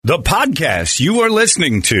The podcast you are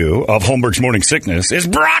listening to of Holmbergs Morning Sickness is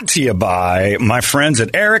brought to you by my friends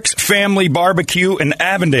at Eric's Family Barbecue in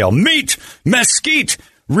Avondale. Meet, mesquite,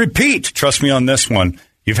 repeat. Trust me on this one.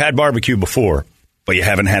 You've had barbecue before, but you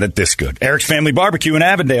haven't had it this good. Eric's Family Barbecue in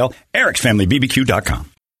Avondale, ericsfamilybbq.com.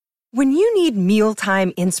 When you need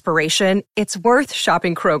mealtime inspiration, it's worth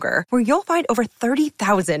shopping Kroger, where you'll find over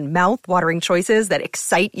 30,000 mouth-watering choices that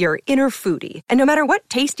excite your inner foodie. And no matter what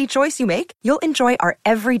tasty choice you make, you'll enjoy our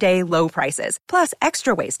everyday low prices, plus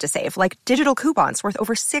extra ways to save, like digital coupons worth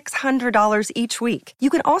over $600 each week. You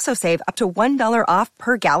can also save up to $1 off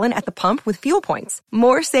per gallon at the pump with fuel points.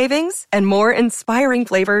 More savings and more inspiring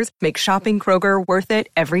flavors make shopping Kroger worth it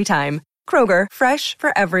every time. Kroger, fresh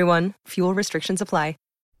for everyone. Fuel restrictions apply.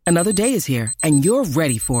 Another day is here, and you're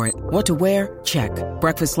ready for it. What to wear? Check.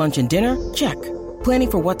 Breakfast, lunch, and dinner? Check. Planning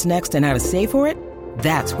for what's next and how to save for it?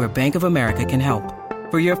 That's where Bank of America can help.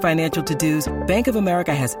 For your financial to-dos, Bank of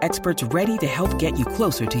America has experts ready to help get you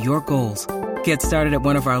closer to your goals. Get started at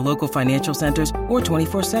one of our local financial centers or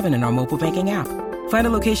 24/7 in our mobile banking app. Find a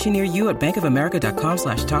location near you at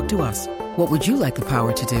bankofamerica.com/talktous. What would you like the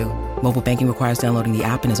power to do? Mobile banking requires downloading the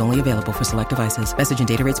app and is only available for select devices. Message and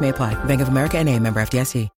data rates may apply. Bank of America N.A., member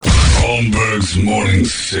FDIC. Holmbergs Morning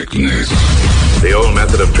Sickness. The old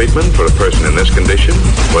method of treatment for a person in this condition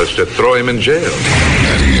was to throw him in jail.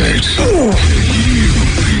 98 KUPD.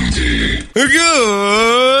 Good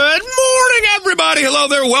morning, everybody. Hello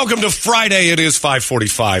there. Welcome to Friday. It is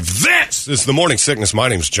 5:45. This is the Morning Sickness. My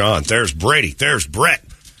name's John. There's Brady. There's Brett.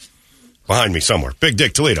 Behind me somewhere. Big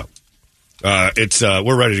Dick Toledo.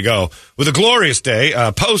 We're ready to go with a glorious day.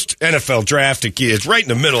 Post NFL draft. It's right in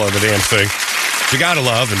the middle of the damn thing. You gotta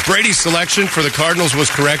love. And Brady's selection for the Cardinals was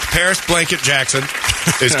correct. Paris Blanket Jackson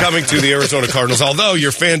is coming to the Arizona Cardinals. Although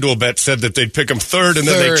your FanDuel bet said that they'd pick him third, and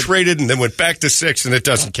then they traded and then went back to 6, and it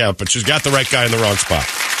doesn't count. But she's got the right guy in the wrong spot.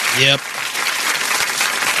 Yep.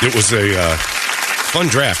 It was a fun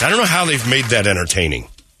draft. I don't know how they've made that entertaining.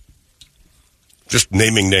 Just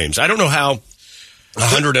naming names. I don't know how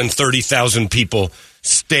 130,000 people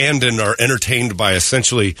stand and are entertained by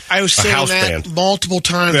essentially I was a saying house that band. multiple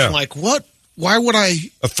times. Yeah. Like, what? Why would I?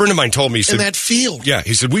 A friend of mine told me, he said, in that field. Yeah,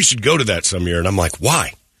 he said, we should go to that some year. And I'm like,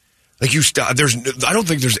 why? Like, I don't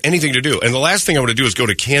think there's anything to do. And the last thing I want to do is go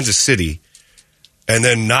to Kansas City and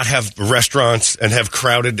then not have restaurants and have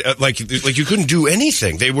crowded, like you couldn't do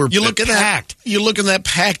anything. They were packed. You look in that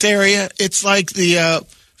packed area, it's like the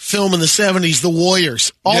film in the 70s, The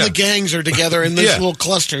Warriors. All the gangs are together in these little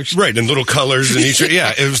clusters. Right, in little colors. And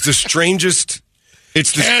yeah, it was the strangest.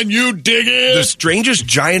 Can you dig it? The strangest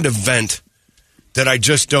giant event that I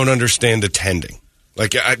just don't understand attending.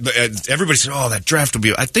 Like, everybody said, oh, that draft will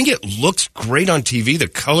be... I think it looks great on TV. The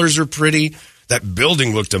colors are pretty. That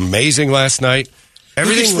building looked amazing last night.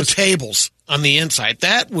 Everything was the tables on the inside.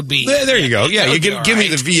 That would be... There you go. Yeah, you give me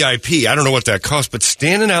the VIP. I don't know what that costs, but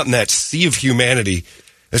standing out in that sea of humanity,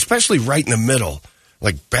 especially right in the middle,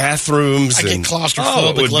 like bathrooms... I get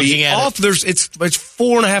claustrophobic looking at it. It's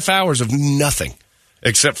 4.5 hours of nothing,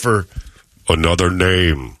 except for another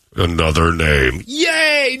name. Another name.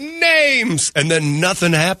 Yay, names! And then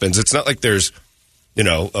nothing happens. It's not like there's, a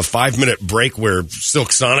 5-minute break where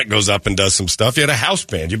Silk Sonic goes up and does some stuff. You had a house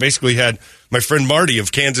band. You basically had my friend Marty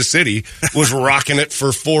of Kansas City was rocking it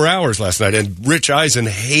for 4 hours last night. And Rich Eisen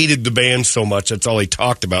hated the band so much. That's all he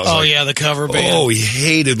talked about. The cover band. Oh, he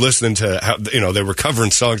hated listening to how, they were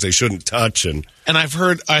covering songs they shouldn't touch. And I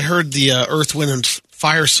heard the Earth, Wind, and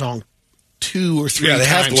Fire song 2 or 3 times.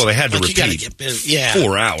 They had to repeat. You gotta get busy. Yeah.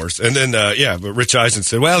 4 hours. And then, but Rich Eisen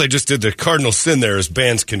said, well, they just did the cardinal sin there as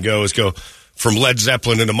bands can go from Led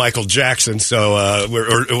Zeppelin into Michael Jackson. So,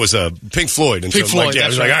 it was Pink Floyd. And Floyd, I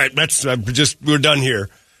was like, all right, we're done here.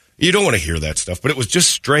 You don't want to hear that stuff, but it was just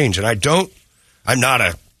strange. And I'm not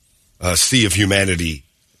a sea of humanity,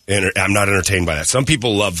 and I'm not entertained by that. Some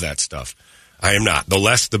people love that stuff. I am not. The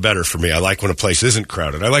less, the better for me. I like when a place isn't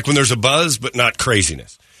crowded. I like when there's a buzz, but not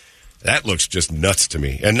craziness. That looks just nuts to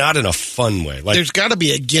me, and not in a fun way. Like, there's got to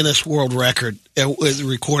be a Guinness World Record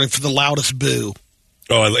recording for the loudest boo.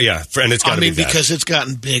 Oh, yeah, and it's got to be that. Because it's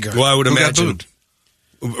gotten bigger. Well, I would imagine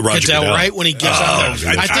Roger Goodell. Right when he gets out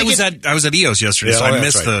there. I was at EOS yesterday, so I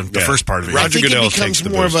missed the first part of it. Roger Goodell it becomes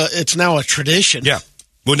more of it's now a tradition. Yeah.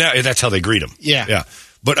 Well, now that's how they greet him. Yeah. Yeah.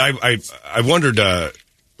 But I wondered,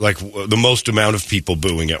 the most amount of people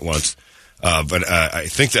booing at once. But I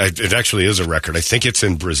think that it actually is a record. I think it's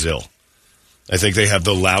in Brazil. I think they have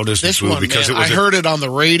the loudest boo because it was. I heard it on the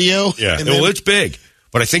radio. Yeah, it's big,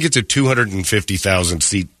 but I think it's a 250,000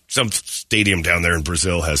 seat. Some stadium down there in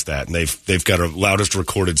Brazil has that, and they've got a loudest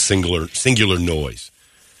recorded singular noise.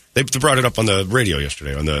 They brought it up on the radio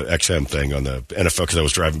yesterday, on the XM thing, on the NFL, because I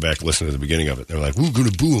was driving back listening to the beginning of it. They're like, "We're going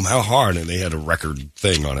to boo him, how hard?" And they had a record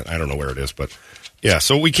thing on it. I don't know where it is, but yeah,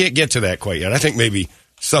 so we can't get to that quite yet. I think maybe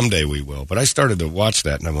someday we will. But I started to watch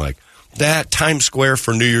that, and I'm like, that Times Square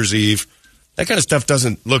for New Year's Eve, that kind of stuff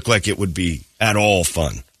doesn't look like it would be at all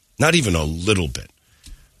fun. Not even a little bit.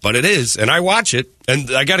 But it is, and I watch it,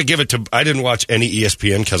 and I got to give it to, I didn't watch any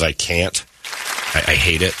ESPN because I can't. I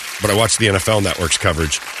hate it. But I watched the NFL Network's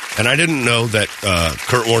coverage, and I didn't know that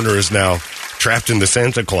Kurt Warner is now trapped in the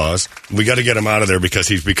Santa Claus. We got to get him out of there because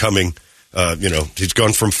he's becoming, he's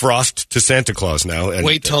gone from Frost to Santa Claus now. And,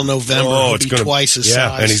 wait till November. He'll be twice his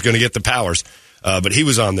size. And he's going to get the powers. But he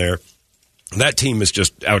was on there. That team is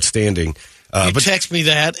just outstanding. You text me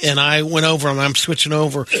that, and I went over, and I'm switching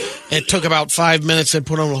over. It took about 5 minutes and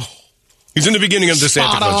put on. He's in the beginning of the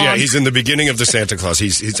Santa Claus. On. Yeah, he's in the beginning of the Santa Claus.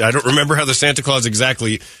 He's. I don't remember how the Santa Claus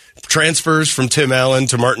exactly transfers from Tim Allen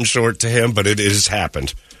to Martin Short to him, but it has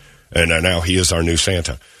happened, and now he is our new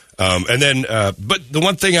Santa. But the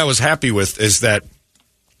one thing I was happy with is that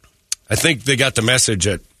I think they got the message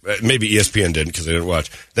at maybe ESPN didn't because they didn't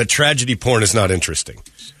watch that tragedy porn is not interesting.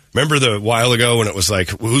 Remember the while ago when it was like,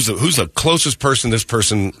 who's the closest person, this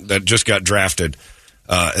person that just got drafted,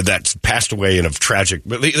 that's passed away in a tragic,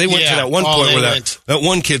 but they went to that one point where that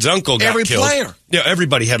one kid's uncle got killed. Every player. Yeah,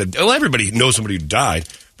 everybody everybody knows somebody who died,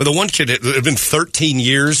 but the one kid, it had been 13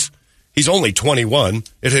 years. He's only 21.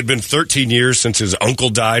 It had been 13 years since his uncle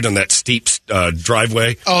died on that steep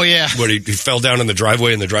driveway. Oh, yeah. Where he fell down in the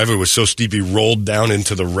driveway, and the driveway was so steep he rolled down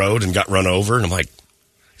into the road and got run over. And I'm like,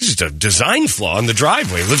 this is a design flaw in the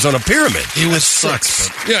driveway. He lives on a pyramid. He was sucks.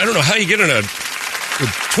 Yeah, I don't know how you get in a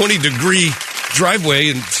 20-degree driveway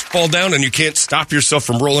and fall down and you can't stop yourself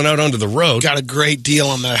from rolling out onto the road. Got a great deal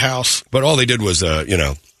on that house. But all they did was,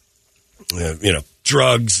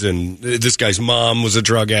 drugs, and this guy's mom was a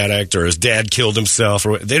drug addict, or his dad killed himself.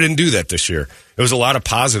 Or they didn't do that this year. It was a lot of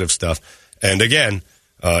positive stuff. And again,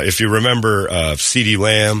 if you remember CeeDee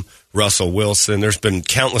Lamb, Russell Wilson, there's been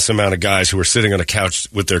countless amount of guys who are sitting on a couch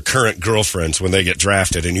with their current girlfriends when they get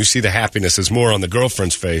drafted, and you see the happiness is more on the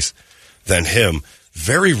girlfriend's face than him.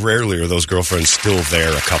 Very rarely are those girlfriends still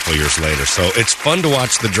there a couple years later. So it's fun to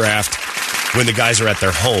watch the draft when the guys are at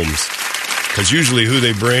their homes, because usually who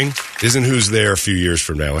they bring isn't who's there a few years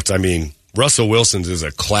from now. Russell Wilson's is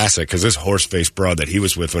a classic because this horse-faced broad that he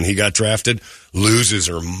was with when he got drafted loses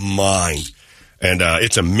her mind. And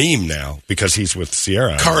it's a meme now because he's with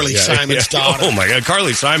Sierra. Carly Simon's daughter. Oh, my God.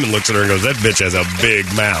 Carly Simon looks at her and goes, that bitch has a big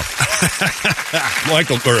mouth.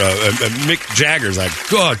 Mick Jagger's like,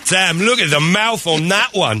 God damn, look at the mouth on that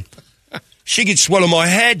one. She could swallow my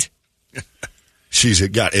head.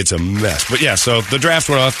 It's a mess. But, yeah, so the draft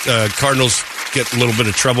went off. Cardinals get a little bit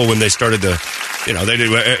of trouble when they started to, they did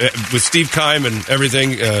with Steve Keim and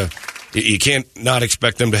everything. You can't not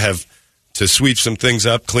expect them to sweep some things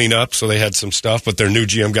up, clean up, so they had some stuff, but their new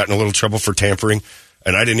GM got in a little trouble for tampering,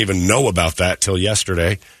 and I didn't even know about that till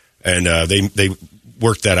yesterday, and they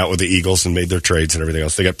worked that out with the Eagles and made their trades and everything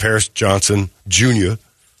else. They got Paris Johnson Jr.,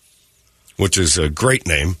 which is a great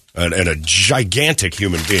name, and a gigantic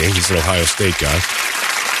human being. He's an Ohio State guy.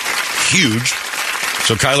 Huge.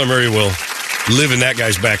 So Kyler Murray will live in that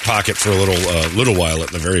guy's back pocket for a little while at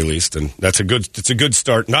the very least, and it's a good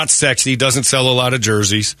start. Not sexy, doesn't sell a lot of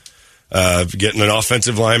jerseys. Getting an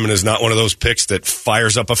offensive lineman is not one of those picks that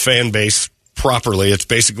fires up a fan base properly. It's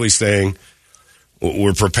basically saying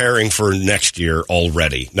we're preparing for next year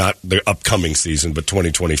already, not the upcoming season, but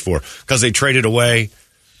 2024. Because they traded away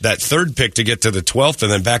that third pick to get to the 12th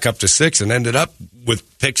and then back up to 6 and ended up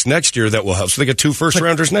with picks next year that will help. So they get 2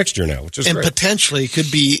 first-rounders next year now, which is great. And potentially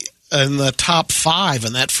could be in the top 5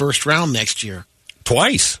 in that first round next year.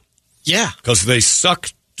 Twice. Yeah. Because they suck.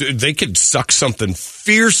 They could suck something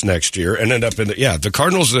fierce next year and end up in the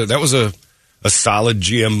Cardinals, that was a solid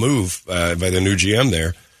GM move by the new GM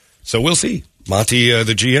there. So we'll see. Monty,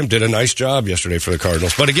 the GM, did a nice job yesterday for the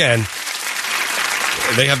Cardinals. But again,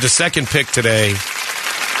 they have the second pick today.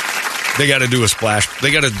 They got to do a splash.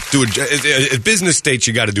 They got to do at business states,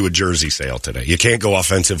 you got to do a jersey sale today. You can't go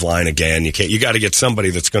offensive line again. You got to get somebody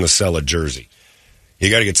that's going to sell a jersey. You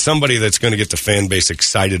got to get somebody that's going to get the fan base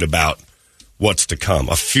excited about what's to come,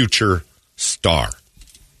 a future star.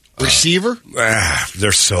 Receiver?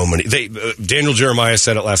 There's so many. Daniel Jeremiah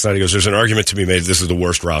said it last night. He goes, there's an argument to be made this is the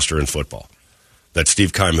worst roster in football. That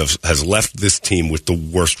Steve Keim has left this team with the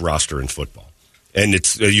worst roster in football. And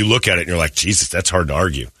you look at it and you're like, Jesus, that's hard to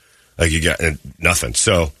argue. Like you got nothing.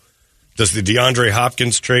 So does the DeAndre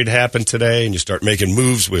Hopkins trade happen today and you start making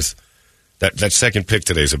moves with that second pick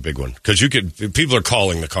today is a big one. Because people are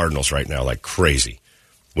calling the Cardinals right now like crazy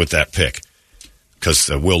with that pick. because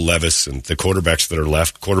Will Levis and the quarterbacks that are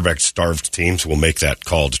left, quarterback-starved teams will make that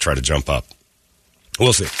call to try to jump up.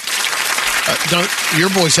 We'll see. Your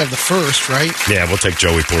boys have the first, right? Yeah, we'll take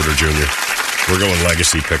Joey Porter Jr. We're going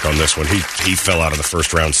legacy pick on this one. He fell out of the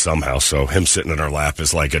first round somehow, so him sitting in our lap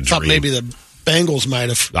is like a dream. Thought maybe the Bengals might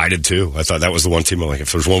have. I did too. I thought that was the one team I'm like,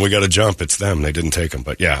 if there's one we got to jump, it's them. They didn't take him.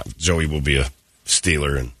 But yeah, Joey will be a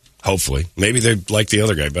Steeler, and hopefully, maybe they like the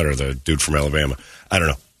other guy better, the dude from Alabama. I don't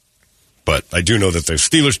know. But I do know that the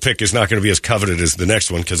Steelers pick is not going to be as coveted as the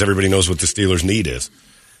next one because everybody knows what the Steelers' need is.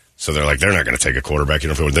 So they're not going to take a quarterback. You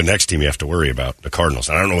know, the next team you have to worry about, the Cardinals.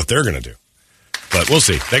 And I don't know what they're going to do. But we'll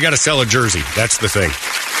see. They got to sell a jersey. That's the thing.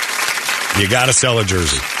 You got to sell a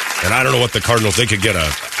jersey. And I don't know what the Cardinals, they could get a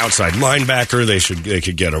outside linebacker. They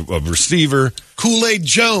could get a receiver. Kool-Aid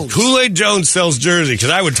Jones. Kool-Aid Jones sells jersey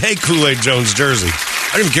because I would take Kool-Aid Jones' jersey.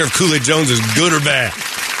 I don't even care if Kool-Aid Jones is good or bad.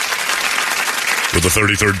 With the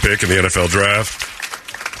 33rd pick in the NFL draft,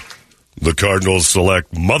 the Cardinals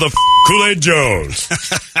select Kool-Aid Jones.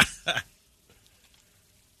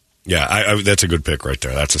 Yeah, that's a good pick right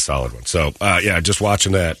there. That's a solid one. So, just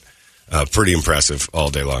watching that, pretty impressive all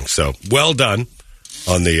day long. So, well done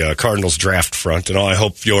on the Cardinals draft front. And I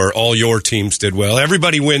hope all your teams did well.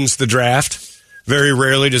 Everybody wins the draft. Very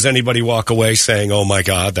rarely does anybody walk away saying, oh, my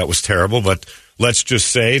God, that was terrible. But let's just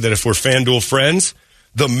say that if we're FanDuel friends,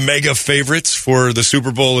 the mega favorites for the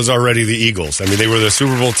Super Bowl is already the Eagles. I mean, they were the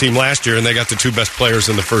Super Bowl team last year, and they got the two best players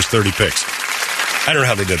in the first 30 picks. I don't know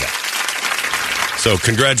how they did that. So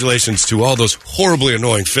congratulations to all those horribly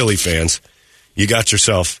annoying Philly fans. You got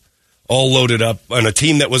yourself all loaded up on a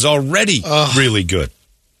team that was already really good.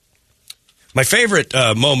 My favorite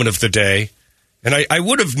moment of the day, and I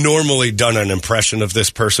would have normally done an impression of this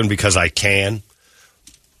person because I can,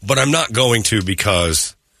 but I'm not going to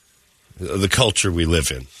because the culture we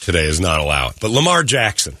live in today is not allowed. But Lamar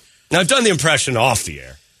Jackson. Now, I've done the impression off the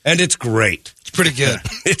air, and it's great. It's pretty good.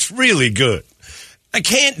 It's really good. I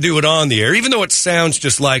can't do it on the air, even though it sounds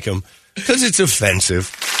just like him, because it's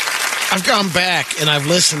offensive. I've gone back, and I've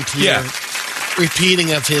listened to your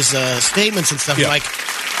repeating of his statements and stuff. Yeah. Like,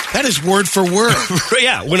 that is word for word.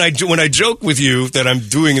 Yeah, when I joke with you that I'm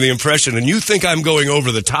doing the impression, and you think I'm going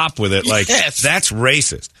over the top with it, like, that's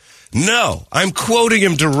racist. No, I'm quoting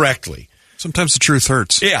him directly. Sometimes the truth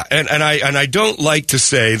hurts. Yeah, and I don't like to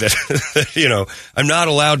say that, I'm not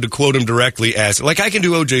allowed to quote him directly as, like, I can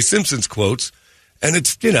do O.J. Simpson's quotes, and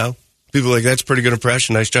it's, people are like, that's a pretty good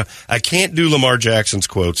impression, nice job. I can't do Lamar Jackson's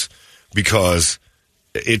quotes because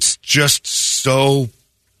it's just so,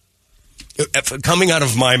 coming out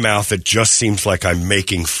of my mouth, it just seems like I'm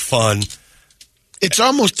making fun. It's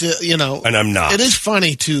almost, and I'm not. It is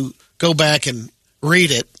funny to go back and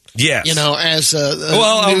read it. Yes. As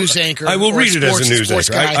a news anchor. I will read it as a news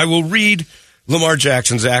anchor. I will read Lamar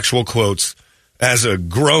Jackson's actual quotes as a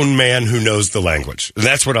grown man who knows the language. And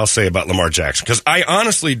that's what I'll say about Lamar Jackson. Because I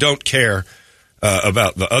honestly don't care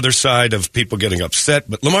about the other side of people getting upset.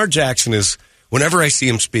 But Lamar Jackson is, whenever I see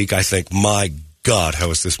him speak, I think, my God, how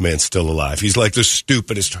is this man still alive? He's like he's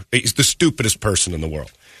the stupidest person in the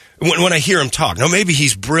world. When I hear him talk, now maybe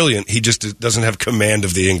he's brilliant, he just doesn't have command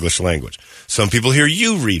of the English language. Some people hear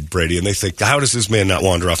you read, Brady, and they think, how does this man not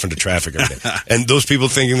wander off into traffic every day? And those people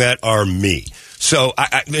thinking that are me. So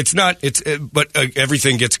but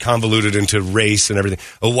everything gets convoluted into race and everything.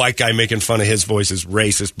 A white guy making fun of his voice is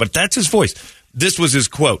racist, but that's his voice. This was his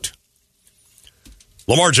quote.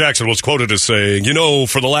 Lamar Jackson was quoted as saying,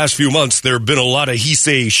 for the last few months, there have been a lot of he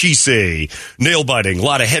say, she say, nail biting, a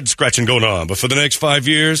lot of head scratching going on. But for the next 5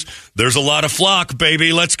 years, there's a lot of flock,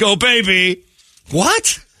 baby. Let's go, baby.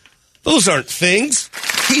 What? Those aren't things.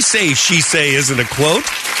 He say, she say isn't a quote.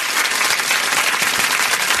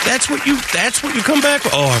 That's what you come back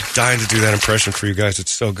with. Oh, I'm dying to do that impression for you guys.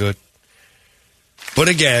 It's so good. But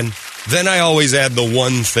again, then I always add the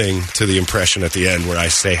one thing to the impression at the end where I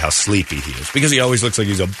say how sleepy he is, because he always looks like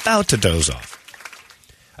he's about to doze off.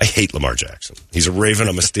 I hate Lamar Jackson. He's a Raven.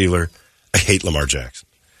 I'm a Steeler. I hate Lamar Jackson.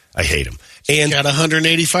 I hate him. And got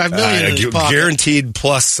 $185 million in his pocket. Guaranteed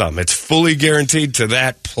plus some. It's fully guaranteed to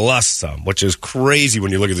that plus some, which is crazy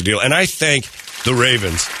when you look at the deal. And I thank the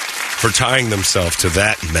Ravens for tying themselves to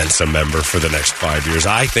that Mensa member for the next 5 years.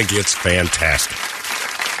 I think it's fantastic.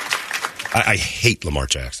 I hate Lamar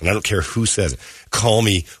Jackson. I don't care who says it. Call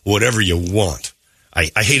me whatever you want. I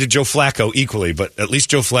hated Joe Flacco equally, but at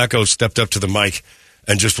least Joe Flacco stepped up to the mic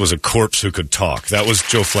and just was a corpse who could talk. That was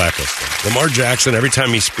Joe Flacco's thing. Lamar Jackson, every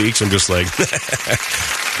time he speaks, I'm just like,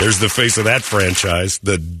 there's the face of that franchise,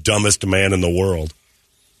 the dumbest man in the world.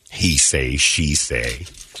 He say, she say.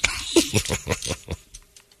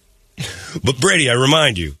 But Brady, I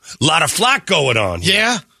remind you, a lot of flack going on here.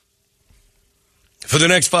 Yeah. for the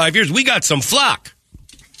next 5 years. We got some flock.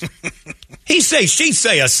 He say, she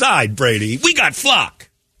say aside, Brady. We got flock.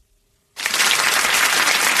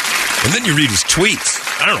 And then you read his tweets.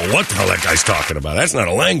 I don't know what the hell that guy's talking about. That's not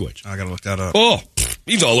a language. I got to look that up. Oh,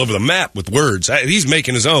 he's all over the map with words. He's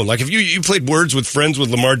making his own. Like if you played words with friends with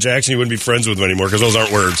Lamar Jackson, you wouldn't be friends with him anymore because those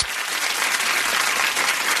aren't words.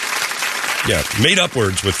 Yeah, made up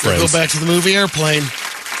words with friends. Go back to the movie Airplane.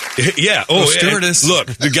 Yeah. Oh, stewardess. Look,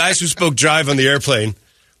 the guys who spoke jive on the airplane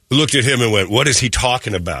looked at him and went, what is he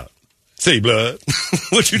talking about? Say, blood.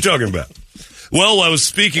 What you talking about? Well, I was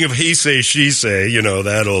speaking of he say, she say, you know,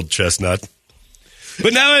 that old chestnut.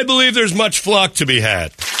 But now I believe there's much flock to be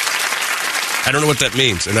had. I don't know what that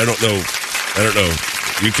means, and I don't know.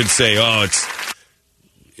 You could say, oh, it's,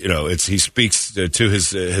 you know, it's he speaks to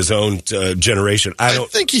his own generation. I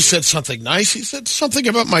think he said something nice. He said something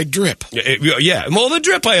about my drip. Yeah. Well, the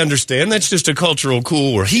drip I understand. That's just a cultural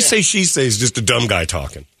cool word. He say, she say is just a dumb guy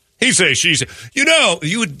talking. He say, she say. You know,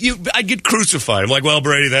 I'd get crucified. I'm like, well,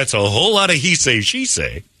 Brady, that's a whole lot of he say, she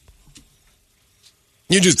say.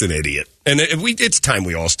 You're just an idiot. And it's time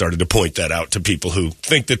we all started to point that out to people who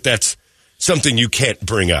think that that's something you can't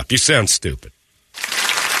bring up. You sound stupid.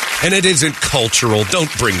 And it isn't cultural.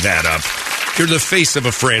 Don't bring that up. You're the face of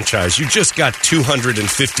a franchise. You just got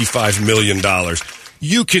 $255 million.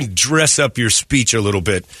 You can dress up your speech a little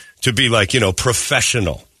bit to be like, you know,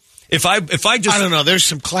 professional. If I don't know. There's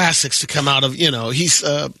some classics to come out of, you know, he's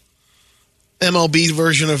MLB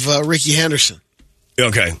version of Ricky Henderson.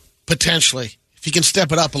 Okay. Potentially. If you can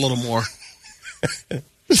step it up a little more.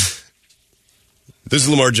 This is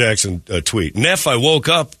Lamar Jackson tweet. Neff, I woke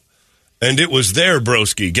up and it was there,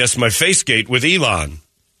 broski. Guess my face gate with Elon.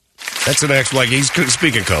 That's an act like he's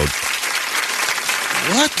speaking code.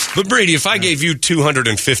 What? But Brady, if I gave you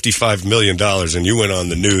 $255 million and you went on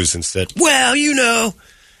the news and said, well, you know,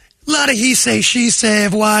 a lot of he say, she say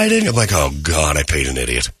of Wyden. I'm like, oh, God, I paid an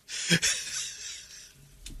idiot.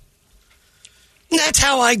 That's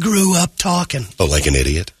how I grew up talking. Oh, like an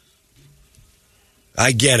idiot?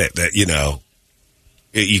 I get it that, you know,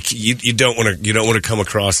 you don't want to come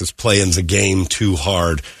across as playing the game too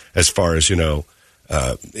hard as far as, you know,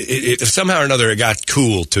 if somehow or another it got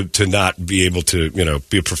cool to not be able to, you know,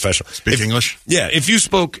 be a professional. Speak English? Yeah, if you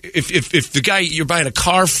spoke, if the guy you're buying a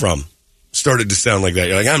car from started to sound like that,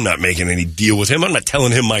 you're like, I'm not making any deal with him. I'm not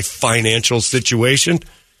telling him my financial situation.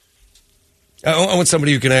 I want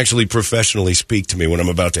somebody who can actually professionally speak to me when I'm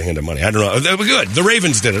about to hand him money. I don't know. Good. The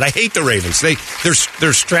Ravens did it. I hate the Ravens.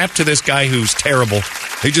 They're strapped to this guy who's terrible.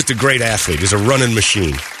 He's just a great athlete. He's a running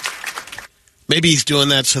machine. Maybe he's doing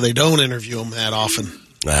that so they don't interview him that often.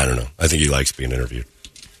 I don't know. I think he likes being interviewed.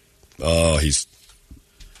 Oh,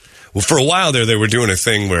 well, for a while there, they were doing a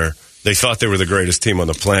thing where they thought they were the greatest team on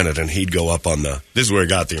the planet, and he'd go up on this is where I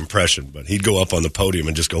got the impression, but he'd go up on the podium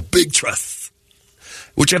and just go, big trust.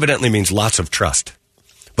 Which evidently means lots of trust.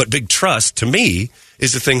 But big trust, to me,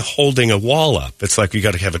 is the thing holding a wall up. It's like you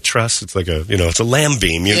got to have a truss. It's like it's a lamb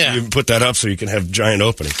beam. You put that up so you can have giant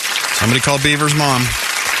opening. Somebody call Beaver's mom.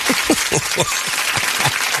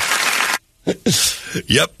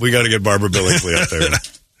 Yep, we got to get Barbara Billingsley up there.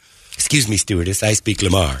 Excuse me, stewardess, I speak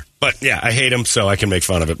Lamar. But yeah, I hate him, so I can make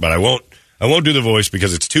fun of it. But I won't do the voice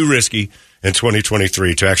because it's too risky in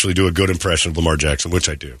 2023 to actually do a good impression of Lamar Jackson, which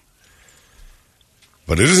I do.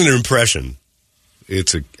 But it isn't an impression.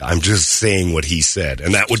 I'm just saying what he said,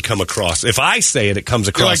 and that would come across. If I say it, it comes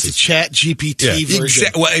across like the Chat GPT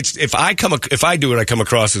version. Well, if I do it, I come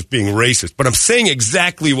across as being racist. But I'm saying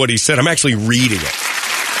exactly what he said. I'm actually reading it.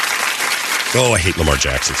 Oh, I hate Lamar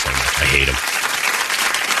Jackson so much. I hate him.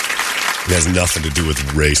 It has nothing to do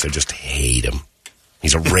with race. I just hate him.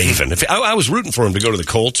 He's a Raven. If I was rooting for him to go to the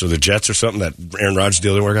Colts or the Jets or something, that Aaron Rodgers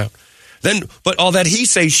deal didn't work out. But all that he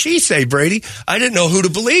say, she say, Brady, I didn't know who to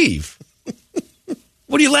believe.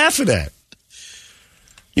 What are you laughing at?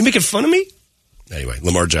 You making fun of me? Anyway,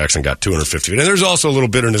 Lamar Jackson got 250. And there's also a little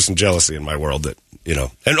bitterness and jealousy in my world that, you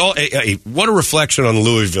know. And what a reflection on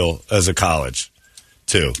Louisville as a college,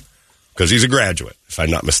 too. Because he's a graduate, if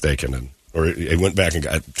I'm not mistaken. Or he went back and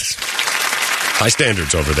got high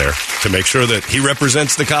standards over there to make sure that he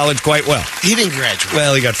represents the college quite well. He didn't graduate.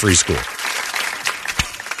 Well, he got free school.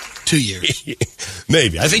 2 years.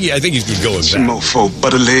 Maybe. I think he's been going back. Mofo,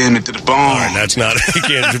 butter laying into the bone. All right, that's not. You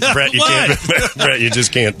can't, Brett. You can't. Brett, you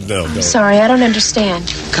just can't. No. Sorry, I don't understand.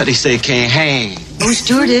 Cuddy say can't hang. Oh,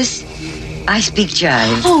 stewardess, I speak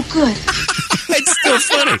jive. Oh, good. It's still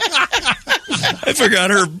funny. I forgot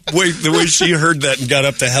the way she heard that and got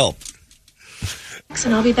up to help.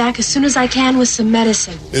 And I'll be back as soon as I can with some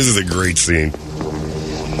medicine. This is a great scene.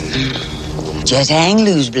 Just hang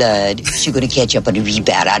loose, blood. She's going to catch up on the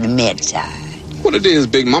rebound on the med side. What it is,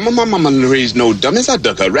 Big Mama? My mama didn't raise no dummies. I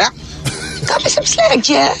duck a rap. Cut me some slack,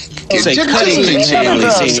 Jack. Say cutting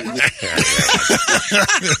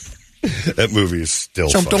That movie is still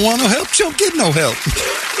Chump fun. don't want no help. Chump get no help.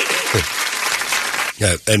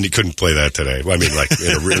 Yeah, and you couldn't play that today. I mean, like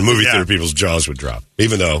in a movie theater, people's jaws would drop.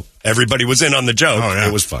 Even though everybody was in on the joke,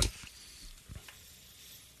 It was fun.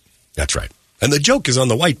 That's right. And the joke is on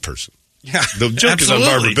the white person. Yeah, the joke is on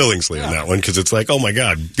Barbara Billingsley in that one because it's like, oh my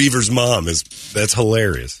God, Beaver's mom that's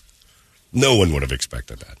hilarious. No one would have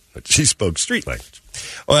expected that. But she spoke street language.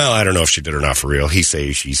 Well, I don't know if she did or not for real. He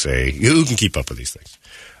say, she say. Who can keep up with these things?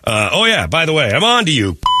 Oh yeah, by the way, I'm on to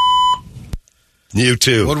you. You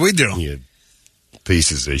too. What do we do? You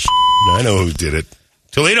pieces of shit. I know who did it.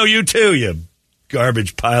 Toledo, you too, you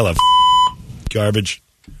garbage pile of garbage.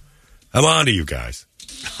 I'm on to you guys.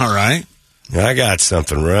 All right. I got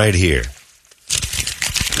something right here.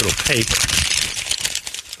 Little paper.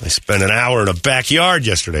 I spent an hour in a backyard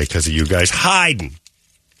yesterday because of you guys hiding.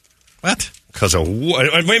 What? Because of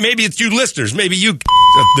what? Maybe it's you listeners. Maybe you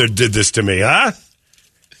did this to me, huh?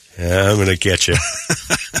 Yeah, I'm going to get you.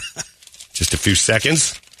 Just a few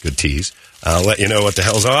seconds. Good tease. I'll let you know what the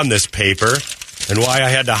hell's on this paper and why I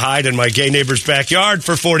had to hide in my gay neighbor's backyard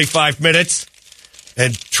for 45 minutes.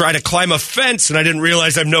 And try to climb a fence, and I didn't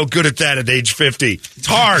realize I'm no good at that at age 50. It's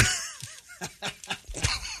hard.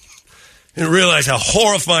 Didn't realize how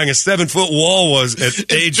horrifying a 7-foot wall was at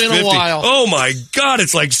age 50. It's been a while. Oh, my God,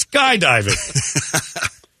 it's like skydiving.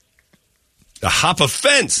 To hop a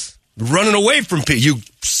fence, running away from people. You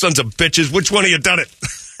sons of bitches, which one of you done it?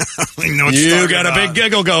 You got a big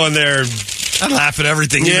giggle going there. I laugh at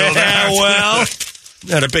everything. You know that. Well,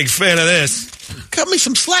 not a big fan of this. Cut me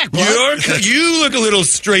some slack, bro. You look a little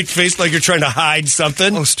straight-faced like you're trying to hide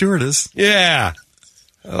something. Oh, stewardess. Yeah.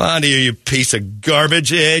 Come on to you piece of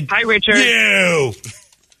garbage, Ed. Hi, Richard. You!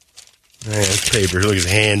 This paper, look, it's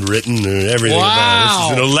handwritten and everything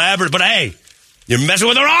about it. This is an elaborate, but hey, you're messing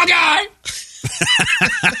with the wrong guy!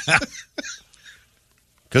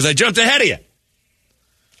 Because I jumped ahead of you.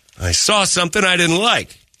 I saw something I didn't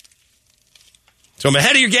like. So I'm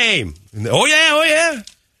ahead of your game. Oh, yeah.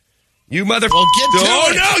 You mother... Well, get to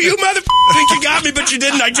it. No, you mother... think you got me, but you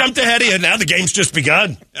didn't. I jumped ahead of you. Now the game's just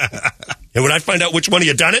begun. And when I find out which one of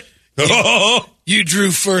you done it... You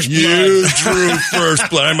drew first blood. You drew first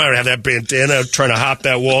blood. I might have that bandana trying to hop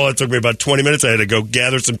that wall. It took me about 20 minutes. I had to go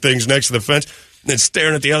gather some things next to the fence. And then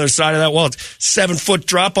staring at the other side of that wall. It's 7-foot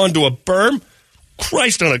drop onto a berm.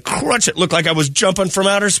 Christ on a crutch. It looked like I was jumping from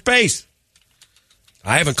outer space.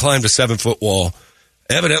 I haven't climbed a 7-foot wall.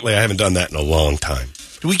 Evidently, I haven't done that in a long time.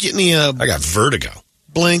 Do we get any... I got vertigo.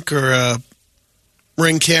 Blink or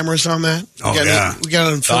Ring cameras on that? We got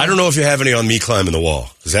it on film. I don't know if you have any on me climbing the wall.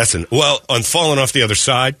 Because on falling off the other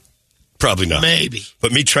side, probably not. Maybe.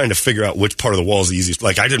 But me trying to figure out which part of the wall is the easiest.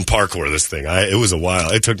 Like, I didn't parkour this thing. It was a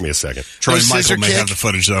while. It took me a second. Troy and Michael may have the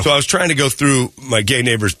footage, though. So I was trying to go through my gay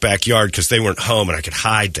neighbor's backyard because they weren't home and I could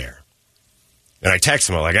hide there. And I texted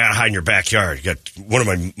them, I'm like, I gotta hide in your backyard. You got one of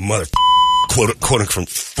my mother quote from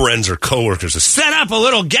friends or coworkers to set up a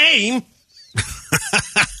little game.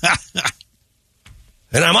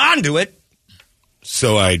 And I'm onto it.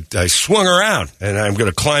 So I swung around and I'm going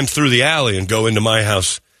to climb through the alley and go into my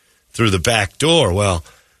house through the back door. Well,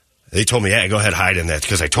 they told me, yeah, go ahead, hide in that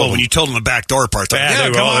because I told them. When you told them the back door part, they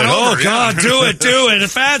were all like, oh, God, do it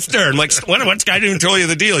faster. I'm like, what's guy didn't tell you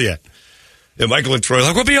the deal yet? And Michael and Troy are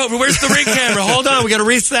like, we'll be over. Where's the ring camera? Hold on, we got to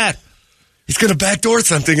reset. He's going to backdoor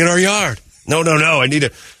something in our yard. No. I need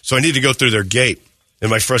to go through their gate. And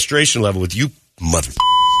my frustration level with you mother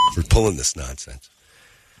for pulling this nonsense.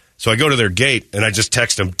 So I go to their gate, and I just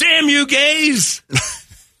text them, damn you gays!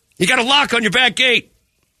 You got a lock on your back gate.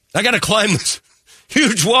 I got to climb this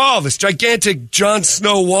huge wall, this gigantic Jon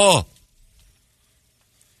Snow wall.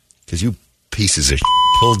 Because you pieces of shit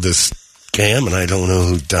pulled this scam, and I don't know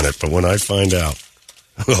who done it. But when I find out,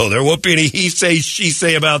 there won't be any he say, she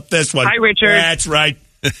say about this one. Hi, Richard. That's right.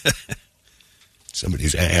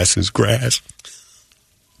 Somebody's ass is grass.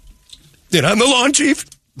 And I'm the lawn chief.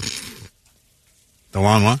 The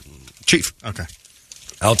lawn what? Chief. Okay.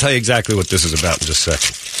 I'll tell you exactly what this is about in just a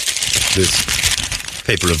second. This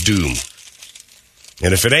paper of doom.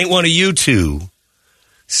 And if it ain't one of you two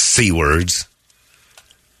C words,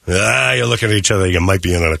 you're looking at each other, you might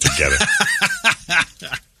be in on it together.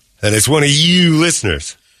 And it's one of you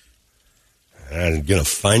listeners. I'm going to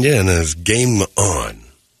find you, and it's game on.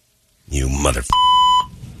 You mother...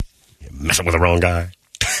 You're messing with the wrong guy.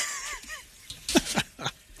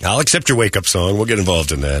 I'll accept your wake-up song. We'll get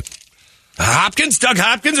involved in that. Doug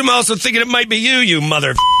Hopkins, I'm also thinking it might be you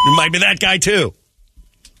mother... You might be that guy, too.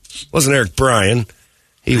 Wasn't Eric Bryan.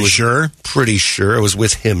 He was sure? Pretty sure. I was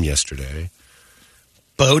with him yesterday.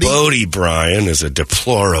 Bodie Bryan is a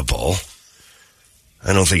deplorable.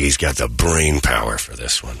 I don't think he's got the brain power for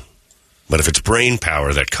this one. But if it's brain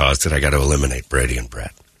power that caused it, I got to eliminate Brady and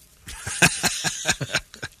Brett.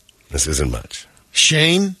 This isn't much.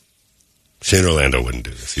 Shane Orlando wouldn't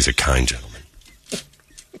do this. He's a kind gentleman.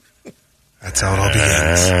 That's how it all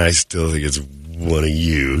begins. I still think it's one of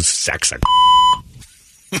you.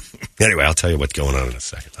 Anyway, I'll tell you what's going on in a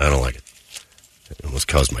second. I don't like it. It almost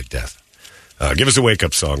caused my death. Give us a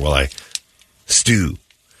wake-up song while I stew.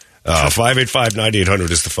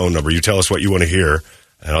 585-9800 is the phone number. You tell us what you want to hear,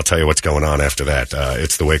 and I'll tell you what's going on after that.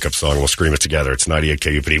 It's the wake-up song. We'll scream it together. It's 98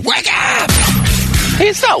 KUPD. Wake up! Hey,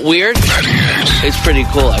 it's not weird. It's pretty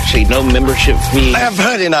cool, actually. No membership fee. I have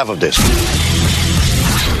heard enough of this.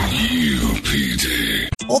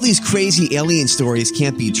 All these crazy alien stories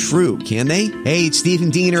can't be true, can they? Hey, it's Stephen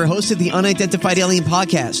Diener, host of the Unidentified Alien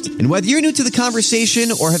Podcast. And whether you're new to the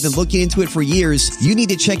conversation or have been looking into it for years, you need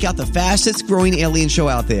to check out the fastest growing alien show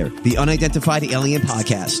out there, the Unidentified Alien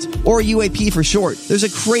Podcast, or UAP for short. There's a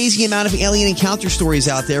crazy amount of alien encounter stories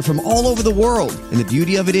out there from all over the world. And the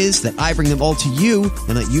beauty of it is that I bring them all to you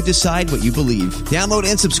and let you decide what you believe. Download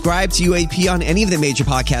and subscribe to UAP on any of the major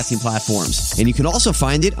podcasting platforms. And you can also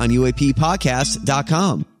find it on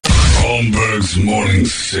UAPpodcast.com. Holmbergs Morning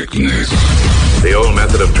Sickness. The old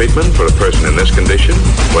method of treatment for a person in this condition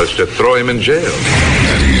was to throw him in jail.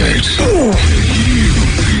 98 KUPD.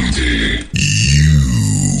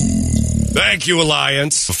 Thank you,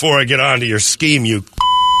 Alliance. Before I get on to your scheme, you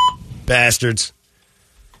bastards,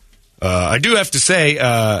 I do have to say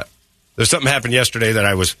there's something happened yesterday that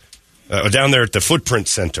I was down there at the Footprint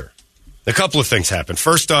Center. A couple of things happened.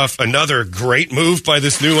 First off, another great move by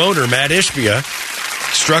this new owner, Matt Ishbia.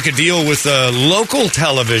 Struck a deal with local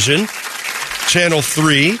television, Channel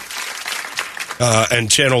 3, and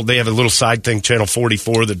they have a little side thing, Channel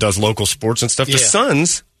 44, that does local sports and stuff. Yeah. The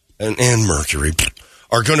Suns and Mercury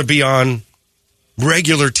are going to be on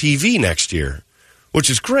regular TV next year, which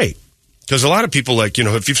is great. Because a lot of people,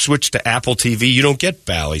 if you've switched to Apple TV, you don't get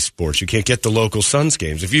Bally Sports. You can't get the local Suns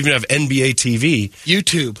games. If you even have NBA TV.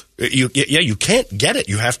 YouTube. You can't get it.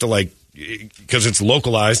 You have to, because it's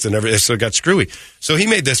localized and everything, so it got screwy. So he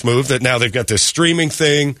made this move that now they've got this streaming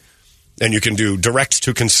thing, and you can do direct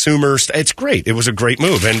to consumer. It's great. It was a great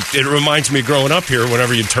move, and it reminds me growing up here.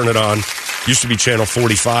 Whenever you turn it on, used to be Channel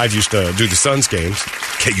 45 used to do the Suns games,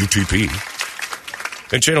 KUTP,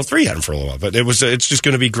 and Channel 3 had them for a little while. But it's just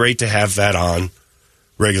going to be great to have that on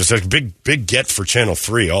regular. So big get for Channel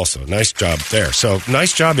 3 also. Nice job there. So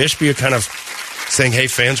nice job, Ishbia, kind of saying, hey,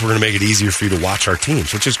 fans, we're going to make it easier for you to watch our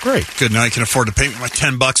teams, which is great. Good. Now I can afford to pay my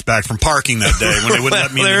 $10 back from parking that day when they wouldn't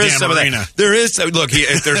let me in the damn arena. There is. Look,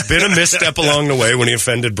 there's been a misstep along the way when he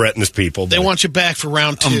offended Brett and his people. They want you back for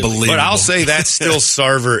round 2. Unbelievable. But I'll say that's still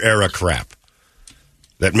Sarver-era crap.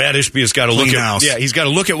 That Matt Ishbia's got to look at. Yeah, he's got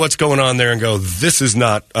to look at what's going on there and go, this is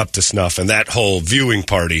not up to snuff. And that whole viewing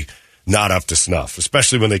party, not up to snuff,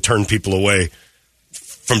 especially when they turn people away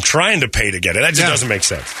from trying to pay to get it. That just doesn't make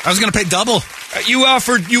sense. I was going to pay double. You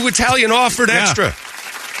Italian offered extra.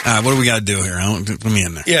 What do we got to do here? Let me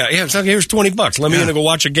in there. Yeah. So here's $20. Let me in and go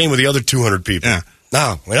watch a game with the other 200 people. Yeah.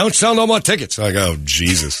 No, we don't sell no more tickets. I go,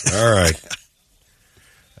 Jesus. All right.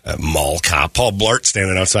 Mall cop Paul Blart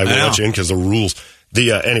standing outside. We'll let you in because the rules.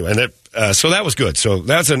 Anyway, so that was good. So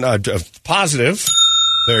that's a positive.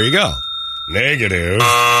 There you go. Negative.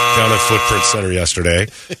 Down at Footprint Center yesterday.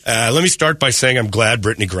 Let me start by saying I'm glad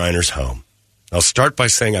Brittany Griner's home. I'll start by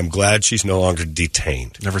saying I'm glad she's no longer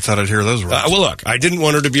detained. Never thought I'd hear those words. Well, look, I didn't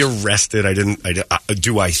want her to be arrested.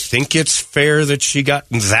 Do I think it's fair that she got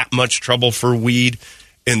in that much trouble for weed?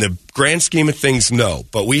 In the grand scheme of things, no.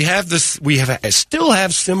 But we still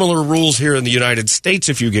have similar rules here in the United States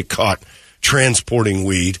if you get caught transporting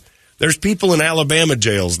weed. There's people in Alabama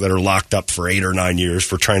jails that are locked up for 8 or 9 years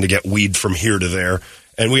for trying to get weed from here to there.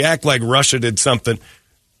 And we act like Russia did something.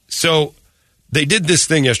 So they did this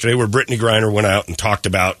thing yesterday where Brittany Griner went out and talked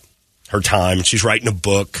about her time. She's writing a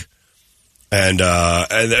book. And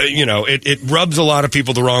it rubs a lot of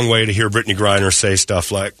people the wrong way to hear Brittany Griner say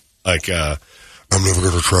stuff like I'm never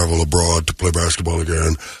going to travel abroad to play basketball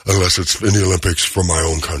again unless it's in the Olympics for my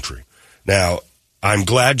own country. Now, I'm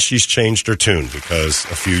glad she's changed her tune because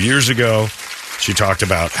a few years ago, she talked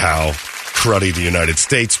about how cruddy the United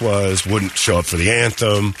States was, wouldn't show up for the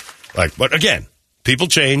anthem. But again, people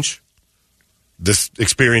change. This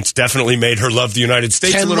experience definitely made her love the United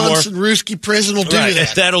States a little more. 10 months in Ruski prison will do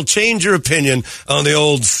that. That'll change your opinion on the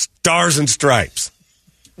old Stars and Stripes.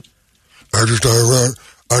 I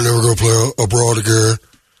never going to play abroad again.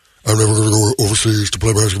 I'm never going to go overseas to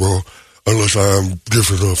play basketball unless I am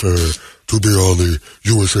gifted enough to be on the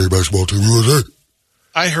USA basketball team, USA.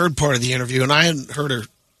 I heard part of the interview, and I hadn't heard her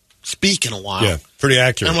speak in a while. Yeah, pretty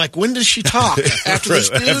accurate. I'm like, when does she talk? After this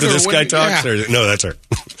dude? After this guy talks? Yeah. No, that's her.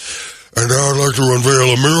 And now I'd like to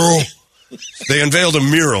unveil a mural. They unveiled a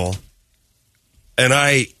mural, and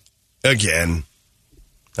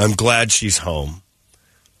I'm glad she's home.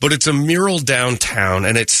 But it's a mural downtown,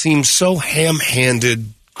 and it seems so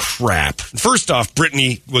ham-handed crap. First off,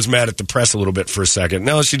 Brittany was mad at the press a little bit for a second.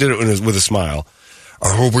 No, she did it with a smile.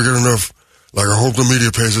 I hope we get enough, I hope the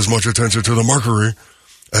media pays as much attention to the Mercury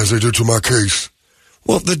as they did to my case.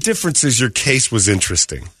 Well, the difference is your case was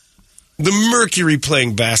interesting. The Mercury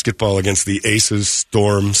playing basketball against the Aces,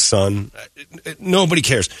 Storm, Sun. Nobody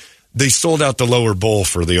cares. They sold out the lower bowl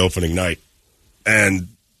for the opening night. And,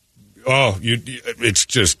 it's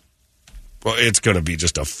just, it's going to be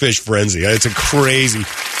just a fish frenzy. It's a crazy,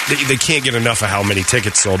 they can't get enough of how many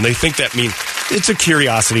tickets sold. And they think that means it's a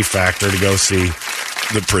curiosity factor to go see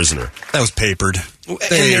The Prisoner. That was papered. And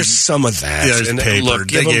there's some of that. Yeah, it's papered. Look,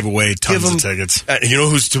 they gave away tons of tickets. You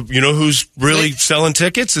know who's really selling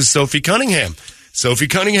tickets is Sophie Cunningham. Sophie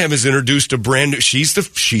Cunningham has introduced a brand new. She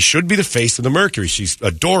should be the face of the Mercury. She's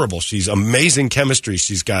adorable. She's amazing chemistry.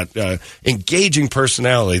 She's got engaging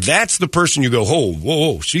personality. That's the person you go,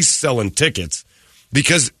 whoa, she's selling tickets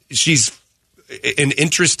because she's an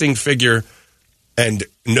interesting figure and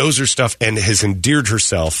knows her stuff and has endeared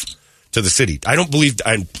herself to the city. I don't believe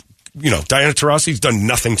Diana Taurasi's done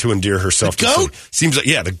nothing to endear herself to the city. Seems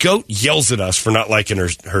like, the GOAT yells at us for not liking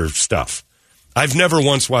her stuff. I've never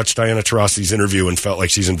once watched Diana Taurasi's interview and felt like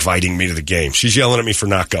she's inviting me to the game. She's yelling at me for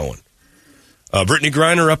not going. Brittany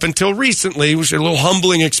Griner, up until recently, was a little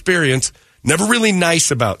humbling experience. Never really nice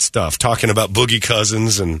about stuff, talking about Boogie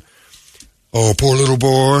Cousins and, poor little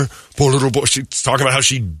boy. She's talking about how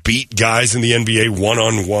she beat guys in the NBA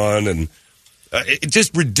one-on-one and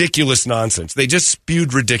just ridiculous nonsense. They just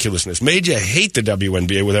spewed ridiculousness. Made you hate the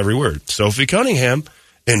WNBA with every word. Sophie Cunningham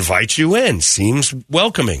invites you in. Seems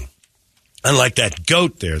welcoming. Unlike that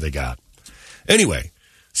GOAT there they got. Anyway,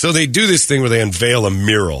 so they do this thing where they unveil a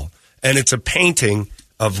mural, and it's a painting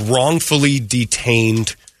of wrongfully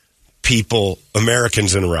detained people,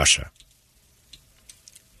 Americans in Russia.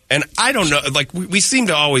 And I don't know, we seem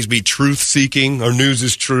to always be truth-seeking. Our news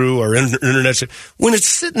is true, our internet. When it's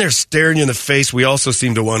sitting there staring you in the face, we also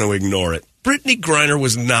seem to want to ignore it. Brittany Griner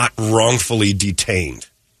was not wrongfully detained.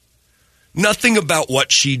 Nothing about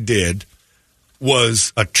what she did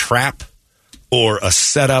was a trap or a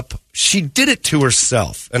setup. She did it to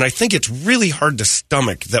herself. And I think it's really hard to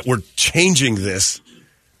stomach that we're changing this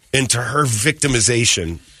into her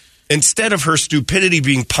victimization instead of her stupidity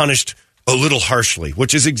being punished a little harshly,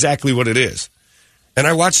 which is exactly what it is. And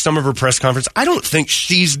I watched some of her press conference. I don't think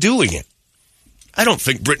she's doing it. I don't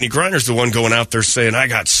think Brittany Griner's the one going out there saying, I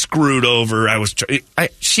got screwed over.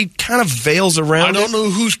 She kind of veils around I don't know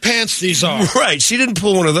whose pants these are. Right. She didn't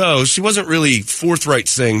pull one of those. She wasn't really forthright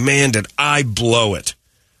saying, man, did I blow it.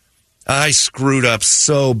 I screwed up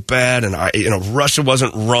so bad, and Russia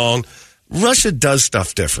wasn't wrong. Russia does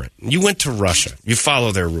stuff different. You went to Russia. You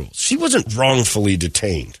follow their rules. She wasn't wrongfully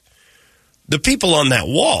detained. The people on that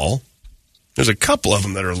wall, there's a couple of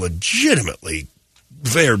them that are legitimately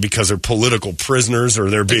there because they're political prisoners or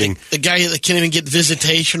they're being... The guy that can't even get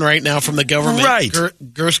visitation right now from the government. Right.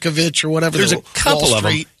 Gerskovich or whatever. There's a couple of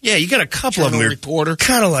them. Yeah, you got a couple of them. Reporter.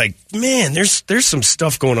 Kind of like, man, there's some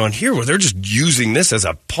stuff going on here where they're just using this as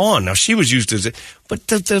a pawn. Now, she was used as a... But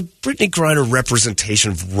the Brittany Griner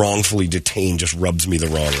representation of wrongfully detained just rubs me the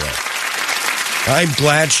wrong way. I'm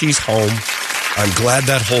glad she's home. I'm glad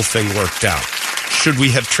that whole thing worked out. Should we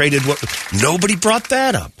have traded what... Nobody brought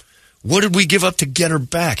that up. What did we give up to get her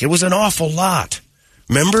back? It was an awful lot.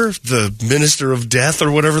 Remember the Minister of Death or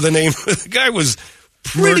whatever the name? The guy was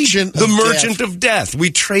Merchant of Death. We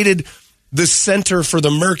traded the center for the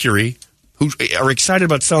Mercury, who are excited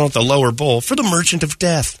about selling at the lower bowl, for the Merchant of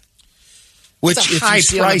Death. Which, if you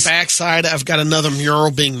see on the backside, I've got another mural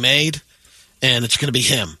being made. And it's going to be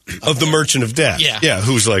him. Of the Merchant of Death. Yeah. Yeah,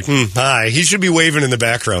 who's like, hi. He should be waving in the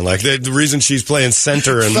background. Like, the reason she's playing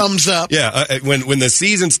center. And thumbs up. Yeah, when the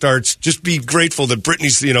season starts, just be grateful that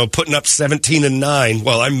Brittany's, putting up 17-9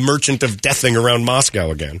 while I'm Merchant of Deathing around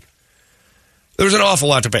Moscow again. There's an awful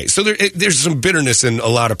lot to pay. So there's some bitterness in a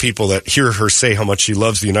lot of people that hear her say how much she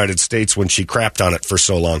loves the United States when she crapped on it for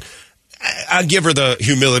so long. I give her the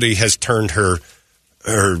humility has turned her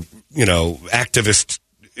activist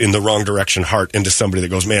in the wrong direction heart into somebody that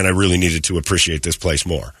goes, man, I really needed to appreciate this place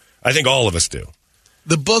more. I think all of us do.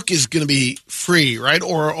 The book is going to be free, right?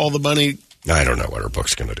 Or all the money? I don't know what her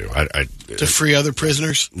book's going to do. To free other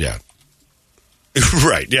prisoners? Yeah.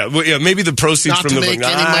 Right, yeah. Well, yeah, maybe the proceeds Not from to the make book.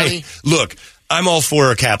 any money. Look, I'm all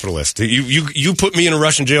for a capitalist. You put me in a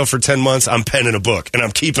Russian jail for 10 months, I'm penning a book, and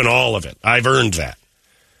I'm keeping all of it. I've earned that.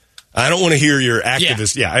 I don't want to hear your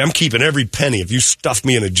activist. Yeah, I'm keeping every penny. If you stuff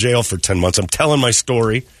me in a jail for 10 months, I'm telling my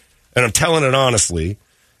story, and I'm telling it honestly.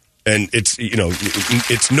 And it's,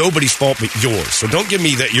 it's nobody's fault but yours. So don't give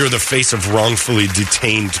me that you're the face of wrongfully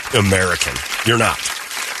detained American. You're not.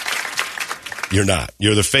 You're not.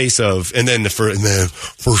 You're the face of, and then first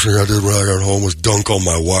thing I did when I got home was dunk on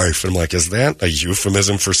my wife. And I'm like, is that a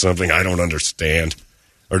euphemism for something I don't understand?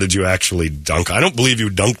 Or did you actually dunk? I don't believe you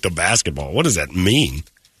dunked a basketball. What does that mean?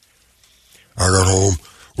 I got home,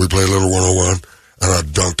 we played a little 101, and I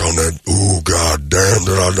dunked on that. Ooh, God damn,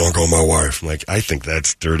 did I dunk on my wife. I'm like, I think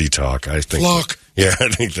that's dirty talk. I think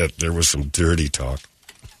that there was some dirty talk.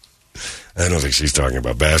 I don't think she's talking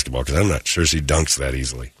about basketball because I'm not sure she dunks that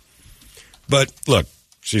easily. But look,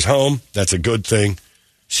 she's home. That's a good thing.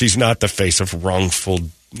 She's not the face of wrongful,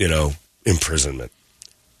 imprisonment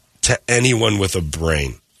to anyone with a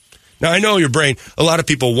brain. Now, I know your brain, a lot of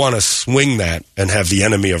people want to swing that and have the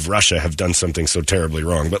enemy of Russia have done something so terribly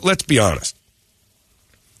wrong. But let's be honest.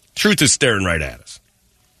 Truth is staring right at us.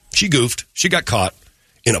 She goofed. She got caught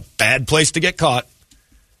in a bad place to get caught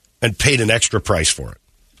and paid an extra price for it.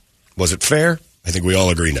 Was it fair? I think we all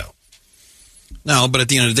agree no. No, but at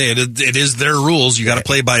the end of the day, it is their rules. You got to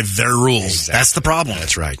play by their rules. Exactly. That's the problem.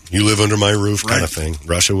 That's right. You live under my roof kind of thing.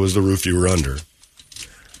 Russia was the roof you were under.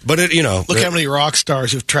 But look how many rock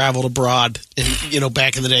stars have traveled abroad and,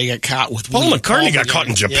 back in the day got caught with Paul McCartney got caught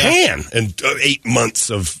in Japan and 8 months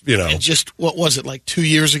of, And just, what was it, like 2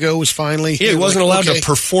 years ago was finally? Yeah, he wasn't allowed to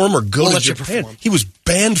perform or go to Japan. He was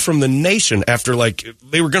banned from the nation after,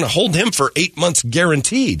 they were going to hold him for 8 months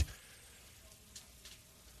guaranteed.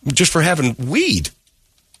 Just for having weed.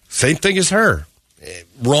 Same thing as her.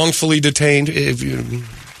 Wrongfully detained,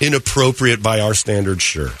 inappropriate by our standards,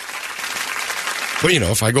 sure. But,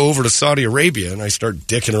 if I go over to Saudi Arabia and I start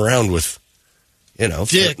dicking around with,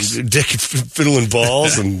 fiddling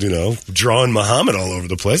balls and, drawing Muhammad all over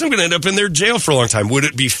the place, I'm going to end up in their jail for a long time. Would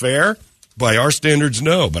it be fair? By our standards,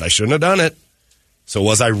 no. But I shouldn't have done it. So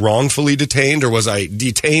was I wrongfully detained or was I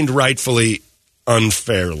detained rightfully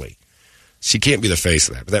unfairly? She can't be the face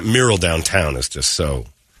of that. But that mural downtown is just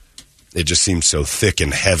it just seems so thick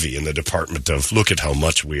and heavy in the department of, look at how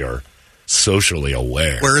much we are socially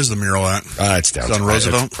aware. Where is the mural at? It's downtown. It's on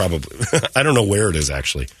Roosevelt? Probably. I don't know where it is,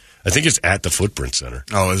 actually. I think it's at the Footprint Center.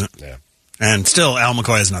 Oh, is it? Yeah. And still, Al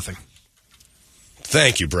McCoy has nothing.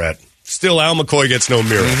 Thank you, Brett. Still, Al McCoy gets no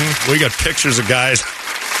mural. Mm-hmm. We got pictures of guys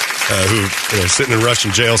who sitting in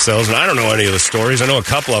Russian jail cells, and I don't know any of the stories. I know a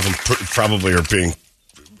couple of them probably are being,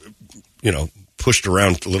 pushed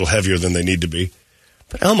around a little heavier than they need to be.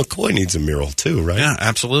 But Al McCoy needs a mural, too, right? Yeah,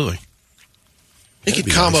 absolutely. They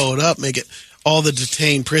could combo it up, make it all the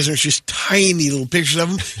detained prisoners, just tiny little pictures of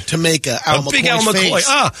them to make a big Al McCoy.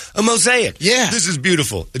 Face. A mosaic. Yeah. This is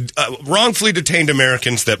beautiful. Wrongfully detained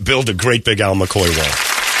Americans that build a great big Al McCoy wall.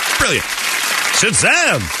 Brilliant.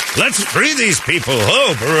 Shazam! Let's free these people.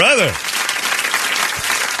 Oh, brother.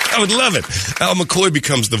 I would love it. Al McCoy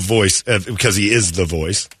becomes the voice, because he is the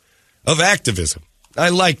voice, of activism. I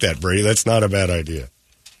like that, Brady. That's not a bad idea.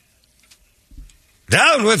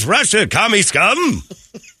 Down with Russia, commie scum!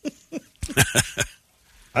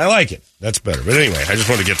 I like it. That's better. But anyway, I just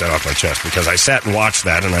want to get that off my chest because I sat and watched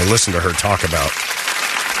that and I listened to her talk about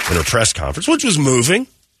in her press conference, which was moving.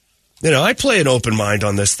 I play an open mind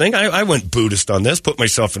on this thing. I went Buddhist on this, put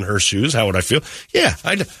myself in her shoes. How would I feel? Yeah,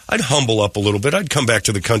 I'd humble up a little bit. I'd come back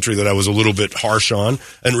to the country that I was a little bit harsh on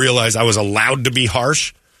and realize I was allowed to be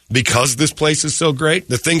harsh because this place is so great.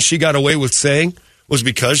 The thing she got away with saying was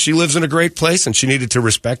because she lives in a great place and she needed to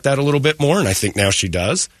respect that a little bit more, and I think now she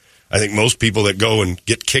does. I think most people that go and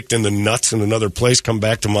get kicked in the nuts in another place come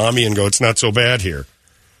back to mommy and go, it's not so bad here.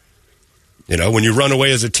 When you run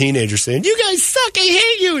away as a teenager saying, you guys suck, I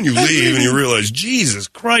hate you, and you leave and you realize, Jesus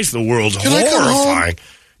Christ, the world's horrifying.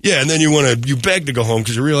 Yeah, and then you beg to go home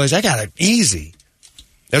because you realize, I got it easy.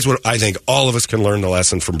 That's what I think all of us can learn the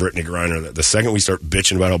lesson from Brittany Griner, that the second we start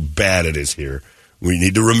bitching about how bad it is here, we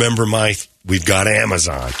need to remember, we've got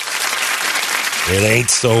Amazon. It ain't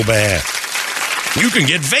so bad. You can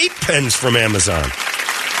get vape pens from Amazon.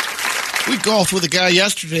 We golfed with a guy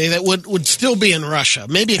yesterday that would still be in Russia,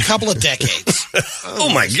 maybe a couple of decades.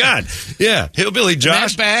 Oh, my God. Yeah, Hillbilly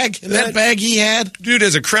Josh. That bag he had. Dude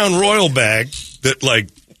has a Crown Royal bag that,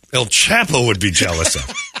 El Chapo would be jealous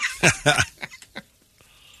of.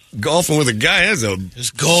 Golfing with a guy has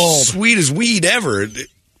it's gold. Sweetest weed ever. It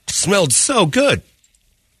smelled so good.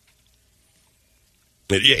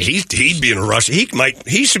 Yeah, he'd be in a Russian.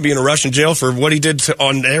 He should be in a Russian jail for what he did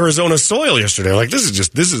on Arizona soil yesterday. Like, this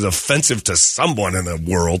is offensive to someone in the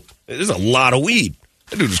world. There's a lot of weed.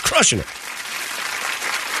 That dude was crushing it.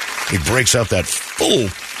 He breaks out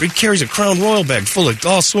he carries a Crown Royal bag full of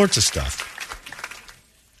all sorts of stuff.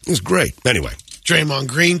 It was great. Anyway. Draymond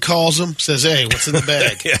Green calls him, says, hey, what's in the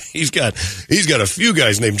bag? Yeah, he's got a few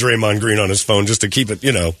guys named Draymond Green on his phone just to keep it,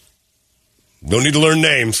 Don't need to learn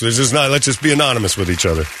names. Let's just be anonymous with each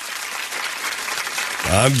other.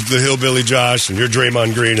 I'm the Hillbilly Josh, and you're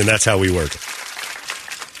Draymond Green, and that's how we work it.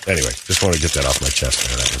 Anyway, just want to get that off my chest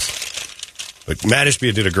there. But Matt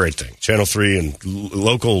Ishbia did a great thing. Channel 3 and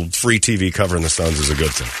local free TV covering the Suns is a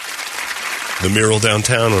good thing. The mural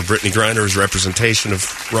downtown where Brittany Griner is representation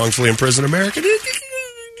of wrongfully imprisoned America. You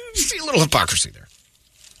see a little hypocrisy there.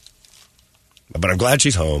 But I'm glad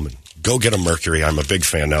she's home. And go get a Mercury. I'm a big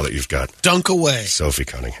fan now that you've got Dunk away. Sophie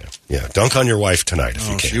Cunningham. Yeah, dunk on your wife tonight if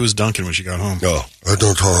you can. She was dunking when she got home. Oh. I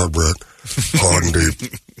dunked hard, Brett. Hard and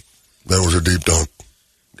deep. That was a deep dunk.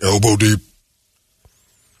 Elbow deep.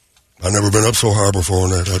 I've never been up so high before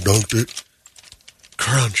in that. I dunked it.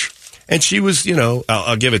 Crunch. And she was,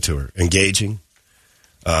 I'll give it to her, engaging,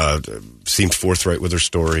 seemed forthright with her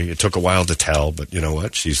story. It took a while to tell, but you know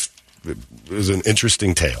what? It was an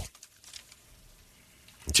interesting tale.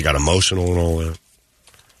 She got emotional and all that.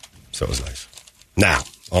 So it was nice. Now,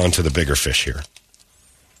 on to the bigger fish here.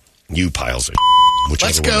 You piles of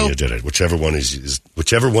whichever one of you did it. Whichever one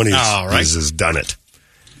has done it.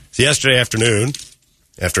 So yesterday afternoon,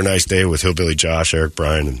 after a nice day with Hillbilly Josh, Eric,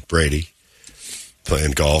 Brian, and Brady,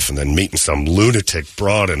 playing golf and then meeting some lunatic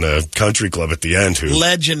broad in a country club at the end who...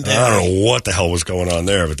 Legendary. I don't know what the hell was going on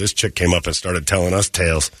there, but this chick came up and started telling us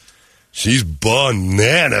tales. She's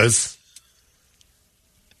bananas.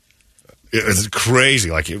 It was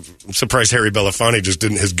crazy. Like, I'm surprised Harry Belafonte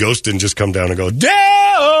his ghost didn't just come down and go,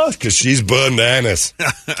 yeah, because she's bananas.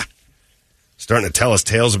 Starting to tell us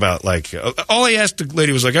tales about, like, all I asked the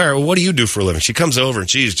lady was like, all right, well, what do you do for a living? She comes over and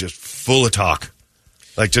she's just full of talk.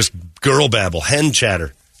 Like, just girl babble, hen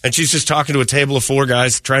chatter. And she's just talking to a table of 4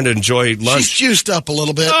 guys trying to enjoy lunch. She's juiced up a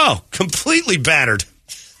little bit. Oh, completely battered.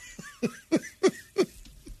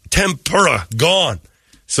 Tempura, gone.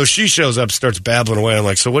 So she shows up, starts babbling away. I'm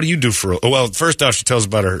like, so what do you do for... Well, first off, she tells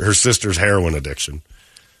about her sister's heroin addiction.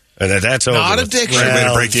 And that's over. Not addiction. Way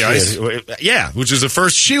to break the ice. Yeah, which is the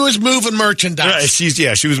first... She was moving merchandise.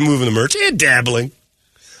 Right, she was moving the merch. Yeah, dabbling.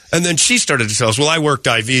 And then she started to tell us, well, I worked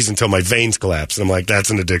IVs until my veins collapsed. And I'm like, that's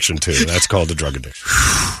an addiction, too. That's called a drug addiction.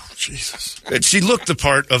 Jesus. And she looked the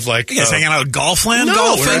part of, like... You guys hanging out at Golfland? No,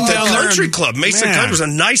 Golfland down there. Country Club. Mason Country was a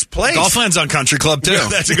nice place. Golfland's on Country Club, too. Yeah,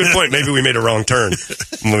 that's a good point. Maybe we made a wrong turn.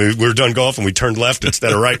 When we were done golfing, we turned left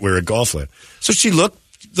instead of right. We were at Golfland. So she looked,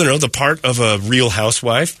 the part of a real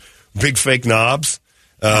housewife. Big fake knobs.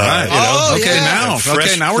 All right.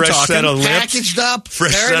 Now we're talking. Set of lips, packaged up.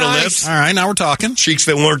 Fresh set of lips. All right, now we're talking. Cheeks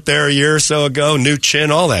that weren't there a year or so ago. New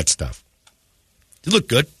chin, all that stuff. You look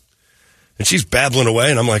good. And she's babbling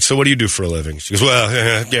away, and I'm like, so what do you do for a living? She goes, well,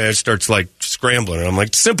 yeah, it starts, like, scrambling. And I'm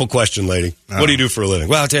like, simple question, lady. What do you do for a living?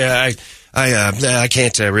 Well, I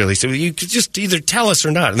can't really. So you could just either tell us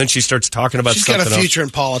or not. And then she starts talking about something else. She's got a future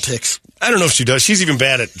in politics. I don't know if she does. She's even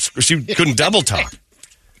bad at... She couldn't double talk.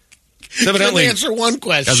 Evidently, answer one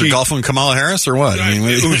question. As a golfing with Kamala Harris or what? I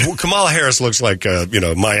mean, Kamala Harris looks like Maya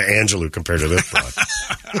Angelou compared to this broad.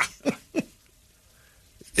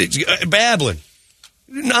 Babbling.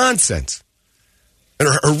 Nonsense. And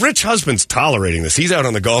her rich husband's tolerating this. He's out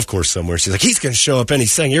on the golf course somewhere. She's like, he's going to show up any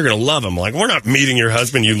second. You're going to love him. I'm like, we're not meeting your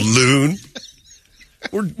husband, you loon.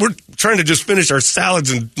 We're trying to just finish our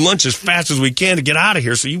salads and lunch as fast as we can to get out of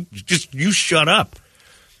here. So you shut up.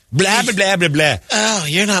 Blah, blah, blah, blah, blah. Oh,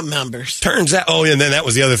 you're not members. Turns out, and then that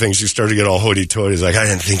was the other thing. She started to get all hoity-toity. He's like, I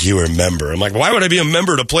didn't think you were a member. I'm like, why would I be a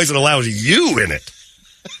member at a place that allows you in it?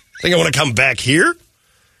 Think I want to come back here?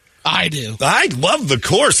 I do. I love the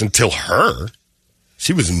course until her.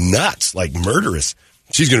 She was nuts, like murderous.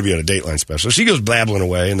 She's going to be on a Dateline special. She goes babbling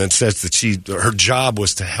away and then says that her job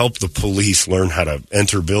was to help the police learn how to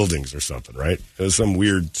enter buildings or something, right? It was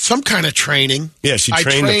some kind of training. Yeah, she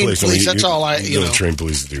trained the police. That's all you don't train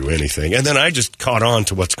police to do anything. And then I just caught on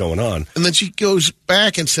to what's going on. And then she goes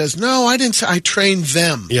back and says, no, I didn't say, I trained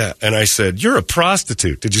them. Yeah, and I said, you're a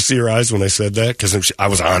prostitute. Did you see her eyes when I said that? Because I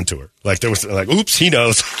was on to her. Like, there was like, oops, he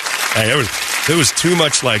knows. There was too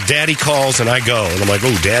much like, daddy calls and I go. And I'm like,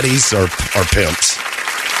 oh, daddies are pimps.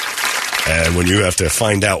 And when you have to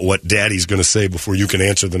find out what daddy's going to say before you can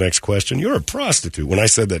answer the next question, you're a prostitute. When I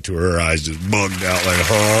said that to her, her eyes just bugged out like,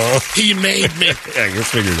 huh? He made me. Yeah, you're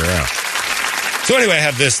figuring her out. So anyway, I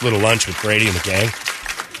have this little lunch with Brady and the gang.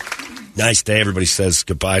 Nice day. Everybody says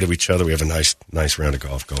goodbye to each other. We have a nice round of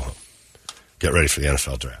golf. Go home. Get ready for the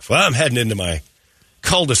NFL draft. Well, I'm heading into my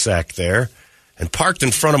cul-de-sac there, and parked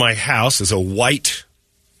in front of my house is a white,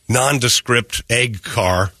 nondescript egg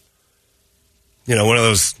car. You know, one of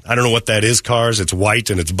those, I don't know what that is, cars. It's white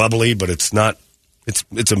and it's bubbly, but it's not,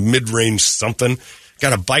 it's a mid-range something.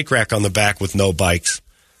 Got a bike rack on the back with no bikes.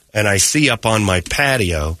 And I see up on my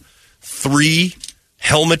patio 3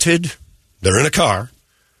 helmeted, they're in a car,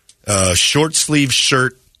 short sleeve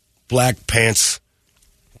shirt, black pants,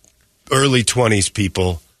 early 20s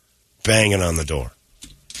people banging on the door.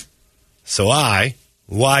 So I,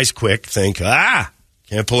 wise quick, think, can't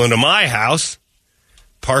pull into my house.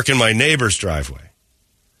 Park in my neighbor's driveway.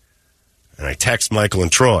 And I text Michael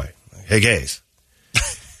and Troy. Hey, gays.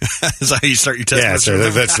 Is that how you start your text message? Yeah,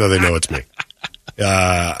 that's so they know it's me.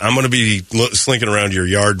 I'm going to be slinking around your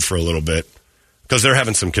yard for a little bit because they're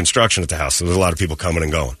having some construction at the house, so there's a lot of people coming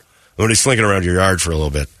and going. I'm going to be slinking around your yard for a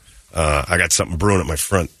little bit. I got something brewing at my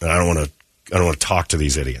front, and I don't want to talk to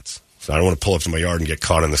these idiots. So I don't want to pull up to my yard and get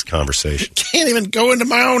caught in this conversation. Can't even go into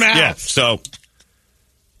my own house. Yeah, so...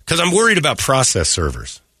 because I'm worried about process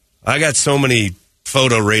servers. I got so many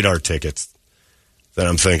photo radar tickets that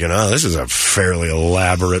I'm thinking, this is a fairly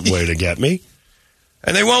elaborate way to get me.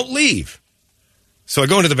 And they won't leave. So I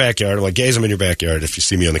go into the backyard. I'm like, gays, I'm in your backyard. If you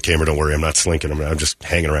see me on the camera, don't worry. I'm not slinking. I'm just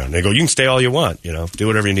hanging around. And they go, you can stay all you want. Do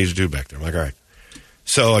whatever you need to do back there. I'm like, all right.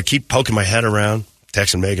 So I keep poking my head around,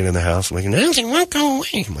 texting Megan in the house. I'm like, nothing won't go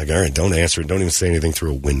away. I'm like, all right, don't answer it. Don't even say anything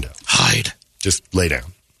through a window. Hide. Just lay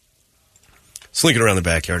down. Slinking around the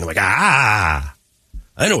backyard, and I'm like,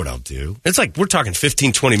 I know what I'll do. It's like we're talking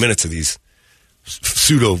 15, 20 minutes of these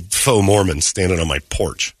pseudo-faux Mormons standing on my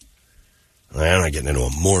porch. I'm not getting into a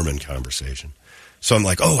Mormon conversation. So I'm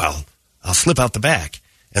like, I'll slip out the back,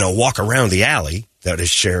 and I'll walk around the alley that is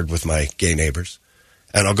shared with my gay neighbors,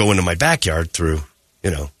 and I'll go into my backyard through,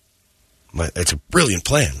 it's a brilliant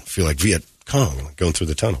plan. I feel like Viet Cong, going through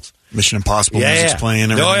the tunnels. Mission Impossible music's playing.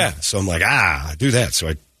 Everything. Oh, yeah. So I'm like, I do that. So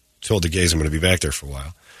I told the gays I'm going to be back there for a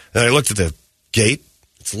while. Then I looked at the gate.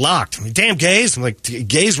 It's locked. I'm like, damn, gays. I'm like,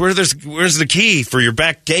 gays, where's the key for your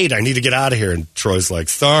back gate? I need to get out of here. And Troy's like,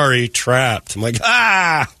 sorry, trapped. I'm like,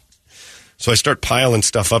 So I start piling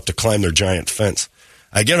stuff up to climb their giant fence.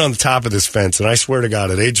 I get on the top of this fence, and I swear to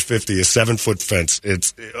God, at age 50, a 7-foot fence,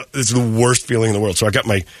 it's the worst feeling in the world. So I got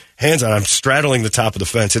my hands on it. I'm straddling the top of the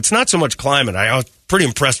fence. It's not so much climbing. I was pretty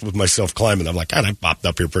impressed with myself climbing. I'm like, God, I popped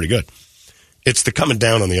up here pretty good. It's the coming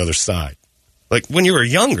down on the other side. Like, when you were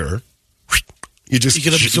younger, you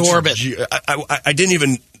could absorb it. I didn't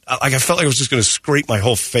even, I felt like I was just going to scrape my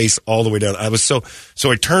whole face all the way down. I was so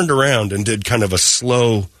I turned around and did kind of a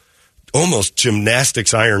slow, almost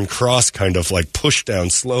gymnastics iron cross, kind of like push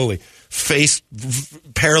down slowly, face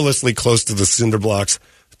perilously close to the cinder blocks,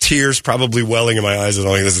 tears probably welling in my eyes, and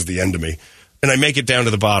I'm like, this is the end of me. And I make it down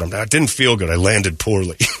to the bottom. Now, it didn't feel good. I landed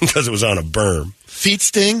poorly because it was on a berm. Feet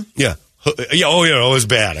sting? Yeah. Yeah, it was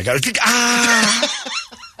bad. I got to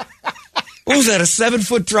What was that, a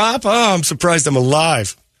 7-foot drop? Oh, I'm surprised I'm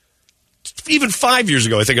alive. Even 5 years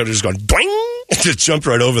ago, I think I would have just gone, boing, and just jumped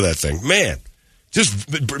right over that thing. Man,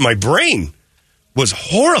 just my brain was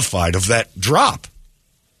horrified of that drop.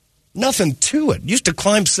 Nothing to it. Used to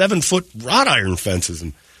climb 7-foot wrought iron fences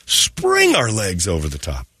and spring our legs over the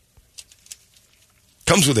top.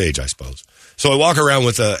 Comes with age, I suppose. So I walk around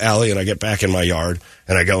with Allie, and I get back in my yard,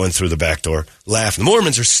 and I go in through the back door, laugh. The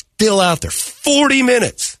Mormons are still out there. 40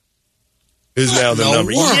 minutes is now the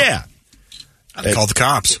number. World. Yeah. I'd call the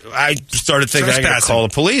cops. I started thinking I got to call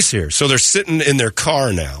the police here. So they're sitting in their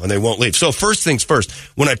car now, and they won't leave. So first things first,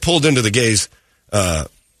 when I pulled into the gays'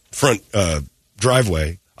 front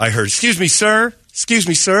driveway, I heard, excuse me, sir.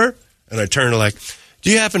 And I turned to like, do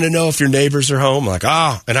you happen to know if your neighbors are home? I'm like,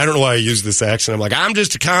 and I don't know why I use this accent. I'm like, I'm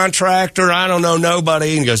just a contractor. I don't know nobody.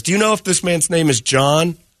 And he goes, do you know if this man's name is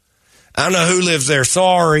John? I don't know who lives there.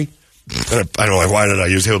 Sorry. And I don't know, why did I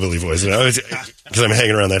use hillbilly voice? Because I'm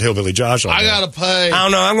hanging around that hillbilly Josh. I got to pay. I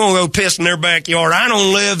don't know. I'm going to go piss in their backyard. I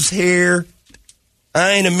don't live here.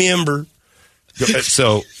 I ain't a member.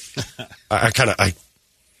 So I kind of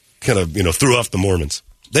threw off the Mormons.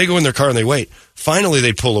 They go in their car and they wait. Finally,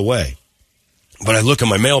 they pull away. But I look in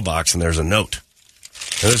my mailbox, and there's a note.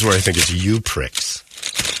 And this is where I think it's you pricks.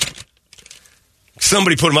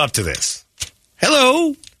 Somebody put them up to this.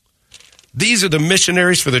 Hello. These are the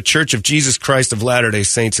missionaries for the Church of Jesus Christ of Latter-day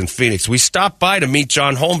Saints in Phoenix. We stopped by to meet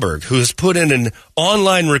John Holmberg, who has put in an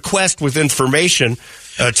online request with information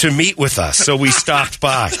to meet with us. So we stopped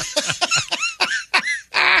by.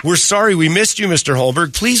 We're sorry we missed you, Mr.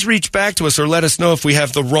 Holmberg. Please reach back to us or let us know if we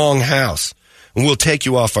have the wrong house, and we'll take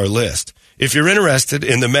you off our list. if you're interested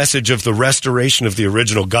in the message of the restoration of the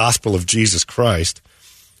original gospel of Jesus Christ,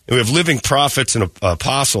 and we have living prophets and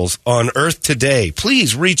apostles on earth today,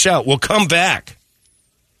 please reach out. We'll come back.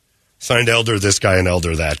 Signed, Elder this guy and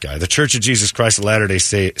Elder that guy. The Church of Jesus Christ of Latter-day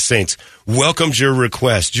Saints welcomes your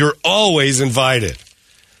request. You're always invited.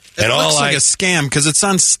 It looks like a scam because it's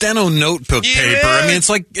on steno notebook paper. I mean, it's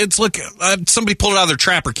like somebody pulled it out of their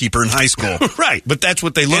Trapper Keeper in high school. Right, but that's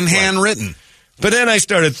what they look like. And handwritten. But then I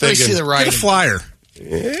started thinking, see the writing. Get a flyer.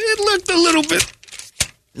 It looked a little bit.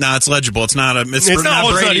 No, it's legible. It's not a. It's not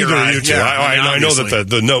either of you two. Yeah, I know that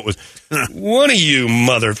the note was. One of you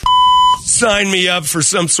mother sign me up for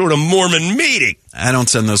some sort of Mormon meeting. I don't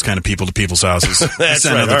send those kind of people to people's houses. That's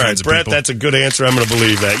right. All right, Brett, that's a good answer. I'm going to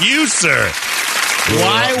believe that. You, sir.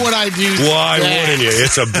 Why would I do that? Why wouldn't you?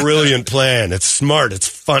 It's a brilliant plan. It's smart. It's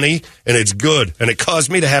funny. And it's good. And it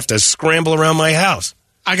caused me to have to scramble around my house.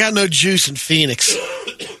 I got no juice in Phoenix.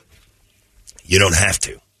 You don't have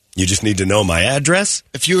to. You just need to know my address.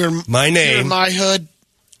 If you were my name, you're in my hood,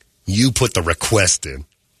 you put the request in.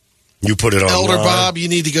 You put it on. Elder Bob, you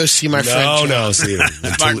need see my friend. No, see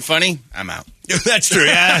it. Smart and funny, I'm out. That's true.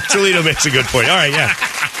 Yeah, Toledo makes a good point. All right, yeah.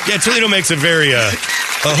 Yeah, Toledo makes a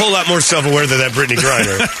whole lot more self-aware than that Brittany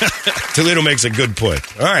Griner. Toledo makes a good point.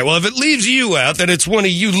 All right, well, if it leaves you out, then it's one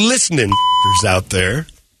of you listening out there.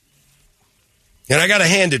 And I got to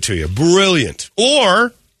hand it to you. Brilliant.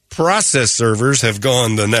 Or process servers have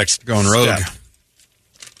gone rogue. Step.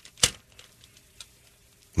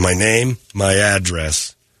 My name, my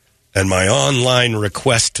address, and my online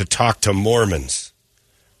request to talk to Mormons.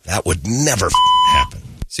 That would never happen.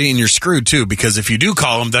 See, and you're screwed, too, because if you do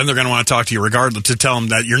call them, then they're going to want to talk to you regardless to tell them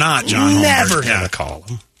that you're not John Holmberg. Never going to call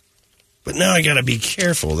them. But now I got to be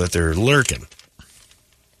careful that they're lurking.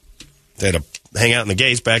 They had to hang out in the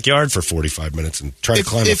gay's backyard for 45 minutes and try to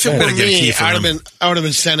climb a fence. If it were me, I would have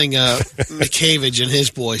been sending McCavage and his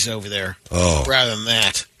boys over there rather than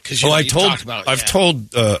that. I've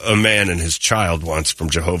told a man and his child once from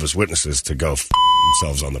Jehovah's Witnesses to go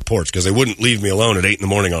themselves on the porch because they wouldn't leave me alone at 8 in the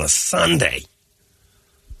morning on a Sunday.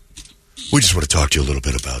 We just want to talk to you a little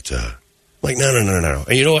bit about, no.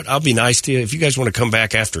 And you know what? I'll be nice to you. If you guys want to come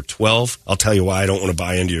back after 12, I'll tell you why I don't want to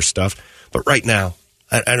buy into your stuff. But right now,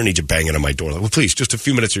 I don't need you banging on my door. Well, please, just a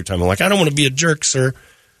few minutes of your time. I'm like, I don't want to be a jerk, sir.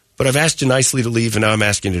 But I've asked you nicely to leave, and now I'm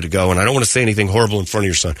asking you to go. And I don't want to say anything horrible in front of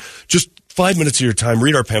your son. Just 5 minutes of your time,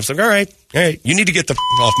 read our pamphlet. All right. You need to get the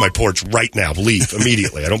off my porch right now. Leave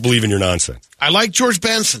immediately. I don't believe in your nonsense. I like George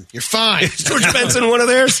Benson. You're fine. Is George Benson one of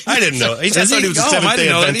theirs? I didn't know. I thought he was a Seventh-day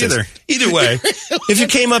Adventist. Either way, if you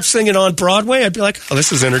came up singing on Broadway, I'd be like, oh,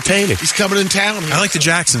 this is entertaining. He's coming in town. I like the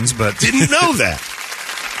Jacksons, but didn't know that.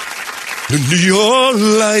 The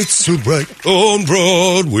neon lights so bright on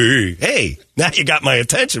Broadway. Hey, now you got my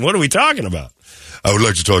attention. What are we talking about? I would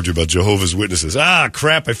like to talk to you about Jehovah's Witnesses. Ah,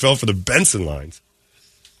 crap, I fell for the Benson lines.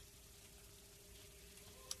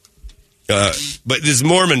 But this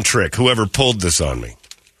Mormon trick, whoever pulled this on me.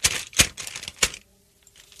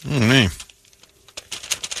 Me.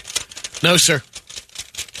 No, sir.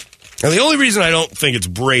 Now, the only reason I don't think it's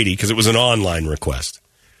Brady, because it was an online request.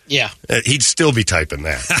 Yeah. He'd still be typing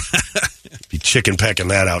that. Be chicken pecking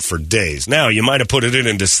that out for days. Now, you might have put it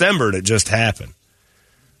in December and it just happened.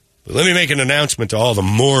 But let me make an announcement to all the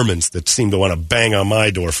Mormons that seem to want to bang on my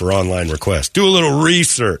door for online requests. Do a little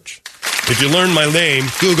research. If you learn my name,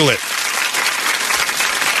 Google it.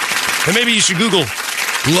 And maybe you should Google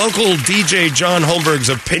local DJ John Holmberg's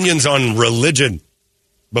opinions on religion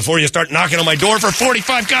before you start knocking on my door for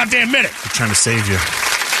 45 goddamn minutes. I'm trying to save you.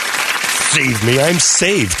 Save me? I'm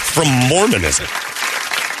saved from Mormonism.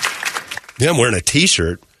 Yeah, I'm wearing a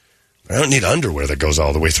T-shirt. I don't need underwear that goes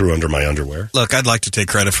all the way through under my underwear. Look, I'd like to take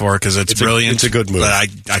credit for it because it's brilliant. It's a good move. But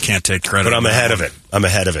I can't take credit. But I'm ahead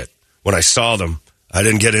of it. When I saw them, I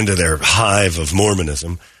didn't get into their hive of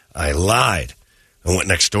Mormonism. I lied. I went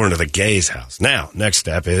next door into the gay's house. Now, next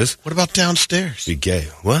step is... What about downstairs? Be gay.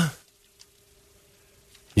 What?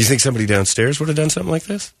 You think somebody downstairs would have done something like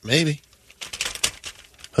this? Maybe.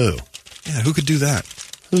 Who? Yeah, who could do that?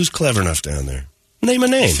 Who's clever enough down there? Name a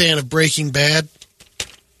name. Fan of Breaking Bad?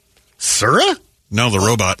 Surah? No, the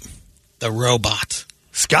robot. The robot.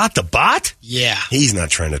 Scott the bot? Yeah. He's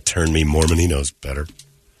not trying to turn me Mormon. He knows better.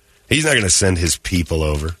 He's not going to send his people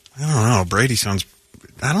over. I don't know. Brady sounds...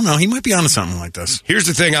 I don't know. He might be onto something like this. Here's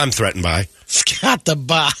the thing I'm threatened by. Scott the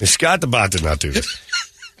bot. Scott the bot did not do this.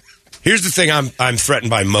 Here's the thing I'm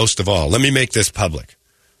threatened by most of all. Let me make this public.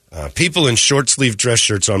 People in short-sleeve dress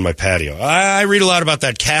shirts on my patio. I read a lot about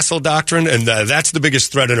that castle doctrine, and that's the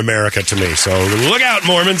biggest threat in America to me. So look out,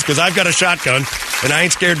 Mormons, because I've got a shotgun, and I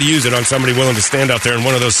ain't scared to use it on somebody willing to stand out there in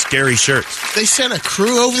one of those scary shirts. They sent a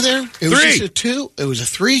crew over there? It was three. Just a two? It was a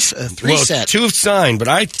three set? Well, two signed, but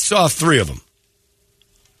I saw 3 of them.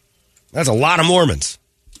 That's a lot of Mormons.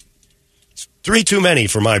 It's 3 too many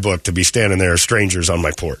for my book to be standing there as strangers on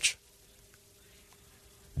my porch.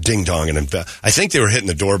 Ding-donging. And I think they were hitting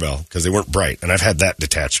the doorbell because they weren't bright, and I've had that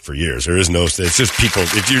detached for years. There is no... It's just people...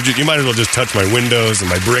 You might as well just touch my windows and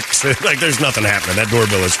my bricks. Like, there's nothing happening. That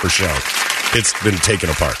doorbell is for show. It's been taken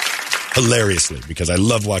apart. Hilariously, because I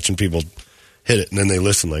love watching people hit it, and then they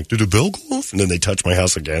listen like, did the bell go off? And then they touch my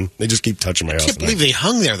house again. They just keep touching my house. I can't believe they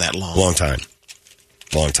hung there that long. Long time.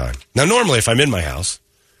 Now, normally, if I'm in my house,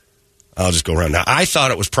 I'll just go around. Now, I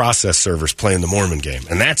thought it was process servers playing the Mormon game,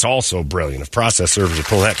 and that's also brilliant if process servers are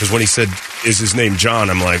pulling that, because when he said, is his name John,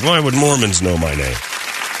 I'm like, why would Mormons know my name?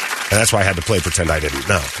 And that's why I had to play pretend I didn't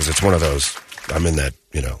know, because it's one of those, I'm in that,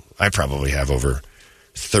 I probably have over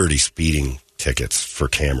 30 speeding tickets for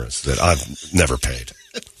cameras that I've never paid.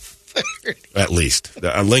 At least.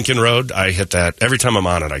 On Lincoln Road, I hit that. Every time I'm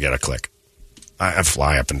on it, I get a click. I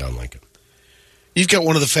fly up and down Lincoln. You've got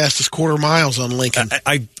one of the fastest quarter miles on Lincoln.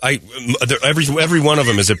 Every one of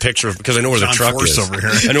them is a picture of, because I know where the truck is. Over here.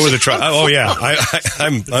 I know where the truck. Oh yeah,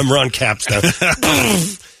 I'm Ron Capstan,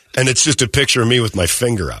 and it's just a picture of me with my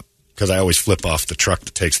finger up because I always flip off the truck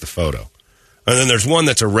that takes the photo. And then there's one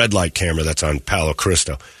that's a red light camera that's on Palo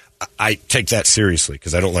Cristo. I take that seriously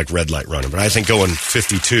because I don't like red light running. But I think going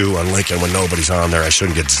 52 on Lincoln when nobody's on there, I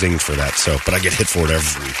shouldn't get zinged for that. So, but I get hit for it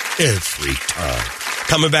every time.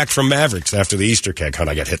 Coming back from Mavericks after the Easter keg hunt,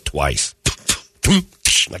 I got hit twice.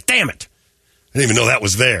 Like, damn it. I didn't even know that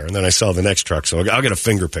was there. And then I saw the next truck, so I'll get a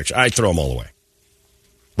finger picture. I throw them all away.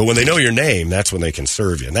 But when they know your name, that's when they can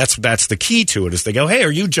serve you. And that's the key to it, is they go, hey,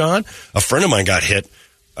 are you John? A friend of mine got hit.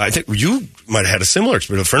 I think you might have had a similar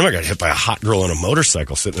experience. A friend of mine got hit by a hot girl on a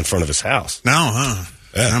motorcycle sitting in front of his house. No, huh?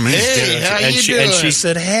 Yeah. Hey, how you doing? And she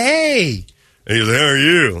said, hey. And he goes, how are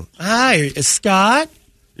you? Hi, is Scott?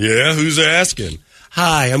 Yeah, who's asking?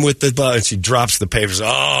 Hi, I'm with the... And she drops the papers.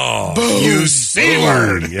 Oh, boom, you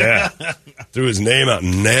C-word. Yeah. Threw his name out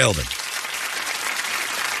and nailed him.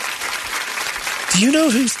 Do you know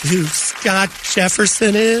who Scott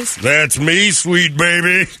Jefferson is? That's me, sweet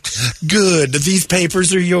baby. Good. These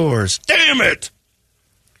papers are yours. Damn it!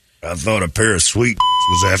 I thought a pair of sweet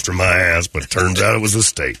was after my ass, but it turns out it was the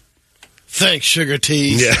state. Thanks, Sugar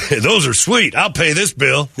Teas. Yeah, those are sweet. I'll pay this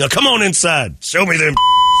bill. Now come on inside. Show me them.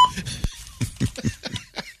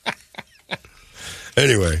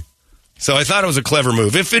 Anyway, so I thought it was a clever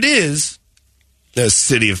move. If it is, the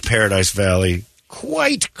city of Paradise Valley,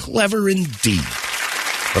 quite clever indeed.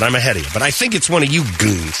 But I'm ahead of you. But I think it's one of you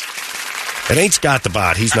goons. It ain't Scott the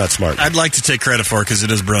Bot. He's not smart enough. I'd like to take credit for it because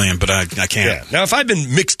it is brilliant, but I can't. Yeah. Now, if I've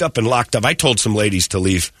been mixed up and locked up, I told some ladies to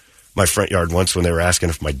leave my front yard once when they were asking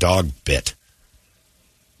if my dog bit.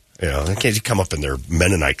 They can't come up in their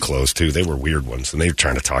Mennonite clothes, too. They were weird ones, and they were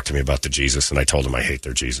trying to talk to me about the Jesus, and I told them I hate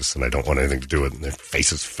their Jesus, and I don't want anything to do with it, and their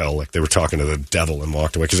faces fell like they were talking to the devil and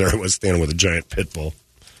walked away because everyone was standing with a giant pit bull.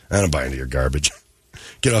 I don't buy into your garbage.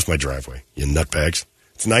 Get off my driveway, you nutbags.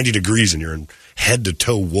 It's 90 degrees, and you're in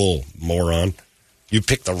head-to-toe wool, moron. You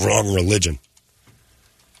picked the wrong religion.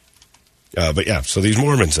 But, yeah, so these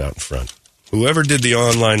Mormons out in front. Whoever did the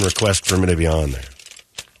online request for me to be on there.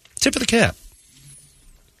 Tip of the cap.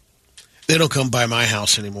 They don't come by my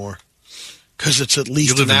house anymore because it's at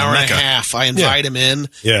least an hour and a half. I invite them in,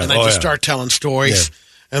 and I just start telling stories.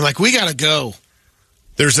 Yeah. And, we got to go.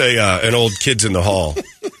 There's an old Kids in the Hall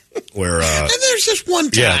where... and there's this one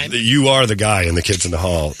time... Yeah, you are the guy in the Kids in the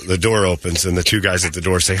Hall. The door opens, and the two guys at the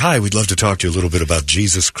door say, hi, we'd love to talk to you a little bit about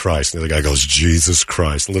Jesus Christ. And the other guy goes, Jesus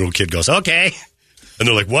Christ. And the little kid goes, okay. And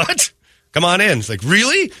they're like, what? Come on in. It's like,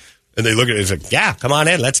 really? And they look at it and it's like, yeah, come on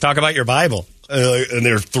in. Let's talk about your Bible. And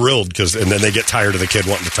they're thrilled and then they get tired of the kid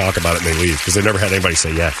wanting to talk about it and they leave because they never had anybody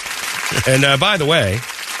say yes. And by the way,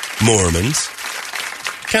 Mormons,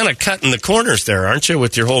 kind of cutting the corners there, aren't you,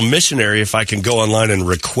 with your whole missionary? If I can go online and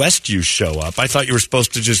request you show up, I thought you were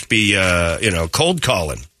supposed to just be, cold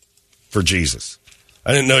calling for Jesus.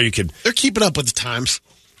 I didn't know you could. They're keeping up with the times.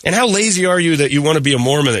 And how lazy are you that you want to be a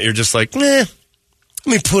Mormon that you're just like, let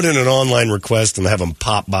me put in an online request and have them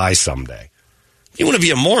pop by someday. If you want to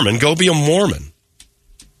be a Mormon, go be a Mormon.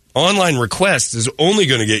 Online requests is only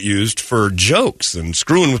going to get used for jokes and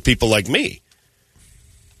screwing with people like me.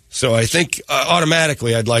 So I think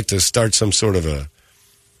automatically I'd like to start some sort of a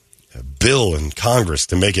bill in Congress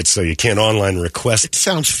to make it so you can't online request. It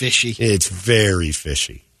sounds fishy. It's very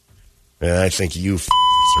fishy. And I think you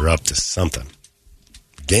are up to something.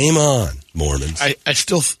 Game on, Mormons. I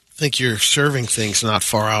still think you're serving things not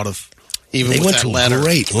far out of even they with went that to letter.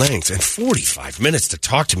 Great lengths and 45 minutes to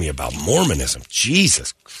talk to me about Mormonism.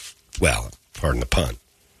 Jesus. Well, pardon the pun.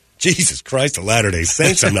 Jesus Christ, the Latter-day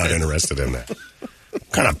Saints, I'm not interested in that.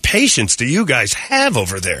 What kind of patience do you guys have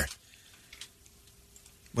over there?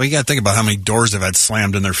 Well, you got to think about how many doors have had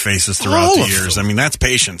slammed in their faces throughout the years. I mean, that's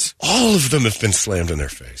patience. All of them have been slammed in their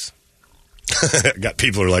face. Got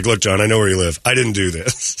people who are like, look, John, I know where you live. I didn't do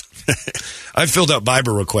this. I've filled out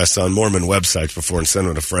Bible requests on Mormon websites before and sent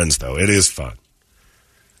them to friends, though. It is fun.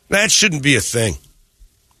 That shouldn't be a thing.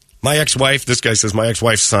 My ex-wife, this guy says, my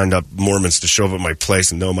ex-wife signed up Mormons to show up at my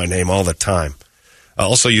place and know my name all the time.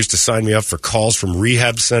 Also used to sign me up for calls from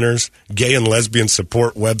rehab centers, gay and lesbian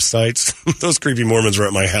support websites. Those creepy Mormons are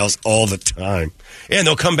at my house all the time. And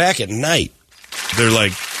they'll come back at night. They're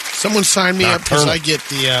like, someone signed me up because I get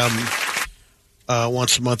the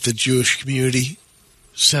once a month the Jewish Community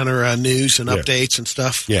Center news and updates and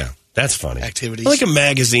stuff. Yeah, that's funny. Activities. Like a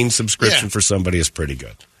magazine subscription for somebody is pretty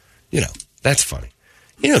good. You know, that's funny.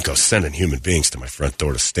 You don't go sending human beings to my front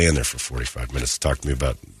door to stand there for 45 minutes to talk to me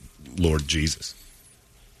about Lord Jesus.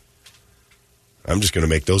 I'm just going to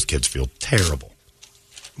make those kids feel terrible.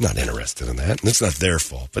 I'm not interested in that. And it's not their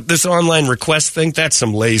fault. But this online request thing, that's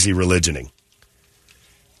some lazy religioning.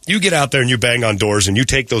 You get out there and you bang on doors and you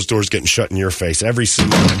take those doors getting shut in your face every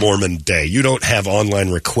single Mormon day. You don't have online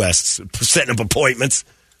requests, setting up appointments.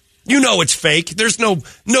 You know it's fake. There's no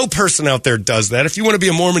person out there does that. If you want to be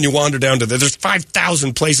a Mormon, you wander down to there's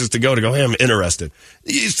 5,000 places to go, hey, I'm interested.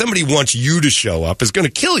 If somebody wants you to show up, is going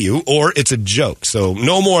to kill you, or it's a joke. So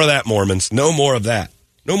no more of that, Mormons. No more of that.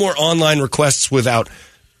 No more online requests without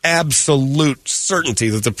absolute certainty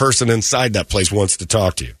that the person inside that place wants to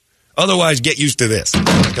talk to you. Otherwise, get used to this,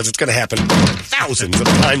 because it's going to happen thousands of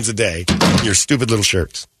times a day in your stupid little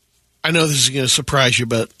shirts. I know this is going to surprise you,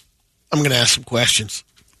 but I'm going to ask some questions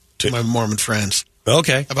to my Mormon friends.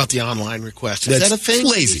 Okay. About the online request. Is that a thing?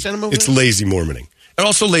 It's lazy. It's lazy Mormoning. And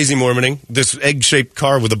also lazy Mormoning, this egg-shaped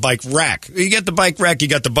car with a bike rack. You get the bike rack, you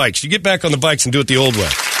got the bikes. You get back on the bikes and do it the old way.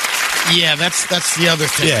 Yeah, that's the other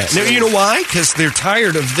thing. Yeah. Now, you know why? Because they're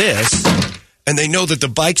tired of this, and they know that the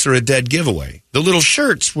bikes are a dead giveaway. The little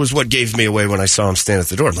shirts was what gave me away when I saw them stand at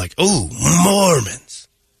the door. I'm like, ooh, Mormons.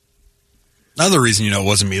 Another reason it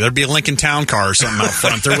wasn't me. There'd be a Lincoln Town car or something out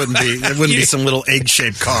front. There wouldn't be some little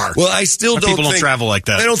egg-shaped car. Well, I still don't people don't travel like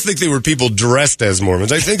that. I don't think they were people dressed as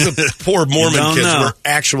Mormons. I think the poor Mormon kids were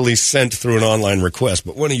actually sent through an online request,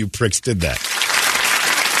 but one of you pricks did that.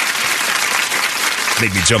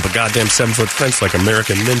 Made me jump a goddamn 7-foot fence like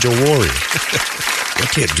American Ninja Warrior. I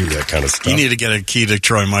can't do that kind of stuff. You need to get a key to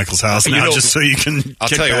Troy Michael's house now, just so you can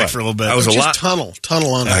kick back for a little bit. I was a lot tunnel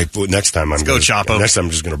on it. Next time I'm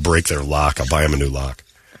just going to break their lock. I'll buy them a new lock.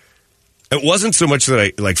 It wasn't so much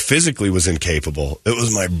that I physically was incapable. It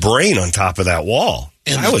was my brain on top of that wall.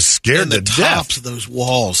 And I was scared to death. The tops of those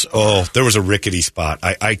walls. Oh, there was a rickety spot.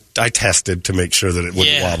 I tested to make sure that it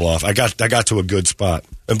wouldn't wobble off. I got to a good spot.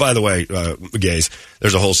 And by the way, gays,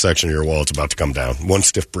 there's a whole section of your wall that's about to come down. One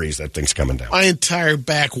stiff breeze, that thing's coming down. My entire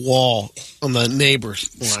back wall on the neighbor's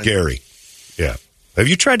line. Scary. Yeah. Have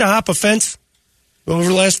you tried to hop a fence over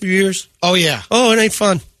the last few years? Oh, yeah. Oh, it ain't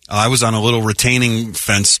fun. I was on a little retaining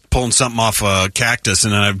fence pulling something off a cactus,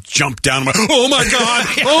 and then I jumped down. Oh, my God.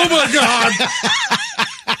 Oh, my God.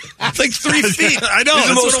 It's like 3 feet. I know. It's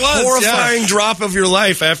the most horrifying drop of your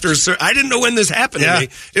life after I didn't know when this happened to me.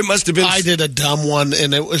 It must have been. I did a dumb one,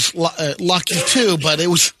 and it was lucky, too, but it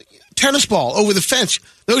was tennis ball over the fence.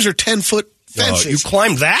 Those are 10-foot fences. You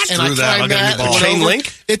climbed that? And I climbed that. Chain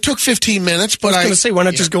link? It took 15 minutes, but I was going to say, why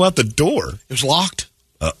not just go out the door? It was locked.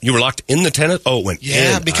 You were locked in the tennis? Oh, it went in.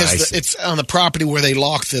 Yeah, because it's on the property where they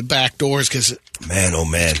lock the back doors. Man, oh,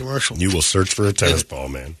 man. It's commercial. You will search for a tennis ball,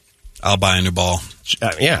 man. I'll buy a new ball.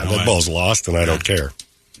 That ball's lost, and I don't care.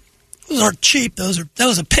 Those aren't cheap. That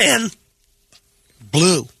was a pen.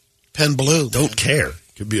 Blue. Pen blue. Don't care.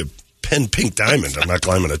 Could be a pen pink diamond. I'm not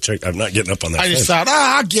climbing I'm not getting up on that fence. I just thought,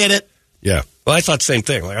 I'll get it. Yeah. Well, I thought the same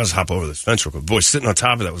thing. Like, I was hop over this fence real quick. Boy, sitting on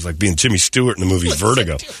top of that was like being Jimmy Stewart in the movie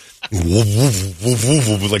Vertigo.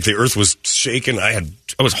 Like the earth was shaking. I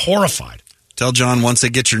was horrified. Tell John, once they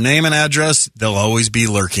get your name and address, they'll always be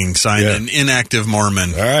lurking. Signed an inactive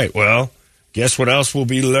Mormon. All right. Well, guess what else will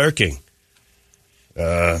be lurking?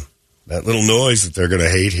 That little noise that they're going to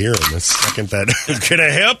hate hearing the second that. Can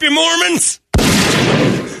I help you, Mormons?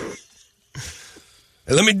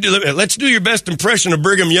 Let's do your best impression of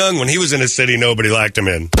Brigham Young when he was in a city nobody liked him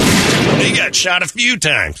in. He got shot a few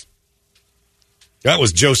times. That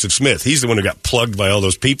was Joseph Smith. He's the one who got plugged by all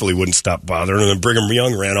those people he wouldn't stop bothering, and then Brigham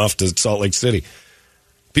Young ran off to Salt Lake City.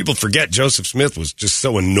 People forget Joseph Smith was just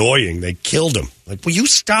so annoying. They killed him. Like, will you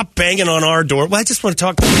stop banging on our door? Well, I just want to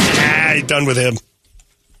talk. Done with him.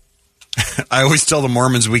 I always tell the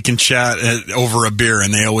Mormons we can chat over a beer,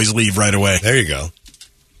 and they always leave right away. There you go.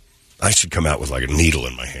 I should come out with like a needle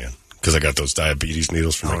in my hand because I got those diabetes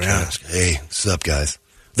needles from my cask. Hey, what's up, guys?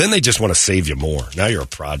 Then they just want to save you more. Now you're a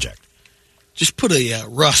project. Just put a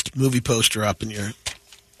Rust movie poster up in your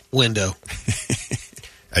window.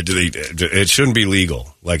 It shouldn't be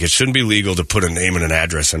legal. Like, it shouldn't be legal to put a name and an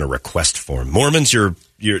address in a request form. Mormons,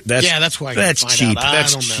 that's why. That's cheap.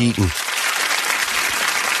 That's cheating.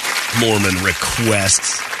 Mormon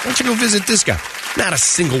requests. Why don't you go visit this guy? Not a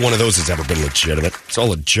single one of those has ever been legitimate. It's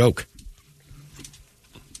all a joke.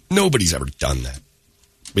 Nobody's ever done that.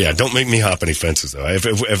 But yeah, don't make me hop any fences, though.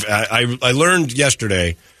 If I learned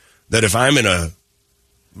yesterday that if I'm in a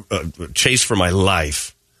chase for my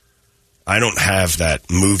life, I don't have that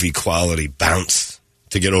movie quality bounce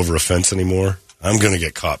to get over a fence anymore. I'm going to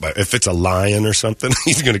get caught by, if it's a lion or something,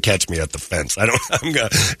 he's going to catch me at the fence.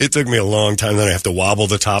 It took me a long time. Then I have to wobble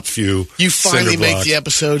the top few. You finally make the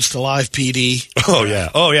episodes to live PD.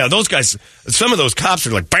 Oh yeah. Those guys, some of those cops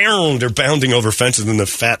are like, bam, they're bounding over fences, and the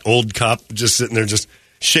fat old cop just sitting there just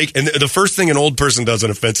shake. And the first thing an old person does on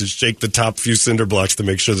a fence is shake the top few cinder blocks to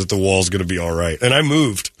make sure that the wall's going to be all right. And I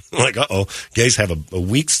moved. I'm like, guys have a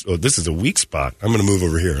weak, this is a weak spot. I'm going to move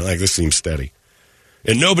over here. Like, this seems steady.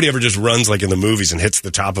 And nobody ever just runs like in the movies and hits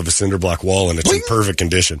the top of a cinder block wall and it's in perfect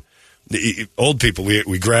condition. The old people,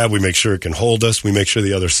 we grab, we make sure it can hold us. We make sure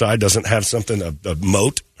the other side doesn't have something, a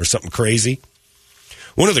moat or something crazy.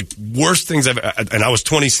 One of the worst things and I was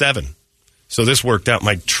 27, so this worked out.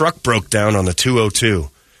 My truck broke down on the 202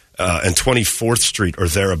 and 24th Street or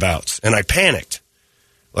thereabouts, and I panicked.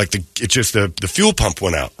 Like the fuel pump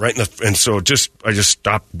went out, right? And so I just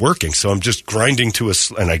stopped working. So I'm just grinding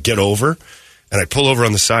and I get over and I pull over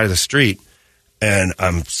on the side of the street and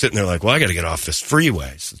I'm sitting there like, well, I got to get off this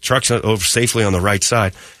freeway. So the truck's over safely on the right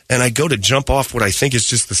side. And I go to jump off what I think is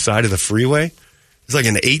just the side of the freeway. It's like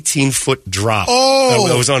an 18-foot drop. Oh!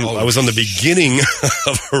 I was on the beginning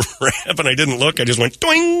of a ramp and I didn't look. I just went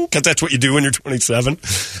doing, because that's what you do when you're 27.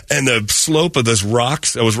 And the slope of this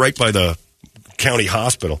rocks, I was right by the county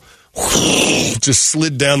hospital, just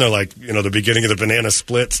slid down there like, the beginning of the banana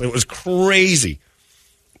splits. It was crazy.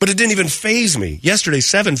 But it didn't even faze me. Yesterday,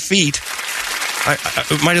 7 feet. I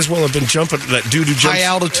might as well have been jumping that dude who jumped. High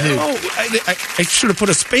altitude. No, I should have put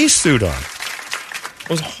a spacesuit on. It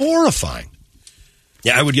was horrifying.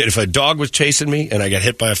 Yeah, I would get, if a dog was chasing me and I got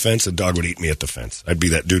hit by a fence, the dog would eat me at the fence. I'd be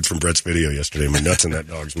that dude from Brett's video yesterday, my nuts in that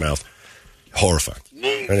dog's mouth. Horrifying.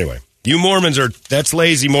 Anyway, you Mormons that's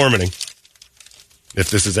lazy Mormoning. If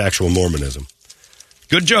this is actual Mormonism.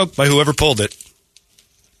 Good joke by whoever pulled it.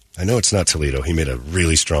 I know it's not Toledo. He made a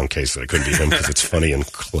really strong case that it couldn't be him because it's funny and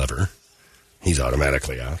clever. He's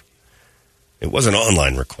automatically out. It was an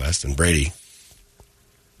online request, and Brady,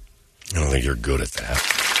 I don't think you're good at that.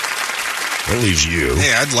 That leaves you.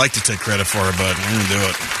 Hey, I'd like to take credit for it, but I'm going to do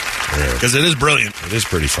it. Because it is brilliant. It is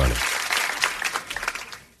pretty funny.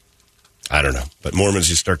 I don't know. But Mormons,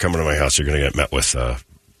 you start coming to my house, you're going to get met with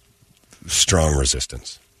strong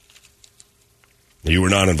resistance. You were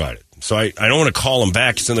not invited. So I don't want to call them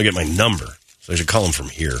back because then they'll get my number. So I should call them from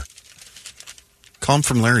here. Call them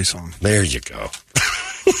from Larry's home. There you go.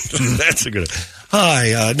 That's a good...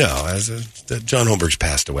 Hi, John Holmbergs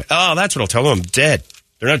passed away. Oh, that's what I'll tell them. I'm dead.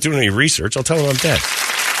 They're not doing any research. I'll tell them I'm dead.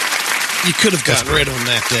 You could have gotten rid of them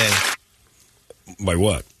that day. By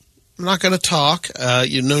what? I'm not going to talk.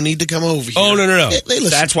 No need to come over here. Oh, no.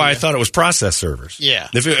 That's why I thought it was process servers. Yeah.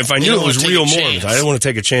 If I knew it was real Mormons, I didn't want to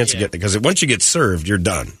take a chance to get... Because once you get served, you're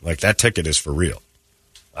done. Like, that ticket is for real.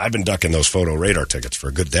 I've been ducking those photo radar tickets for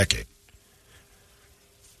a good decade.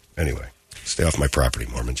 Anyway, stay off my property,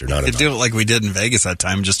 Mormons. You're not invited. Do it like we did in Vegas that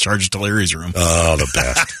time. Just charge it to Larry's room. Oh, the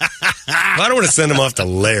best. I don't want to send him off to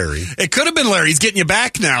Larry. It could have been Larry. He's getting you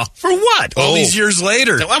back now. For what? All these years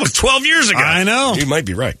later. That was 12 years ago. I know. You might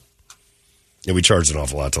be right. Yeah, we charged an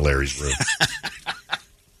awful lot to Larry's room.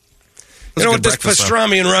 You know what? This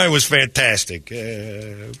pastrami and rye was fantastic. Put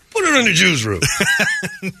it in the Jews' room.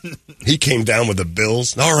 He came down with the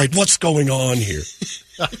bills. All right, what's going on here?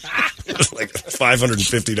 It was like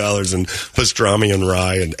 $550 in pastrami and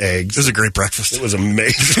rye and eggs. It was a great breakfast. It was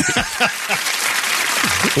amazing.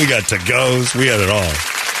 We got to-goes. We had it all.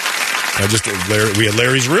 We had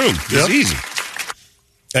Larry's room. It was easy.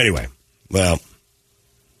 Anyway, well,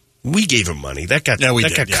 we gave him money. That got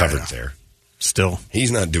covered there. Still.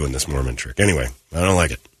 He's not doing this Mormon trick. Anyway, I don't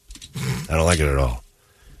like it. I don't like it at all.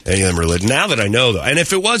 Any of them religion. Now that I know, though, and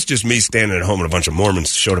if it was just me standing at home and a bunch of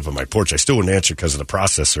Mormons showed up on my porch, I still wouldn't answer because of the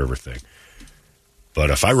process server thing. But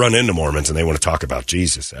if I run into Mormons and they want to talk about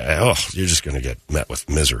Jesus, you're just going to get met with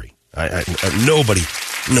misery. Nobody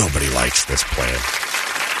likes this plan.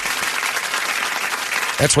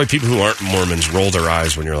 That's why people who aren't Mormons roll their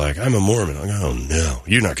eyes when you're like, I'm a Mormon. I go, oh, no,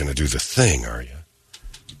 you're not going to do the thing, are you?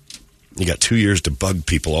 You got 2 years to bug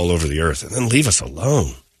people all over the earth, and then leave us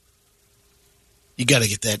alone. You got to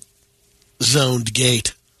get that zoned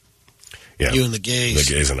gate. Yeah, you and the gays.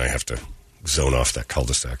 The gays and I have to zone off that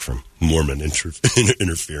cul-de-sac from Mormon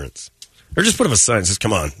interference. Or just put up a sign that says,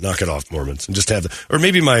 come on, knock it off, Mormons. And just have or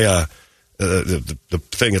maybe my, the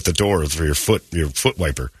thing at the door for your foot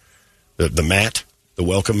wiper, the mat, the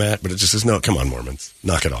welcome mat, but it just says, no, come on, Mormons,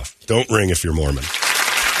 knock it off. Don't ring if you're Mormon.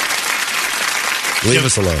 Leave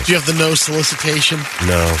us alone. Do you have the no solicitation?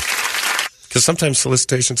 No. Because sometimes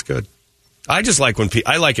solicitation's good. I just like when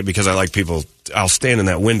I like it because I like people. I'll stand in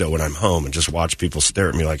that window when I'm home and just watch people stare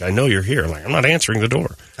at me like, I know you're here. I'm like, I'm not answering the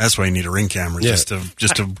door. That's why you need a Ring camera, just to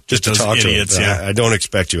talk idiots, to them. Yeah. I don't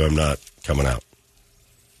expect you. I'm not coming out.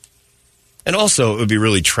 And also, it would be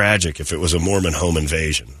really tragic if it was a Mormon home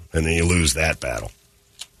invasion and then you lose that battle.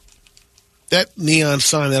 That neon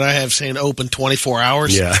sign that I have saying open 24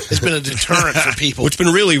 hours has been a deterrent for people. It's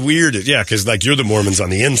been really weird. Yeah, because like you're the Mormons on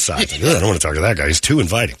the inside. Like, I don't want to talk to that guy. He's too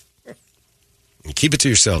inviting. You keep it to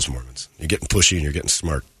yourselves, Mormons. You're getting pushy and you're getting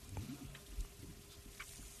smart.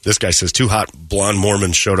 This guy says 2 hot blonde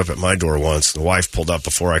Mormons showed up at my door once. The wife pulled up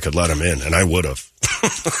before I could let him in, and I would have.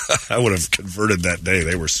 I would have converted that day.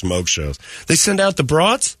 They were smoke shows. They send out the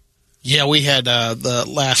broads? Yeah, we had the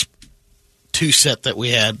last 2 set that we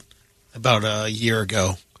had about a year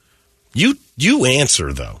ago. You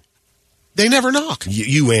answer, though. They never knock.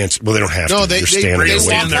 You answer. Well, they don't have to. You're standing there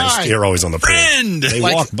waiting. You're always on the friend. They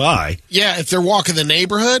walk by. Yeah, if they're walking the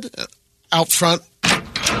neighborhood out front,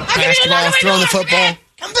 basketball, throwing the football.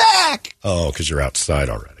 Come back! Oh, because you're outside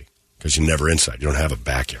already. Because you're never inside. You don't have a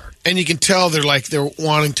backyard. And you can tell they're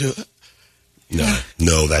wanting to.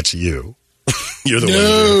 No, that's you. You're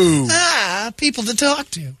the one. People to talk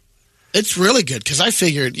to. It's really good because I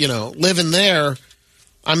figured, living there,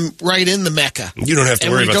 I'm right in the Mecca. You don't have to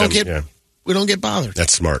worry about them. We don't get bothered.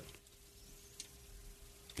 That's smart.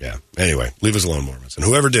 Yeah. Anyway, leave us alone, Mormons. And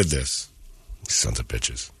whoever did this, sons of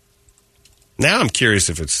bitches. Now I'm curious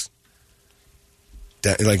if it's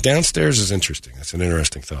like downstairs is interesting. That's an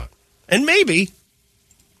interesting thought. And maybe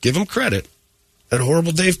give them credit. That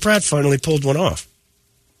horrible Dave Pratt finally pulled one off.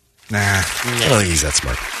 Nah. I don't think he's that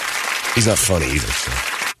smart. He's not funny either. So.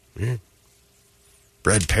 Yeah.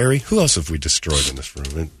 Brad Perry. Who else have we destroyed in this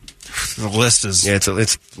room? The list is... Yeah,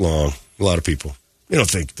 it's long. A lot of people. You don't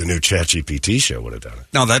think the new ChatGPT show would have done it?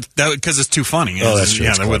 No, that because it's too funny. Oh, that's true.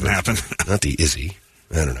 Yeah, that wouldn't happen. Not the Izzy.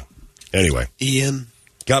 I don't know. Anyway. Ian.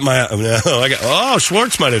 Got my...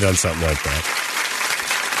 Schwartz might have done something like that.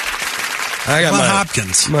 I got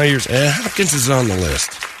Hopkins. My ears... Hopkins is on the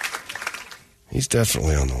list. He's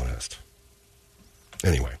definitely on the list.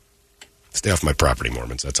 Anyway. Stay off my property,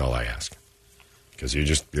 Mormons. That's all I ask. Because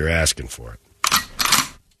you're asking for it.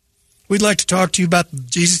 We'd like to talk to you about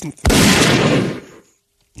Jesus.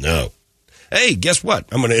 No. Hey, guess what?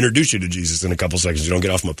 I'm going to introduce you to Jesus in a couple seconds. You don't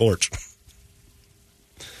get off my porch.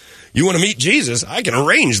 You want to meet Jesus? I can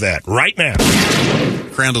arrange that right now.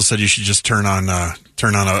 Crandall said you should just turn on a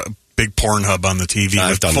big Pornhub on the TV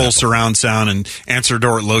with full surround sound and answer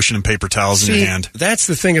door at lotion and paper towels in your hand. That's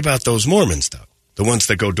the thing about those Mormons, though. The ones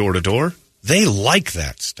that go door to door. They like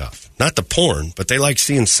that stuff. Not the porn, but they like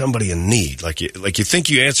seeing somebody in need. Like you think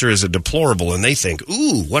you answer as a deplorable, and they think,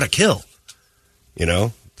 ooh, what a kill.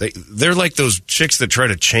 They're like those chicks that try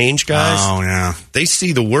to change guys. Oh, yeah. They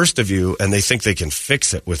see the worst of you, and they think they can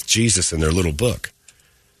fix it with Jesus in their little book.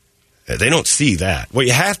 They don't see that. What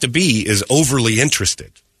you have to be is overly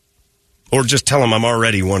interested. Or just tell them I'm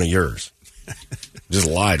already one of yours. Just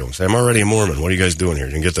lie to them. Say, I'm already a Mormon. What are you guys doing here?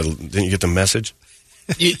 Didn't you get the message?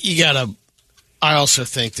 You got to... I also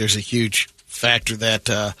think there's a huge factor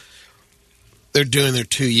that they're doing their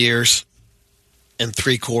 2 years, and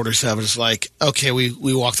 3/4 of it is like, okay, we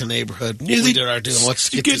walked the neighborhood. We did our deal. Let's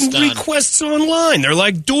get this done. Getting requests online. They're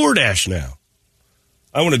like DoorDash now.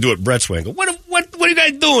 I want to do it Brett's way and go, what are you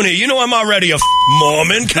guys doing here? You know I'm already a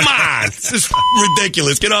Mormon. Come on. This is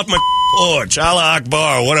ridiculous. Get off my porch. Allah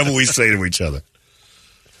Akbar. Whatever we say to each other.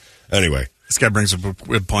 Anyway. This guy brings up a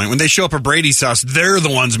good point. When they show up at Brady's house, they're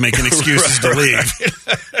the ones making excuses to leave.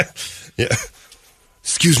 Yeah.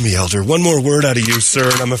 Excuse me, Elder. One more word out of you,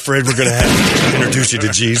 sir, and I'm afraid we're going to have to introduce you to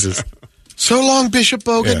Jesus. So long, Bishop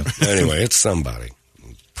Bogan. Yeah. Anyway, it's somebody.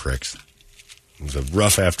 Pricks. It was a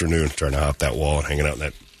rough afternoon trying to hop that wall and hanging out in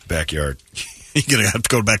that backyard. You're going to have to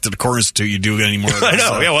go back to the Core Institute. You do any more of I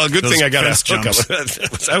know. those, Yeah, well, good thing I got a jumps. hookup.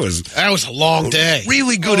 That was a long day.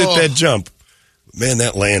 Really good at that jump. Man,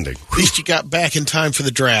 that landing. At least you got back in time for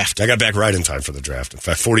the draft. I got back right in time for the draft. In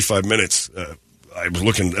fact, 45 minutes. I was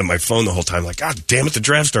looking at my phone the whole time like, God damn it, the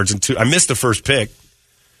draft starts in 2. I missed the first pick.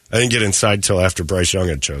 I didn't get inside until after Bryce Young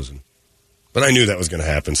had chosen. But I knew that was going to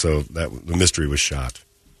happen, so the mystery was shot.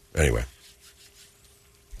 Anyway.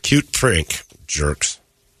 Cute prank, jerks.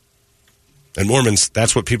 And Mormons,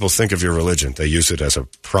 that's what people think of your religion. They use it as a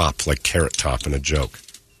prop, like Carrot Top in a joke.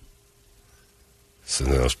 So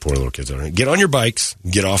those poor little kids are get on your bikes,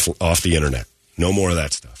 get off the internet. No more of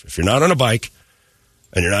that stuff. If you're not on a bike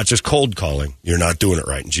and you're not just cold calling, you're not doing it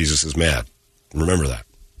right, and Jesus is mad. Remember that.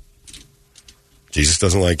 Jesus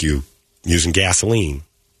doesn't like you using gasoline,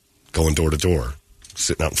 going door to door,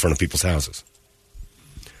 sitting out in front of people's houses.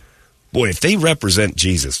 Boy, if they represent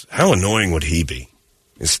Jesus, how annoying would he be?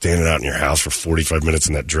 He's standing out in your house for 45 minutes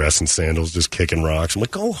in that dress and sandals, just kicking rocks. I'm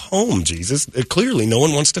like, go home, Jesus. Clearly, no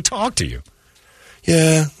one wants to talk to you.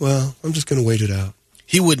 Yeah, well, I'm just going to wait it out.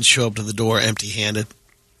 He wouldn't show up to the door empty-handed.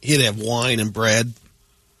 He'd have wine and bread.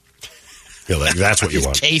 Yeah, that's what you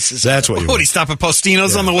want. Cases. That's what you want. Would he stop at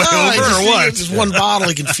Postino's on the way over or what? Just one bottle,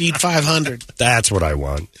 he can feed 500. That's what I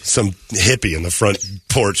want. Some hippie in the front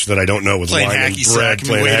porch that I don't know with playing wine and bread,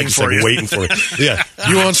 playing hacky sack, waiting for you. Yeah.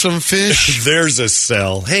 You want some fish? There's a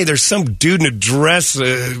cell. Hey, there's some dude in a dress. I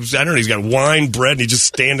don't know. He's got wine, bread, and he's just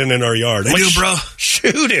standing in our yard. Hey, dude, bro.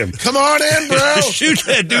 Shoot him. Come on in, bro. Shoot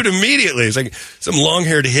that dude immediately. It's like some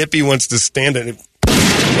long-haired hippie wants to stand in.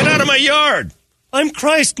 Get out of my yard. I'm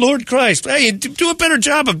Christ, Lord Christ. Hey, do a better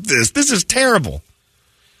job of this. This is terrible.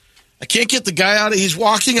 I can't get the guy out. He's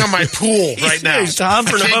walking on my pool right now. He's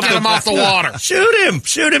hovering I can't get him off the water. Shoot him.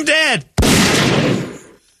 Shoot him dead.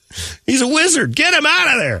 He's a wizard. Get him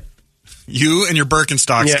out of there. You and your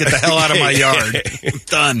Birkenstocks, get the hell out of my yard.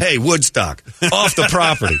 Done. Hey, Woodstock, off the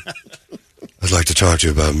property. I'd like to talk to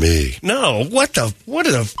you about me. No, what the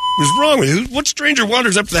is wrong with you? What stranger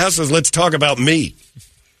wanders up to the house and says, let's talk about me?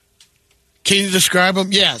 Can you describe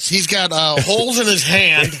him? Yes. He's got holes in his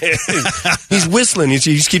hand. He's whistling. He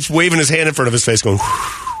just keeps waving his hand in front of his face going,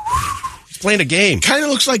 he's playing a game. Kind of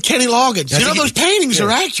looks like Kenny Loggins. You know, those paintings are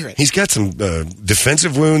accurate. He's got some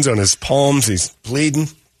defensive wounds on his palms. He's bleeding.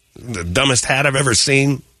 The dumbest hat I've ever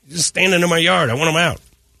seen. He's just standing in my yard. I want him out.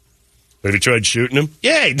 Have you tried shooting him?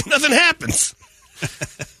 Yay, nothing happens.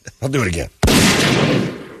 I'll do it again.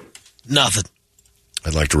 Nothing.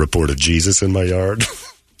 I'd like to report a Jesus in my yard.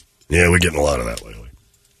 Yeah, we're getting a lot of that lately.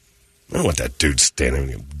 I don't want that dude standing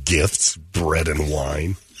with gifts, bread and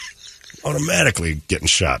wine. Automatically getting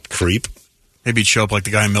shot, creep. Maybe he'd show up like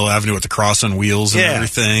the guy in Mill Avenue with the cross on wheels and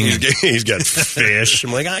everything. He's got fish.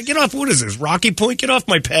 I'm like, get off, what is this, Rocky Point? Get off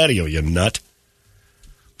my patio, you nut.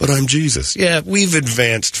 But I'm Jesus. Yeah, we've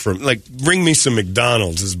advanced from, bring me some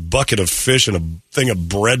McDonald's, this bucket of fish and a thing of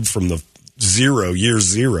bread from the year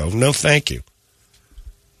zero. No, thank you.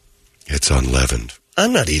 It's unleavened.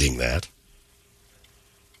 I'm not eating that.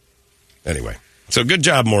 Anyway, so good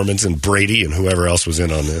job, Mormons, and Brady and whoever else was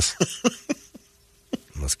in on this.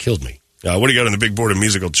 Almost killed me. What do you got on the big board of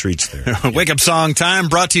musical treats there? Wake up song time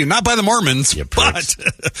brought to you not by the Mormons, but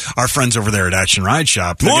our friends over there at Action Ride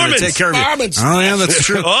Shop. Mormons! Take care of you. Mormons! Oh, yeah, that's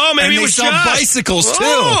true. Oh, maybe and it was they sell Josh. bicycles, too.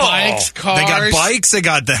 Bikes, cars. They got bikes. They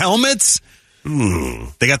got the helmets.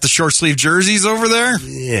 They got the short-sleeve jerseys over there.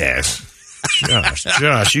 Yes.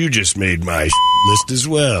 Josh, you just made my list as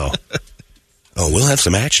well. Oh, we'll have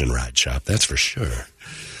some Action Ride Shop, that's for sure.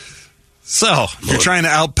 So, if you're trying to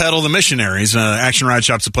out-pedal the missionaries, Action Ride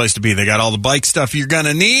Shop's the place to be. They got all the bike stuff you're going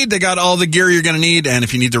to need. They got all the gear you're going to need. And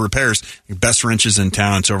if you need the repairs, best wrenches in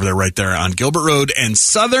town. It's over there right there on Gilbert Road and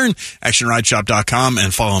Southern. ActionRideShop.com,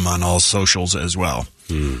 and follow them on all socials as well.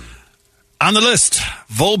 On the list,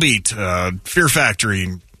 Volbeat, Fear Factory.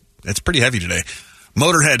 It's pretty heavy today.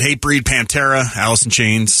 Motorhead, Hatebreed, Pantera, Alice in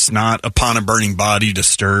Chains, Snot, Upon a Burning Body,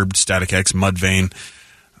 Disturbed, Static X, Mudvayne,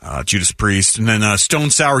 Judas Priest, and then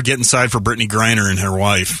Stone Sour, Get Inside for Brittany Griner and her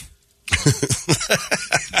wife.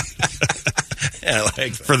 Yeah, I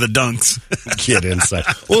like that. For the dunks. Get inside.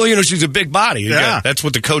 Well, she's a big body. That's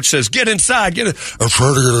what the coach says. Get inside. I'm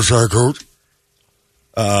trying to get inside, coach.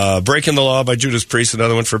 Breaking the Law by Judas Priest,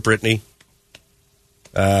 another one for Brittany.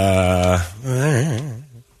 Well,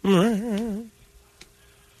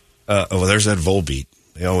 there's that Volbeat.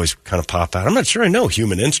 They always kind of pop out. I'm not sure I know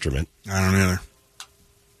Human Instrument. I don't either.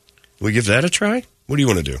 We give that a try? What do you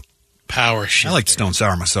want to do? Power shit. I like Stone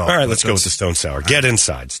Sour myself. All right, let's go with the Stone Sour. Get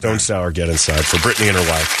inside. Stone Sour, Get Inside for Brittany and her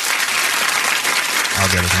wife. I'll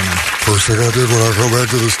get it. Hang on. First thing I did when I come back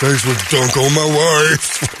to the States was dunk on my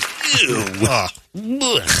wife.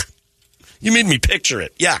 Ew. You made me picture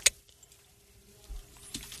it. Yuck.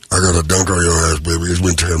 I got a dunk on your ass, baby. It's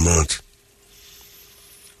been 10 months.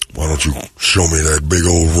 Why don't you show me that big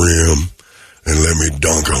old rim and let me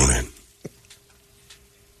dunk on it?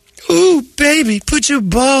 Ooh, baby, put your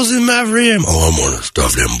balls in my rim. Oh, I'm going to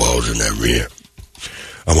stuff them balls in that rim.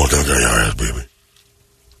 I'm going to dunk on your ass, baby.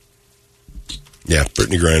 Yeah,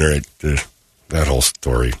 Brittany Griner, that whole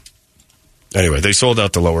story. Anyway, they sold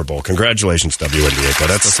out the lower bowl. Congratulations, WNBA. But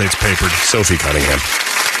that's it's papered. Sophie Cunningham.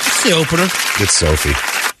 It's the opener. It's Sophie.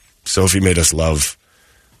 Sophie made us love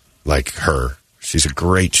like her. She is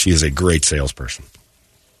a great salesperson.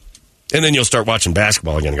 And then you'll start watching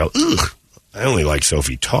basketball again and go, ugh, I only like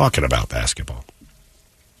Sophie talking about basketball.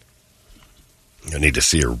 I need to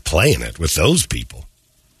see her playing it with those people.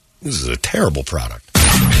 This is a terrible product.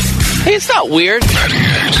 Hey, it's not weird.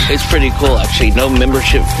 It's pretty cool, actually. No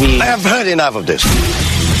membership fee. I have heard enough of this.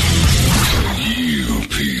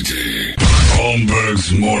 KUPD.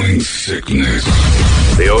 Holmbergs Morning Sickness.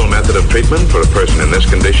 The old method of treatment for a person in this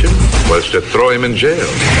condition was to throw him in jail.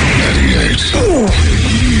 98.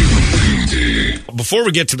 KUPD. Before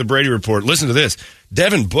we get to the Brady Report, listen to this.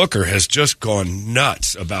 Devin Booker has just gone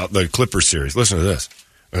nuts about the Clippers series. Listen to this.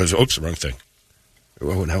 Oops, wrong thing.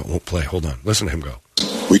 Oh, now it won't play. Hold on. Listen to him go.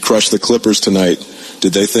 We crushed the Clippers tonight.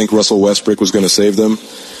 Did they think Russell Westbrook was going to save them?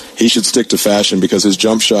 He should stick to fashion because his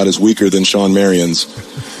jump shot is weaker than Sean Marion's.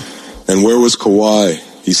 And where was Kawhi?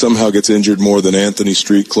 He somehow gets injured more than Anthony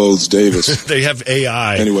Street Clothes Davis. They have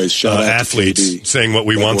AI Anyways, shout out athletes to KD. saying what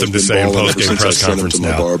we want them to say in post-game press conference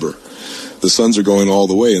now. Barber. The Suns are going all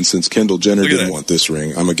the way, and since Kendall Jenner didn't want this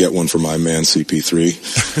ring, I'm going to get one for my man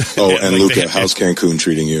CP3. Oh, and Luka, how's Cancun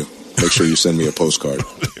treating you? Make sure you send me a postcard.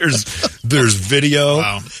 There's video.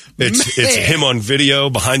 Wow. It's him on video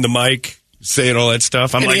behind the mic saying all that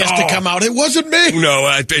stuff. He has to come out. It wasn't me. No,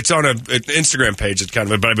 it's on an Instagram page. It's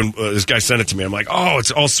kind of. But this guy sent it to me. I'm like, it's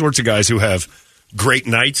all sorts of guys who have great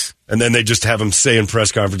nights, and then they just have them say in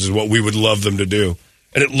press conferences what we would love them to do,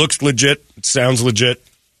 and it looks legit. It sounds legit.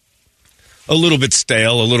 A little bit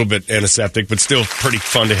stale, a little bit antiseptic, but still pretty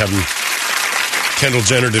fun to have him. Kendall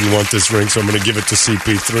Jenner didn't want this ring, so I'm going to give it to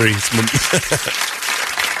CP3.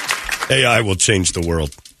 AI will change the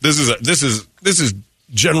world. This is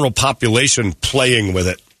general population playing with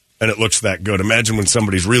it, and it looks that good. Imagine when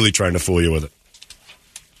somebody's really trying to fool you with it.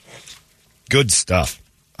 Good stuff.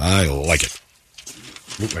 I like it.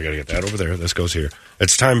 Oop, I got to get that over there. This goes here.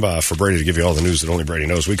 It's time for Brady to give you all the news that only Brady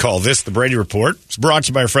knows. We call this the Brady Report. It's brought to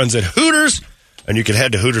you by our friends at Hooters, and you can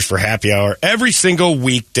head to Hooters for happy hour every single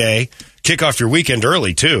weekday. Kick off your weekend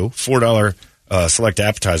early, too. $4 select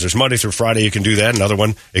appetizers. Monday through Friday, you can do that. Another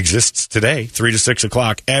one exists today, 3 to 6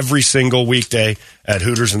 o'clock, every single weekday at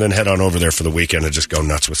Hooters, and then head on over there for the weekend and just go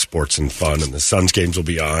nuts with sports and fun, and the Suns games will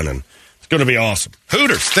be on, and it's going to be awesome.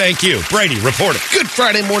 Hooters, thank you. Brady, report it. Good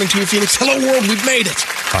Friday morning to you, Phoenix. Hello, world. We've made it.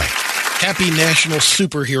 Hi. Happy National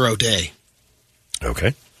Superhero Day.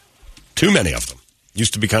 Okay. Too many of them.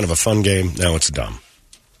 Used to be kind of a fun game. Now it's dumb.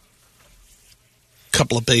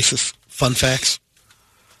 Couple of basis fun facts.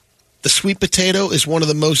 The sweet potato is one of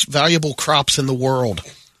the most valuable crops in the world.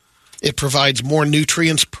 It provides more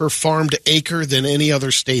nutrients per farmed acre than any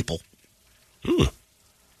other staple.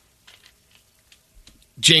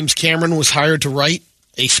 James Cameron was hired to write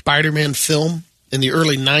a Spider-Man film in the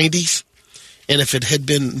early 90s. And if it had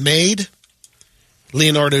been made,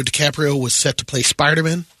 Leonardo DiCaprio was set to play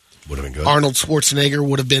Spider-Man. Would have been good. Arnold Schwarzenegger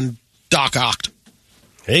would have been Doc Ock.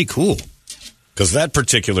 Hey, cool. Because that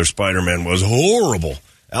particular Spider-Man was horrible.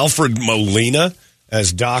 Alfred Molina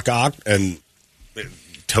as Doc Ock and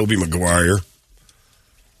Tobey Maguire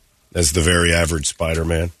as the very average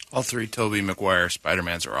Spider-Man. All three Tobey Maguire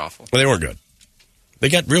Spider-Mans are awful. Well, they weren't good. They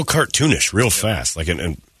got real cartoonish real fast.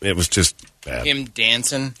 And it was just bad. Him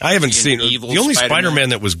dancing. I haven't seen the only Spider-Man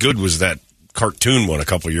that was good was that cartoon one a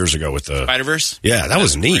couple years ago with the Spider-Verse. Yeah, that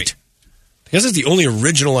was neat. Great. Because it's the only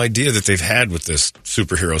original idea that they've had with this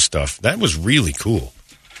superhero stuff. That was really cool.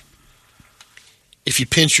 If you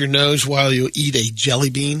pinch your nose while you eat a jelly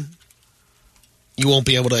bean, you won't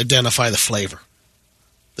be able to identify the flavor.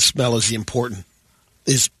 The smell is the important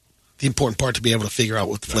part to be able to figure out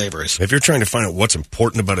what the flavor is. If you're trying to find out what's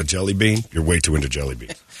important about a jelly bean, you're way too into jelly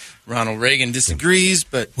beans. Ronald Reagan disagrees,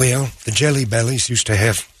 but... Well, the Jelly Bellies used to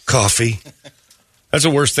have coffee. That's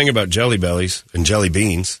the worst thing about Jelly Bellies and jelly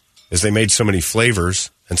beans is they made so many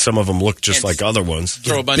flavors, and some of them look just like other ones.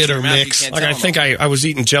 Throw a bunch bitter of mix. Like I think I was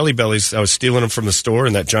eating Jelly Bellies. I was stealing them from the store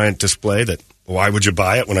in that giant display that, why would you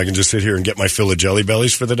buy it when I can just sit here and get my fill of Jelly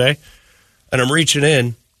Bellies for the day? And I'm reaching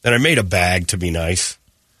in, and I made a bag to be nice.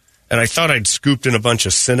 And I thought I'd scooped in a bunch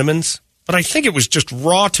of cinnamons, but I think it was just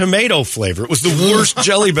raw tomato flavor. It was the worst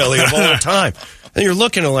Jelly Belly of all time. And you're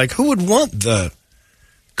looking at like, who would want the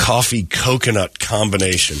coffee coconut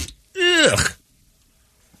combination? Ugh.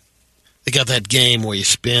 They got that game where you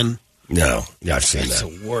spin. No, yeah, I've seen that.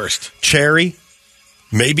 It's the worst. Cherry,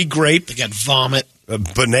 maybe grape. They got vomit.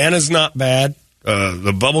 Banana's not bad.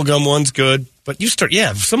 The bubblegum one's good. But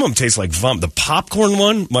some of them taste like vomit. The popcorn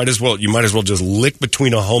one, you might as well just lick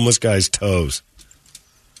between a homeless guy's toes.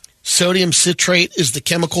 Sodium citrate is the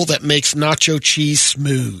chemical that makes nacho cheese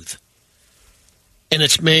smooth. And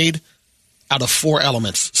it's made out of 4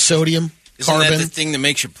 elements. Sodium, carbon. Isn't that the thing that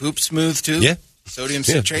makes your poop smooth, too? Yeah. Sodium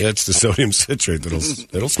citrate? Yeah, it's the sodium citrate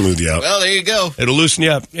that'll smooth you out. Well, there you go. It'll loosen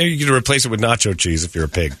you up. You can replace it with nacho cheese if you're a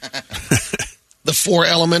pig. The 4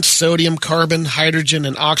 elements, sodium, carbon, hydrogen,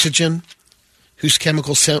 and oxygen, whose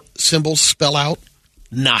chemical symbols spell out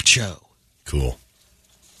nacho. Cool.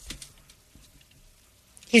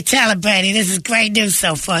 You tell him, Brady, this is great news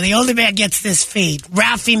so far. The older man gets this feed.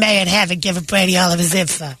 Ralphie May in heaven giving Brady all of his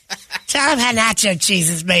info. Tell him how nacho cheese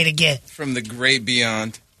is made again. From the great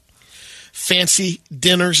beyond. Fancy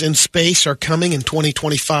dinners in space are coming in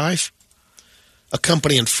 2025. A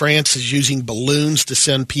company in France is using balloons to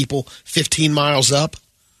send people 15 miles up,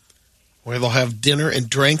 where they'll have dinner and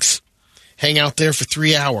drinks, hang out there for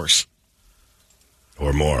 3 hours.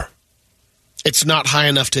 Or more. It's not high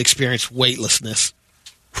enough to experience weightlessness.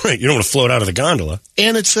 Right, you don't want to float out of the gondola.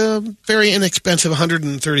 And it's a very inexpensive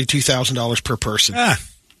 $132,000 per person.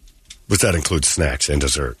 But that includes snacks and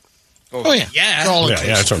dessert. Oh yeah. Yeah. It's all Yeah,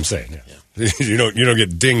 inclusive. that's what I'm saying. Yeah. You don't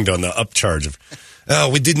get dinged on the upcharge of,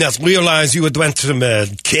 we did not realize you would want some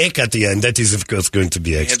cake at the end. That is, of course, going to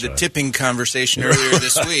be extra. We had the tipping conversation earlier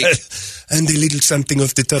this week. And a little something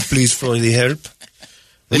off the top, please, for the help.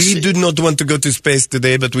 We did not want to go to space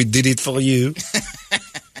today, but we did it for you.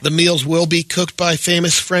 The meals will be cooked by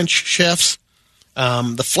famous French chefs.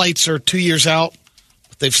 The flights are 2 years out,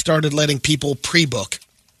 but they've started letting people pre-book.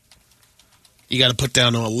 You got to put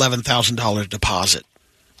down an $11,000 deposit.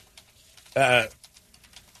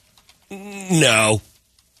 No.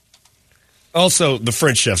 Also, the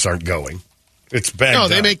French chefs aren't going. It's bagged up.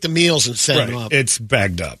 No, they make the meals and send them up. It's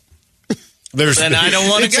bagged up. Then I don't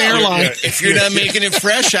want to go. Airline. If you're not making it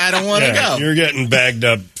fresh, I don't want to go. You're getting bagged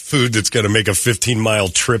up food that's going to make a 15-mile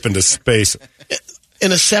trip into space.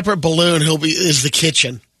 In a separate balloon, is the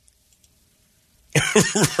kitchen.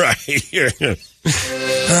 Right.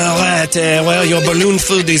 All right. Well, your balloon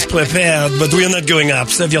food is prepared, but we're not going up.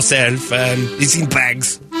 Serve yourself. It's in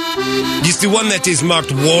bags. This the one that is marked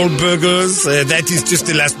Wahlburgers. That is just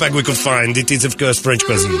the last bag we could find. It is, of course, French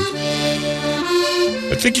cuisine.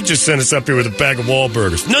 I think you just sent us up here with a bag of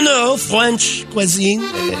Wahlburgers. No, French cuisine.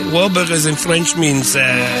 Wahlburgers in French means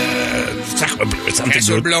something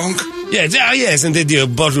good. Blanc. Yes, and then the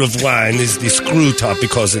bottle of wine is the screw top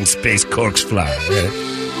because in space corks fly. Yeah.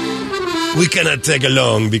 We cannot take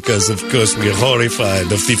along because, of course, we're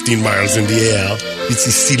horrified of 15 miles in the air. It's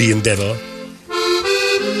a silly endeavor.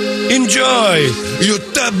 Enjoy your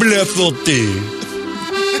table forte.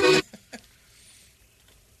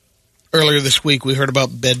 Earlier this week, we heard about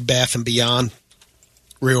Bed Bath & Beyond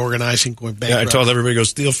reorganizing, going bankrupt. Yeah, I told everybody to go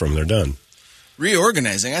steal from them. They're done.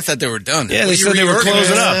 Reorganizing? I thought they were done. Yeah, they said they were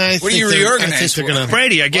closing up. What are you reorganizing?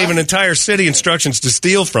 Brady, I gave an entire city instructions to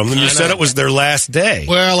steal from them. You said it was their last day.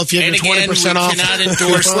 Well, if you have your 20% off. Cannot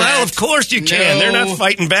endorse that. Well, of course you can. They're not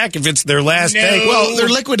fighting back if it's their last day. Well, they're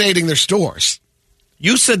liquidating their stores.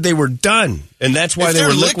 You said they were done, and that's why they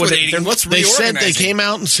were liquidating. What's They reorganizing? said they came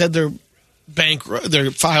out and said they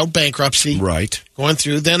filed bankruptcy. Right. Going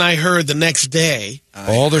through. Then I heard the next day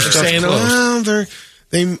all their stuff saying, closed.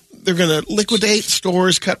 they're going to liquidate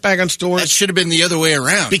stores, cut back on stores. That should have been the other way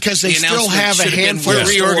around. Because they The still have a announcement should handful been, of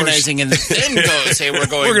we're stores. reorganizing and then go say we're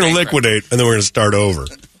going We're going to bankrupt. liquidate, and then we're going to start over.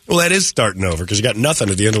 Well, that is starting over because you got nothing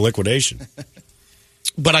at the end of liquidation.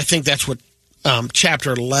 But I think that's what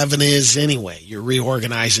Chapter 11 is anyway. You're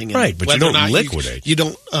reorganizing. And right, but you whether or don't not liquidate. You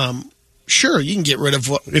don't. Sure, you can get rid of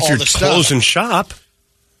if all you're the stuff. closing shop.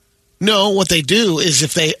 No, what they do is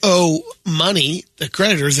if they owe money, the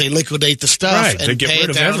creditors, they liquidate the stuff Right, and they get pay rid it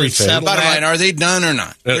of down everything. And settle Bottom that. line, are they done or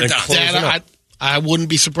not? They're done. close it up. I wouldn't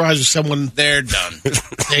be surprised if someone They're done.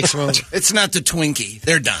 takes them over. It's not the Twinkie.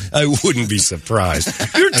 They're done. I wouldn't be surprised.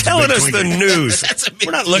 You're telling us the news.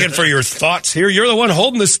 We're not looking for your thoughts here. You're the one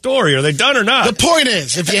holding the story. Are they done or not? The point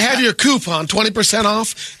is, if you have your coupon, 20%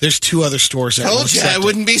 off, there's 2 other stores that will Told you, accept I it.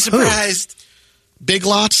 wouldn't be surprised. Big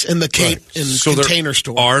Lots and the So Container there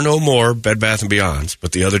Store are no more Bed Bath & Beyonds,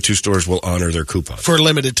 but the other 2 stores will honor their coupon. for a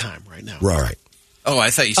limited time right now. Right. Oh, I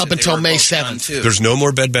thought you said Up they until were May both done, 7th. too. There's no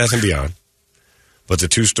more Bed Bath & Beyond, but the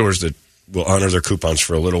 2 stores that will honor their coupons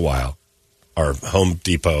for a little while are Home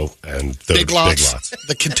Depot and the Big Lots.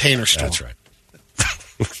 The Container Store. That's right.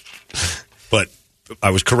 But I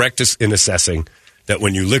was correct in assessing that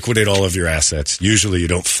when you liquidate all of your assets, usually you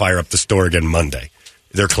don't fire up the store again Monday.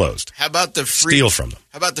 They're closed. How about the free steal from them?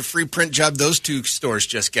 How about the free print job those two stores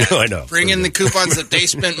just got? I know. Bring in the coupons that they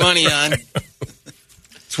spent money on.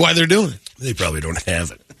 That's why they're doing it. They probably don't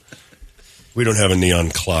have it. We don't have a neon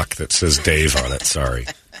clock that says Dave on it. Sorry.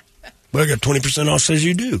 But I got 20% off says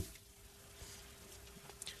you do.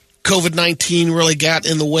 COVID-19 really got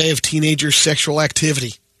in the way of teenagers' sexual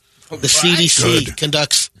activity. The CDC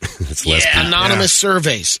conducts anonymous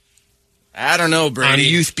surveys. I don't know, Brady. On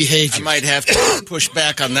youth behavior. I might have to push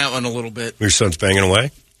back on that one a little bit. Your son's banging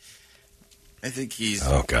away? I think he's...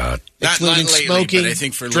 Oh, God. Not including lately, smoking, but I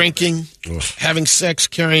think for drinking, having sex,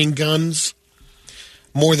 carrying guns.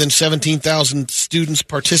 More than 17,000 students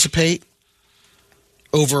participate.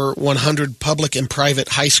 Over 100 public and private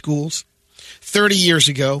high schools. 30 years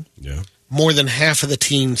ago, more than half of the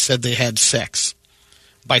teens said they had sex.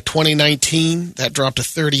 By 2019, that dropped to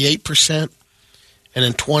 38%. And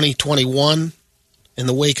in 2021, in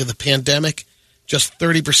the wake of the pandemic, just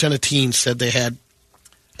 30% of teens said they had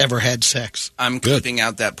ever had sex. I'm clipping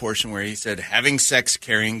out that portion where he said, having sex,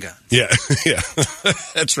 carrying guns. Yeah, yeah.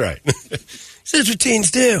 That's right. That's what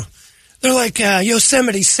teens do. They're like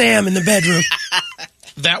Yosemite Sam in the bedroom.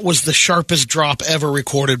 That was the sharpest drop ever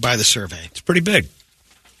recorded by the survey. It's pretty big.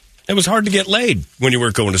 It was hard to get laid when you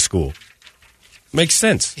weren't going to school. Makes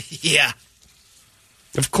sense. Yeah.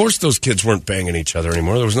 Of course those kids weren't banging each other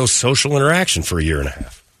anymore. There was no social interaction for a year and a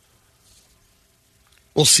half.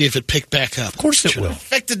 We'll see if it picked back up. Of course it will.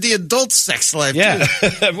 Affected the adult sex life, too.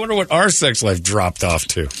 I wonder what our sex life dropped off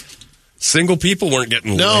to. Single people weren't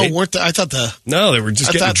getting laid. No, they were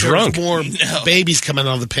just getting drunk. There was more babies coming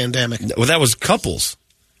out of the pandemic. Well, that was couples.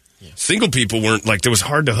 Yeah. Single people weren't, it was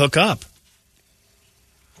hard to hook up.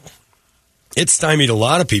 It stymied a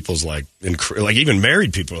lot of people's, even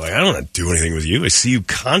married people are I don't want to do anything with you. I see you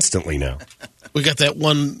constantly now. We got that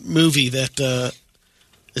one movie that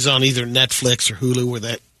is on either Netflix or Hulu where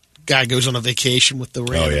that guy goes on a vacation with the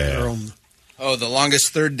random girl. Oh, The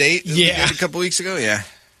Longest Third Date? That we did a couple weeks ago? Yeah.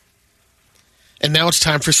 And now it's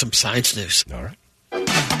time for some science news. All right.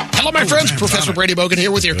 Hello, my friends. Professor Brady Bogan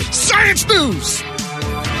here with your science news.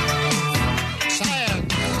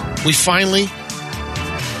 Science. We finally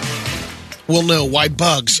will know why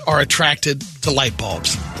bugs are attracted to light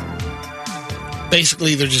bulbs.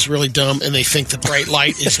 Basically, they're just really dumb, and they think the bright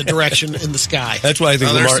light is the direction in the sky. That's why I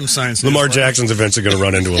think Lamar Jackson's eventually going to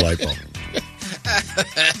run into a light bulb.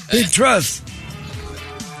 Big trust.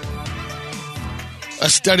 A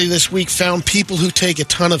study this week found people who take a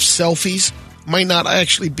ton of selfies might not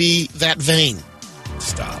actually be that vain.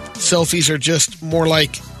 Stop. Selfies are just more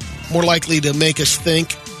likely to make us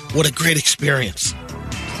think, what a great experience.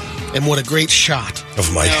 And what a great shot.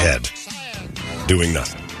 Of my head. Doing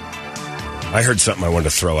nothing. I heard something I wanted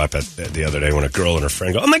to throw up at the other day when a girl and her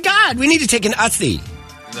friend go, oh my God, we need to take an Ussie.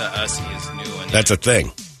 The Ussie is new. That's a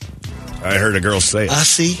thing. I heard a girl say it.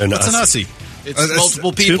 Ussie? What's an Ussie? It's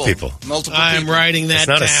multiple people. 2 people. I'm writing that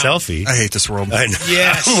down. It's not a selfie. I hate this world. I know.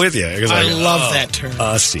 Yes. I'm with you. I love that term.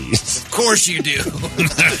 Ussies. Of course you do.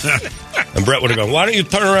 And Brett would have gone, why don't you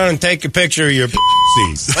turn around and take a picture of your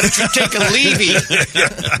pussies? Why don't you take a Levy?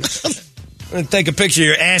 I'm going to take a picture of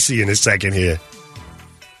your assy in a second here.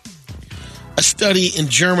 A study in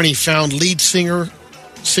Germany found lead singers'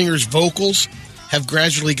 vocals have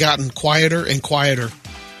gradually gotten quieter and quieter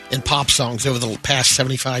in pop songs over the past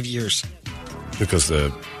 75 years. Because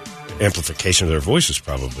the amplification of their voice is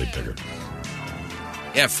probably bigger.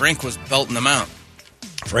 Yeah, Frank was belting them out.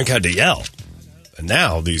 Frank had to yell. And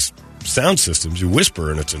now these sound systems, you whisper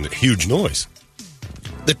and it's a huge noise.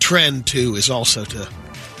 The trend, too, is also to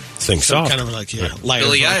sing soft. Kind of lighter.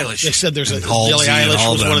 Billie Eilish. They said there's Billie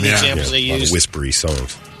Eilish was one of the examples they used. A lot of whispery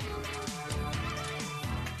songs.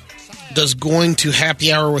 Does going to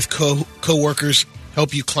happy hour with co-workers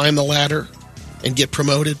help you climb the ladder and get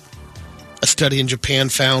promoted? A study in Japan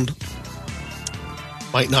found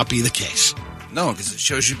might not be the case. No, because it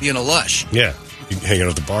shows you being a lush. Yeah, you hang out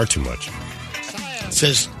at the bar too much. It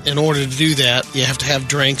says in order to do that, you have to have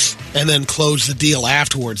drinks and then close the deal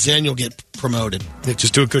afterwards. Then you'll get promoted. Yeah,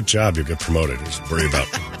 just do a good job, you'll get promoted. Just worry about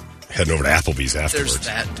heading over to Applebee's afterwards. There's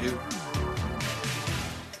that, too.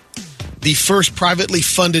 The first privately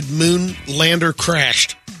funded moon lander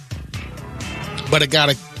crashed, but it got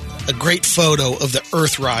a great photo of the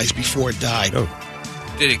Earthrise before it died. Oh.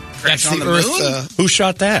 Did it crash That's on the Earth, moon? Who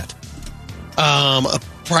shot that? A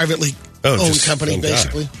privately owned company, some guy.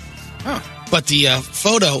 basically. Huh. But the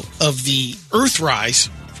photo of the Earthrise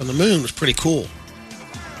from the moon was pretty cool.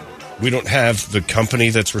 We don't have the company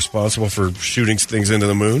that's responsible for shooting things into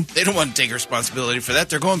the moon? They don't want to take responsibility for that.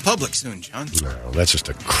 They're going public soon, John. No, that's just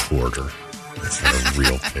a quarter. That's not a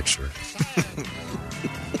real picture.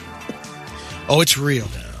 Oh, it's real.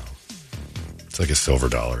 No. It's like a silver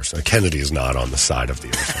dollar. So Kennedy is not on the side of the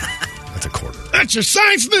earth. That's a quarter. That's your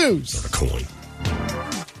science news. Not a coin.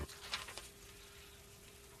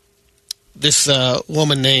 This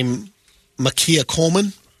woman named Makia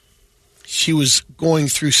Coleman, she was going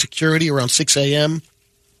through security around 6 a.m.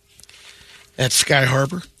 at Sky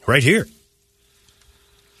Harbor. Right here.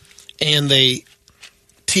 And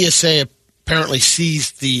TSA apparently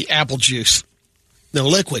seized the apple juice, the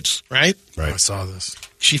liquids, right? Right. I saw this.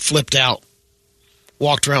 She flipped out,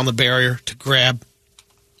 walked around the barrier to grab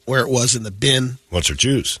where it was in the bin. What's her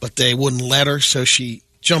juice? But they wouldn't let her, so she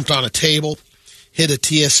jumped on a table, hit a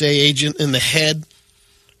TSA agent in the head,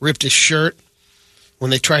 ripped his shirt. When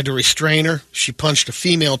they tried to restrain her, she punched a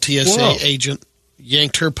female TSA agent,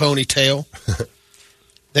 yanked her ponytail.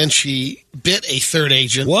 Then she bit a third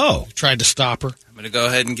agent. Whoa. Tried to stop her. I'm going to go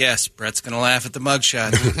ahead and guess. Brett's going to laugh at the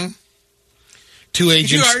mugshot. Two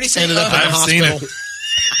agents ended up in the hospital.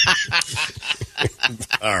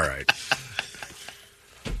 All right.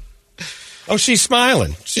 Oh, she's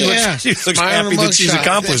smiling. She looks happy that she's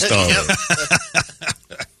accomplished all of it.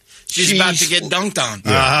 She's about to get dunked on.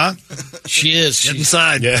 Uh-huh. She is. Get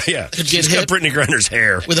inside. Yeah. She's got Brittany Griner's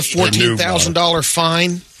hair. With a $14,000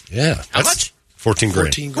 fine. Yeah. How much? 14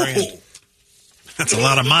 grand. 14 grand. Oh. That's a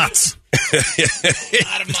lot of motts. A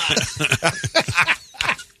lot of motts.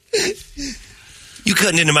 You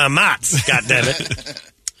cutting into my motts,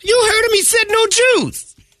 goddammit. You heard him. He said no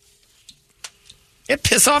juice. It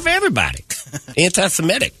piss off everybody.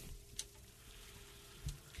 Anti-Semitic.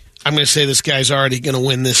 I'm going to say this guy's already going to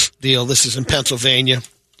win this deal. This is in Pennsylvania,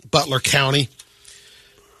 Butler County.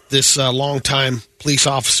 This longtime police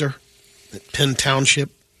officer at Penn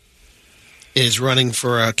Township is running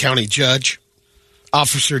for a county judge.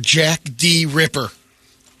 Officer Jack D. Ripper.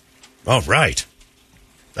 All right.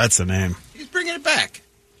 That's the name. He's bringing it back.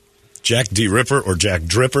 Jack D. Ripper or Jack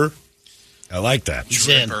Dripper? I like that.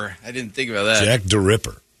 Dripper. I didn't think about that. Jack D.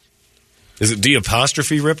 Ripper. Is it D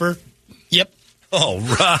apostrophe Ripper? Yep. Oh,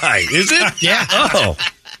 right. Is it? Yeah. Oh.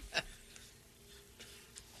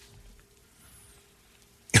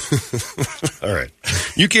 All right.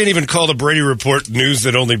 You can't even call the Brady Report news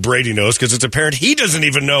that only Brady knows because it's apparent he doesn't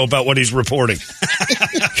even know about what he's reporting.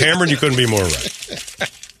 Cameron, you couldn't be more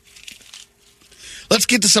right. Let's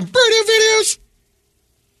get to some Brady videos.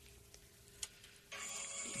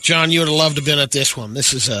 John, you would have loved to have been at this one.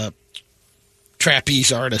 This is a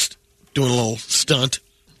trapeze artist doing a little stunt,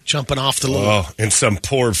 jumping off the little... Oh, in some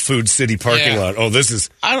poor Food City parking lot. Oh, this is...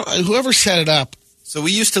 Whoever set it up. So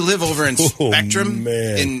we used to live over in Spectrum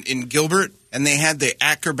in Gilbert, and they had the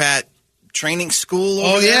acrobat training school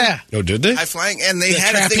over there. Oh, did they? High flying, and they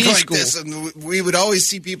had a thing like this, and we would always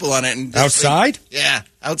see people on it. And outside?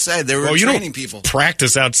 Outside. They were you training don't people.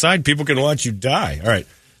 Practice outside. People can watch you die. All right.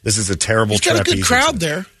 This is a terrible He's got a good trapeze crowd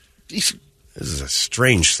there. This is a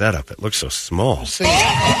strange setup. It looks so small.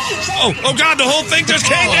 Oh, God, the whole thing just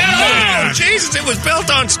came down. Oh, Jesus, it was built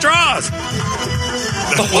on straws.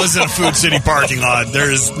 That wasn't a Food City parking lot.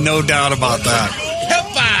 There is no doubt about that.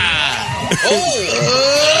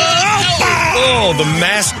 Oh, the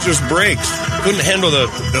mask just breaks. Couldn't handle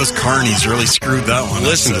those carnies really screwed that one.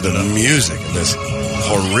 Listen to the music in this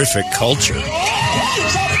horrific culture.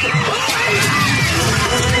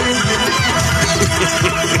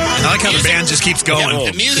 I like how the band just keeps going.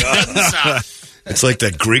 The music doesn't stop. It's like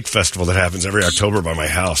that Greek festival that happens every October by my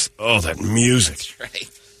house. Oh, that music. That's right.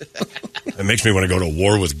 It makes me want to go to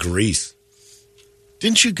war with Greece.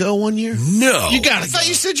 Didn't you go one year? No. You got to I thought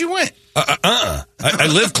you said you went. I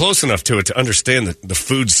live close enough to it to understand that the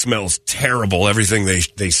food smells terrible. Everything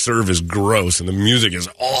they serve is gross, and the music is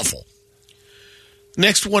awful.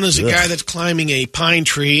 Next one is a guy that's climbing a pine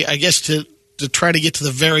tree, I guess to try to get to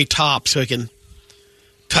the very top so he can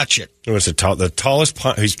touch it. Oh, it's the tallest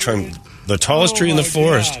pine. He's trying the tallest tree in the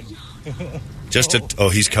forest.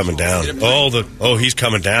 He's coming down. He's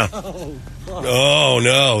coming down. Oh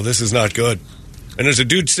no, this is not good. And there's a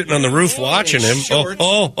dude sitting on the roof watching him. That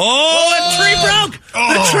tree broke.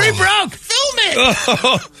 The tree broke. Film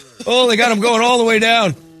it. They got him going all the way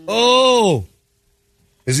down. Oh,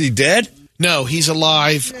 is he dead? No, he's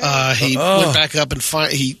alive. He went back up and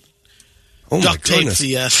duct taped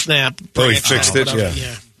the snap. He fixed it.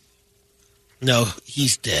 Yeah. No,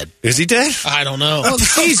 he's dead. Is he dead? I don't know. Oh,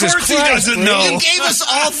 Jesus Christ. He doesn't know. You gave us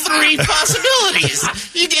all three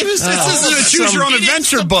possibilities. You gave us This is a choose your own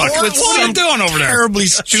adventure book. What are you doing over there? Terribly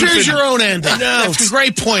stupid. Choose your own ending. No. That's a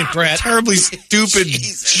great point, Brett. Terribly stupid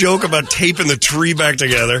joke about taping the tree back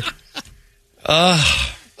together.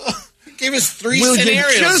 Gave us three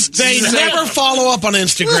scenarios. They never follow up on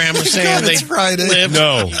Instagram or saying they live.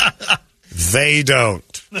 No, they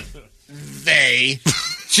don't. They.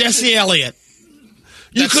 Jesse Elliott.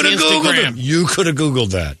 You could have Googled him. You could have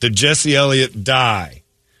Googled that. Did Jesse Elliott die?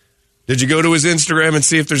 Did you go to his Instagram and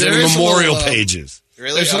see if there's any memorial pages?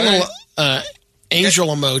 Really? There's a little angel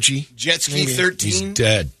emoji. Jet ski 13. He's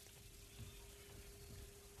dead.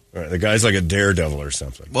 All right, the guy's like a daredevil or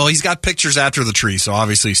something. Well, he's got pictures after the tree, so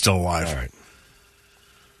obviously he's still alive. All right.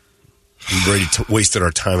 Brady wasted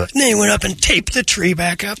our time. And then he went up and taped the tree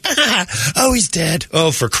back up. Oh, he's dead.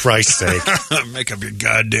 Oh, for Christ's sake. Make up your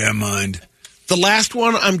goddamn mind. The last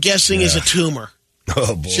one, I'm guessing, is a tumor.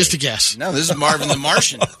 Oh, boy. It's just a guess. No, this is Marvin the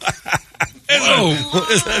Martian. Oh,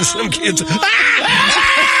 is that some kids? What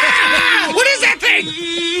is that thing?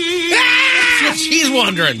 He's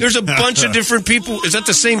wondering. There's a bunch of different people. Is that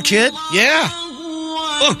the same kid? Yeah.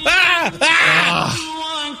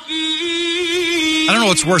 I don't know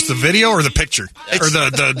what's worse, the video or the picture or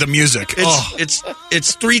the music.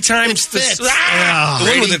 It's three times the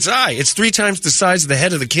one with its eye. It's three times the size of the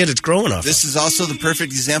head of the kid it's growing off. This is also the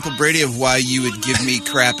perfect example, Brady, of why you would give me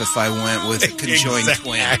crap if I went with a conjoined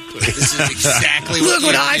twin. This is exactly Look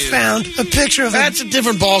what I found. A picture of That's a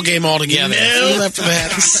different ball game altogether. No. After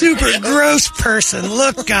that. super gross person.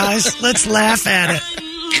 Look, guys, let's laugh at it.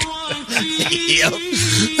 Yep.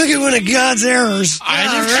 Look at one of God's errors. I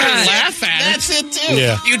didn't laugh at That's it, too.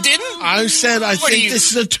 Yeah. You didn't? I said I think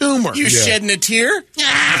this is a tumor. You shedding a tear?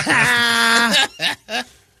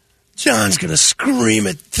 John's going to scream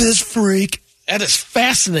at this freak. That is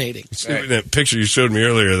fascinating. That picture you showed me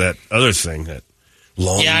earlier, that other thing, that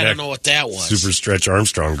long I neck, don't know what that was. Super Stretch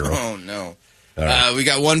Armstrong girl. Oh, no. Right. We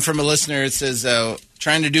got one from a listener. It says,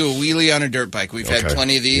 trying to do a wheelie on a dirt bike. We've had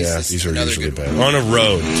plenty of these. Yeah, this these is are another usually good bad. one. On a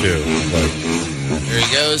road, too.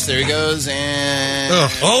 There he goes, and...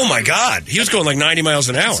 Oh, my God. He was going like 90 miles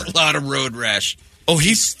an hour. That's a lot of road rash. Oh,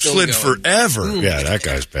 he slid going. forever. Yeah, that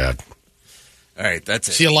guy's bad. All right, that's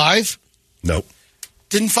it. Is he alive? Nope.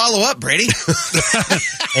 Didn't follow up, Brady.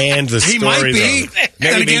 And the story, He might be.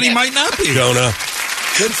 Then again, he might not be. Don't know.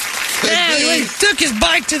 Yeah, he took his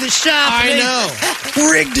bike to the shop. I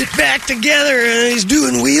know. Rigged it back together, and he's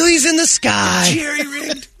doing wheelies in the sky. Jerry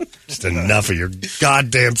rigged. Just enough of your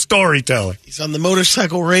goddamn storytelling. He's on the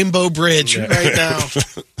motorcycle Rainbow Bridge right now.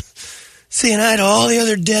 Saying hi to all the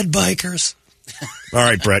other dead bikers. All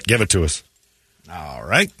right, Brett, give it to us. All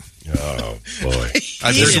right. Oh, boy.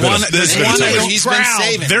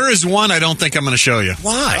 There is one I don't think I'm going to show you.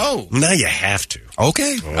 Why? Oh. Now you have to.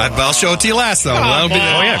 Okay. I'll show it to you last, though. That'll be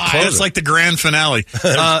it's like the grand finale. Is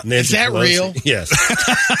that Pelosi. real? Yes.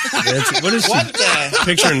 Nancy, what is the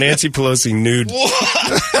picture of Nancy Pelosi nude?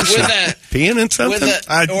 Peeing in something?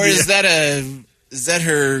 Or is that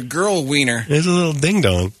her girl wiener? It's a little ding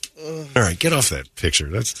dong. All right, get off that picture.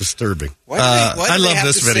 That's disturbing. Why do I love they have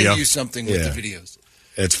this to video. Send you something with the videos?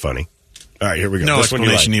 It's funny. All right, here we go. No this one you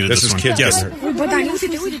explanation like. needed. This is one. kids. Yes.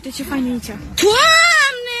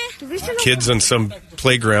 Kids on some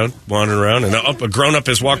playground wandering around, and a grown-up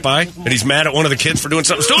has walked by, and he's mad at one of the kids for doing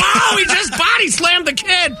something. Oh, he just body slammed the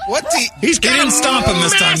kid. He didn't stomp him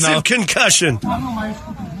this time, though. Concussion.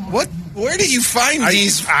 What? Where do you find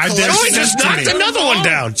these? He just knocked another one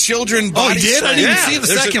down. Children Oh, body he did? I didn't even see the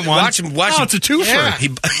second one. Watch him. Oh, it's a twofer. Yeah.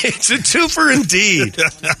 It's a twofer indeed.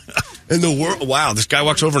 In the world, wow! This guy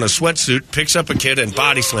walks over in a sweatsuit, picks up a kid, and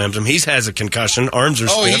body slams him. He has a concussion. Arms are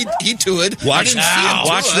stiff. he toured. Watch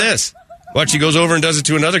this. Watch, he goes over and does it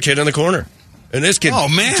to another kid in the corner, and this kid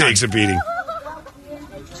takes a beating.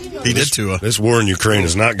 He did too. This war in Ukraine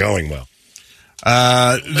is not going well.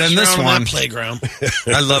 Then this one, playground.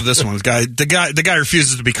 I love this one. The guy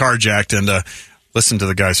refuses to be carjacked, and listen to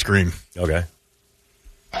the guy scream. Okay.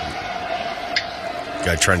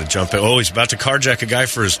 Guy trying to jump in. Oh, he's about to carjack a guy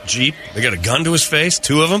for his Jeep. They got a gun to his face,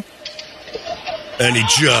 two of them. And he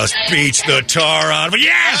just beats the tar out of him.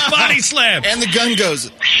 Yes, body slam. And the gun goes.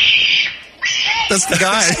 That's the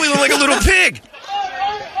guy. Squealing like a little pig.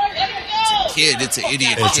 It's a kid. It's an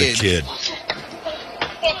idiot kid. It's a kid.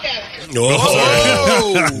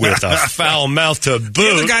 Oh, with a foul mouth to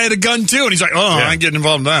boot. The guy had a gun, too, and he's like, I ain't getting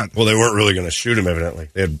involved in that. Well, they weren't really going to shoot him, evidently.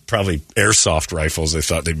 They had probably airsoft rifles they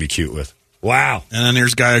thought they'd be cute with. Wow. And then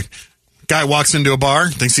here's guy walks into a bar,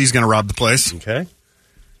 thinks he's going to rob the place. Okay.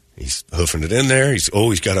 He's hoofing it in there. He's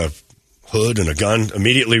got a hood and a gun,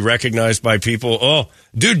 immediately recognized by people. Oh,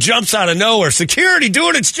 dude jumps out of nowhere. Security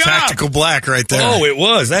doing its job. Tactical Black right there. Oh, it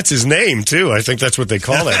was. That's his name, too. I think that's what they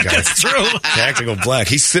call that guy. That's true. Tactical Black.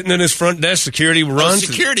 He's sitting in his front desk. Security runs.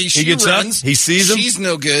 Security, he gets runs. up. He sees him. She's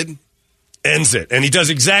no good. Ends it. And he does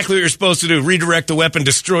exactly what you're supposed to do. Redirect the weapon,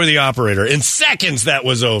 destroy the operator. In seconds, that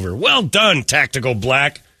was over. Well done, Tactical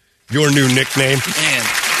Black. Your new nickname. Man,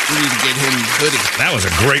 we need to get him hoodie. That was a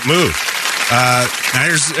great move. Now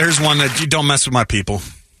here's one that you don't mess with my people.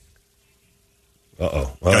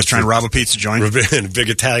 Uh-oh. Well, guys trying to rob a pizza joint. A big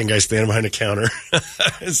Italian guy standing behind a counter.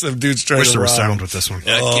 Some dude's trying Wish to there was rob sound him. with this one.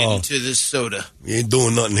 Get into this soda. You ain't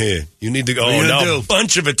doing nothing here. You need to go. What are you gonna Now do? a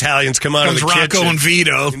bunch of Italians come out of the Rocco kitchen. and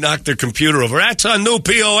Vito. Knock their computer over. That's a new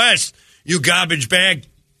POS, you garbage bag.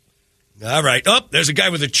 All right. Oh, there's a guy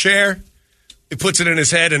with a chair. He puts it in his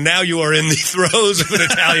head, and now you are in the throes of an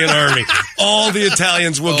Italian army. All the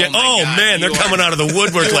Italians will get... Oh, God, man, they're coming out of the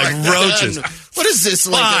woodwork like roaches. What is this,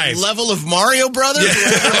 like a level of Mario Brothers? Yeah.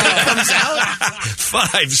 Where comes out?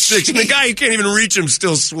 5, 6. And the guy who can't even reach him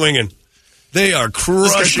still swinging. They are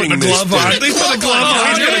crushing putting a this glove on. dude. They put a glove on.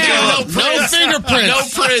 He's gonna go. No fingerprints.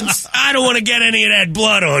 No prints. I don't want to get any of that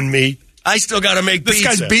blood on me. I still got to make This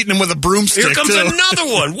pizza. guy's beating him with a broomstick, Here comes too. another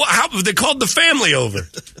one. How they called the family over?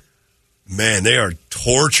 Man, they are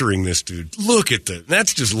torturing this dude. Look at that.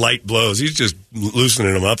 That's just light blows. He's just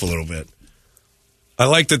loosening him up a little bit. I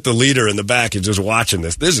like that the leader in the back is just watching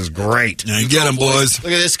this. This is great. Yeah, get him, boys.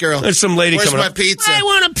 Look at this girl. There's some lady Where's coming my up. pizza? I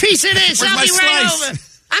want a piece of this. Where's I'll my be right slice? over.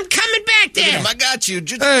 I'm coming back there. I got you.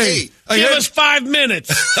 Just, Hey, Give us 5 minutes.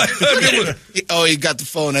 Oh, he got the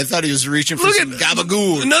phone. I thought he was reaching for Look some at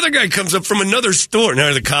gabagool. Another guy comes up from another store.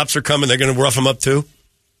 Now the cops are coming. They're going to rough him up too.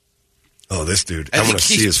 Oh, this dude! I want think to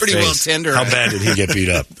see he's his pretty face. well tenderized. How bad did he get beat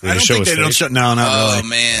up? I don't think they don't shut. No, not really. Oh,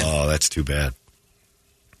 man. Oh, that's too bad.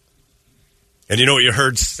 And you know what you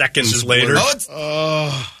heard seconds later?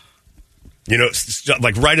 You know,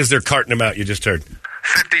 like right as they're carting him out, you just heard.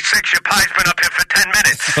 56, your pie's been up here for 10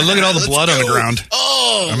 minutes. But look at all the blood on the ground.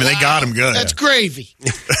 Oh, I mean, they got him good. That's gravy.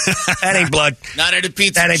 That ain't blood. Not at a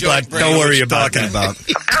pizza That ain't blood. joint, Don't worry about talking that. about.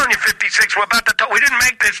 I'm telling you, 56, we're about to talk. We didn't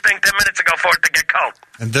make this thing 10 minutes ago for it to get cold.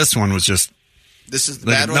 And this one was just. This is the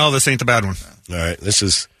bad one? No, this ain't the bad one. All right, this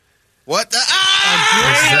is. What? Somebody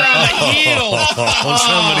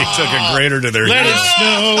took a grater to their Let head. it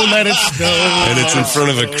snow, let it snow. And it's in front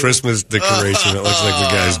of a Christmas decoration. It looks like the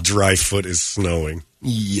guy's dry foot is snowing.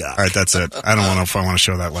 Yeah. All right, that's it. I don't know if I want to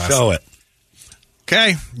show that last. Show it.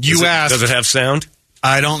 Okay, you asked. Does it have sound?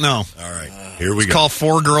 I don't know. All right, here we It's go. called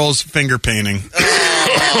 4 Girls Finger Painting. Maybe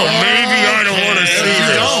I don't want to see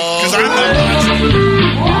this. Because I'm not watching.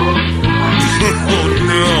 Oh,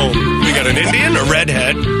 no. We got an Indian, a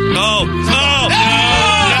redhead. Oh.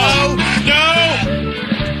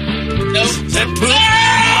 No. Is that poop?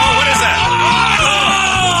 Oh, what is that?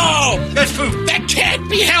 Oh! That's poop. That can't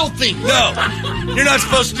be healthy. No. You're not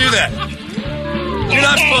supposed to do that. You're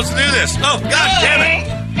not supposed to do this. Oh, God damn it.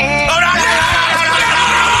 Oh, no.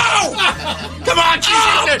 Come on, she's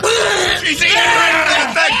eating it. She's eating it right out of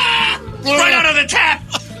that thing. Right out of the tap.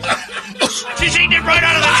 She's eating it right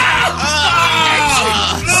out of the tap.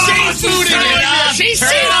 Seafooding it. She's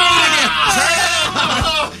seafooding it.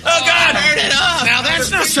 Oh, God. Turn it up. Now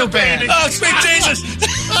that's not so bad. Oh, sweet Jesus.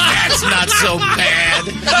 That's not so bad.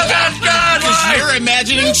 Oh, God. Why? You're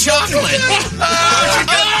imagining chocolate.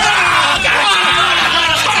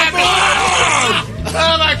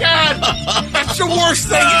 Oh, my God. That's the worst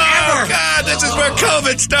thing ever. Oh, God. This is where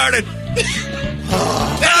COVID started.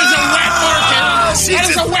 That is a wet market. That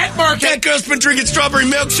is a wet market. That girl's been drinking strawberry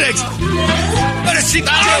milkshakes. What is she doing?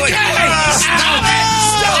 Stop it.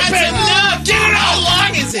 That's enough. Get it How out.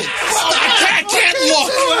 long is it? I can't look.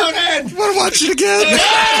 I want to watch it again.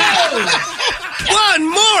 One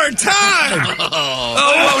more time.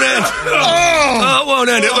 Oh, it won't end. Oh, it won't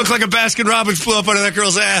end. It looks like a Baskin Robbins blew up under that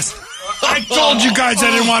girl's ass. I told you guys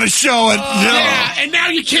I didn't want to show it. No. Yeah, and now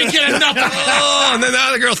you can't get enough of it. Oh, and then the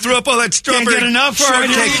other girl threw up all that strawberry. Can't get enough. All right,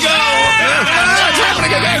 here shortcake. you go.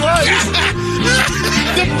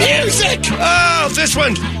 The music. Oh, this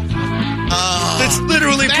one. It's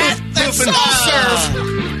literally That's pooping.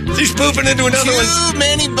 self-serve. She's pooping into another one. Too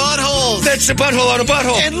many buttholes. That's a butthole on a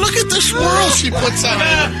butthole. And look at the swirl she puts on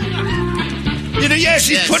it. You know, yeah,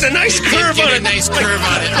 she's Yes. put's putting a nice curve on Get a it. nice curve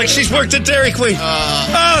on it. Like she's worked at Dairy Queen.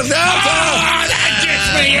 Oh, no. That gets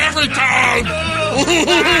me every time.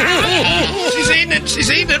 She's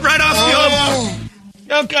eating it right off the oven.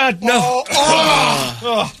 Oh, God, no.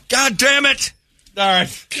 Oh, God damn it. All right.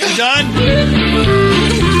 You done?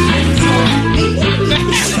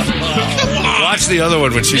 Watch the other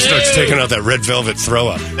one when she starts taking out that red velvet throw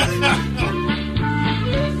up.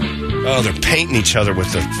 Oh, they're painting each other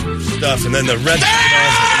with the stuff, and then the red.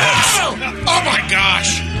 Oh my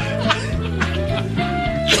gosh!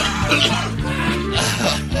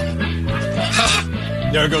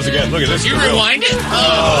 There it goes again. Look at this. You rewind it?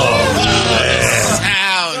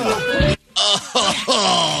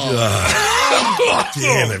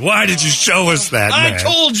 Damn it! Why did you show us that, man? I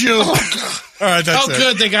told you. All right, that's it.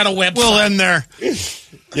 Good. They got a website. We'll end there.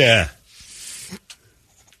 Yeah.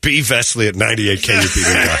 B. Vesley at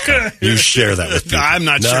 98KUPD.com. You share that with people. I'm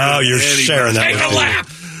not sure. No, you're sharing that with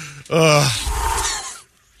people.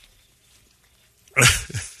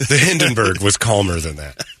 The Hindenburg was calmer than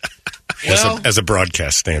that as a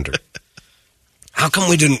broadcast standard. How come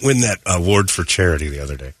we didn't win that award for charity the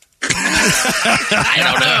other day? I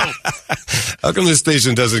don't know. How come this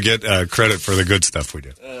station doesn't get credit for the good stuff we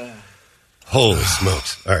do? Holy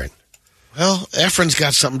smokes. All right. Well, Efren's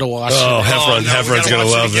got something to watch. Oh, Heffron's going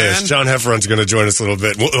to love this. John Heffron's going to join us a little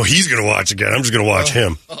bit. Well, he's going to watch again. I'm just going to watch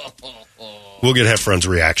him. We'll get Heffron's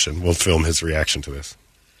reaction. We'll film his reaction to this.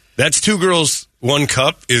 That's 2 Girls, 1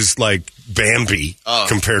 Cup is like Bambi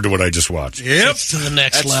compared to what I just watched. Yep. To the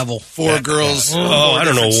next level. 4 girls. I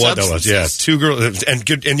don't know what that was. Yeah, 2 girls.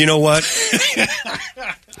 And you know what?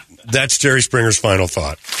 That's Jerry Springer's final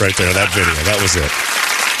thought right there, that video. That was it.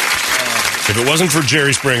 If it wasn't for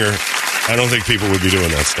Jerry Springer, I don't think people would be doing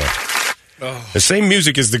that stuff. The same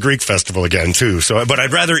music as the Greek festival again, too. But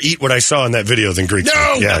I'd rather eat what I saw in that video than Greek.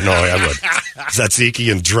 No! Yeah, no, I would.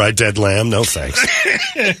 Tzatziki and dry dead lamb? No, thanks.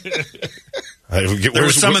 There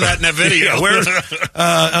was some of that in that video.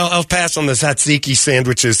 I'll pass on the tzatziki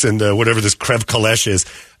sandwiches and whatever this creve kalesh is.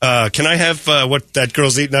 Can I have what that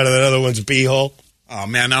girl's eating out of that other one's beehole? Oh,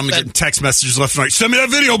 man, now I'm getting text messages left and right. Send me that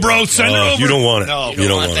video, bro. Send it over. You don't want it. No, you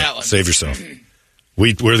don't want that it. one. Save yourself.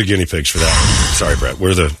 We're the guinea pigs for that. Sorry, Brett.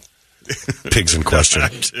 We're the pigs in question.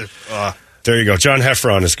 There you go. John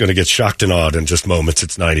Heffron is going to get shocked and awed in just moments.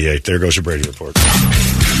 It's 98. There goes your Brady Report.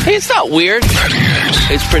 Hey, it's not weird.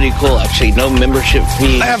 It's pretty cool, actually. No membership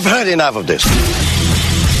fee. I have heard enough of this.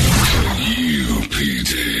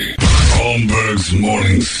 KUPD. Holmbergs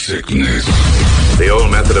Morning Sickness. The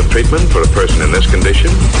old method of treatment for a person in this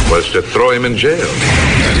condition was to throw him in jail.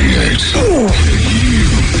 98.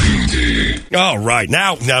 KUPD. All right.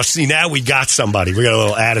 Now we got somebody. We got a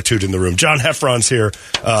little attitude in the room. John Heffron's here.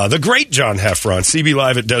 The great John Heffron, CB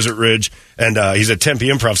Live at Desert Ridge. And he's at Tempe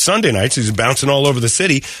Improv Sunday nights. He's bouncing all over the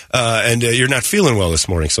city. And you're not feeling well this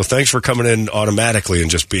morning. So thanks for coming in automatically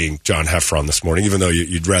and just being John Heffron this morning, even though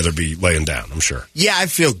you'd rather be laying down, I'm sure. Yeah, I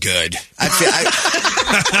feel good.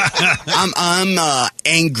 I'm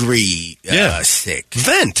angry, sick.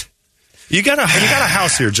 Vent. You got a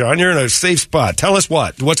house here, John. You're in a safe spot. Tell us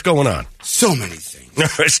what's going on. So many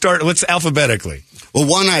things. Let's alphabetically. Well,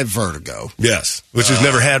 one, I have vertigo. Yes, which has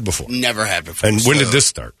never had before. Never had before. And when did this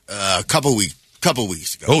start? A couple weeks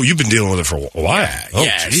ago. Oh, you've been dealing with it for a while.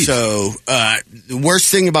 Yeah. Geez. So the worst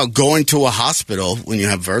thing about going to a hospital when you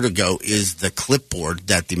have vertigo is the clipboard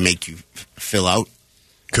that they make you fill out.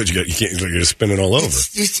 Because you can't spin it all over.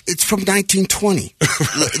 It's from 1920.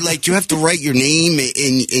 Like you have to write your name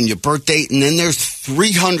and your birth date, and then there's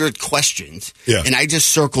 300 questions. Yeah. And I just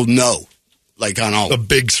circled no, like on all. A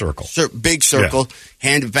big circle. Big circle. Yeah.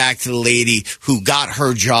 Hand it back to the lady who got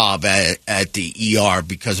her job at the ER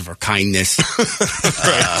because of her kindness.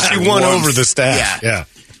 She won over the staff. Yeah.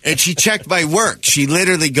 And she checked my work. She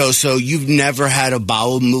literally goes, "So you've never had a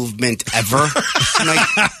bowel movement ever?" I'm like,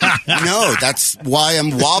 "No, that's why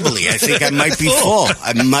I'm wobbly. I think I might be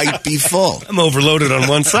full. I'm overloaded on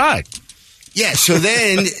one side." Yeah, so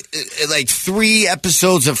then, like 3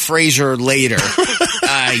 episodes of Frasier later,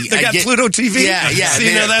 they got Pluto TV? Yeah.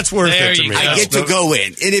 See, now that's worth it to me. I get to go in.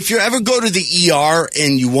 And if you ever go to the ER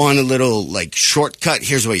and you want a little, like, shortcut,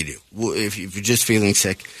 here's what you do. If you're just feeling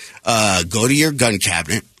sick, go to your gun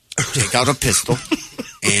cabinet, take out a pistol,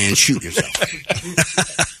 and shoot yourself.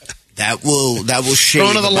 That will shave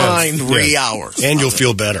Front of the line. 3 hours. And you'll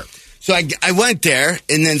feel better. So I went there,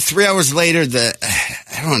 and then 3 hours later,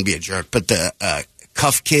 I don't want to be a jerk, but the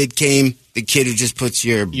cuff kid came, the kid who just puts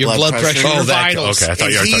your blood pressure. Your vitals. Okay, I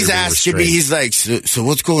thought and he's asking me, he's like, so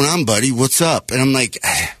what's going on, buddy? What's up? And I'm like,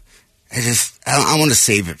 I want to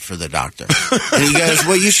save it for the doctor. And he goes,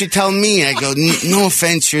 well, you should tell me. I go, no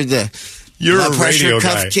offense, you're a radio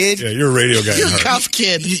cuff guy. Kid. Yeah, you're a radio guy. You're a cuff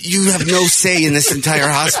kid. You have no say in this entire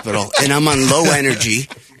hospital, and I'm on low energy.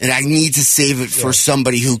 And I need to save it for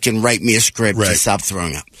somebody who can write me a script to stop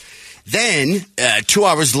throwing up. Then, 2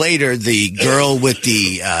 hours later, the girl with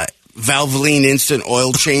the Valvoline instant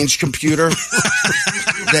oil change computer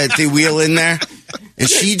that they wheel in there. And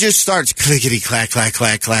she just starts clickety-clack, clack,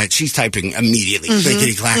 clack, clack. She's typing immediately.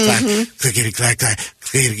 Clickety-clack, clack, clickety-clack, clack,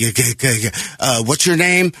 clickety-clack. What's your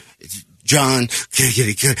name? It's John.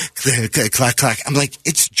 Clickety-clack, clack. I'm like,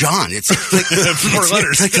 it's John. It's click. 4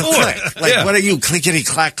 letters. Click. Like, what are you?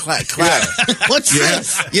 Clickety-clack, clack, clack. What's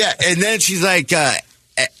this? Yeah, and then she's like,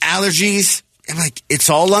 allergies. I'm like, it's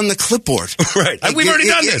all on the clipboard. Right. Like, We've already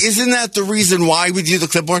done this. Isn't that the reason why we do the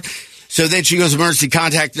clipboard? So then she goes, emergency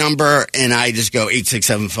contact number, and I just go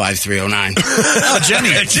 867-5309. Oh,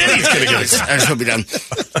 Jenny's going to get it. I just hope be done.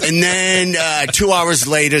 And then 2 hours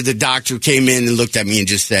later, the doctor came in and looked at me and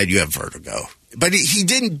just said, you have vertigo. But he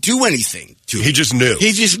didn't do anything to me. He just knew.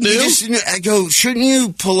 He just knew? I go, shouldn't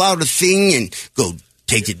you pull out a thing and go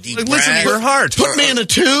take a deep breath? Listen to your heart. Put me in a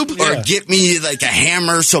tube? Or get me like a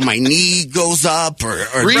hammer so my knee goes up. Or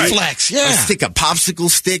reflex, or stick a popsicle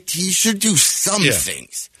stick. He should do some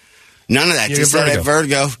things. None of that. You just have said I have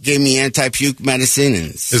vertigo. Gave me anti-puke medicine. And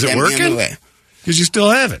is it working? Because you still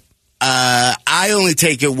have it. I only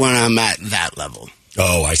take it when I'm at that level.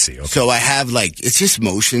 Oh, I see. Okay. So I have it's just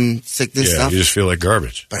motion sickness stuff. You just feel like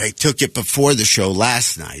garbage. But I took it before the show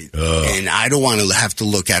last night. And I don't want to have to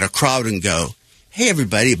look at a crowd and go, hey,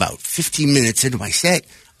 everybody, about 15 minutes into my set,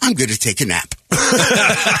 I'm going to take a nap.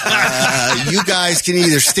 You guys can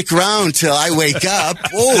either stick around till I wake up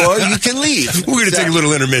or you can leave. We're going to take a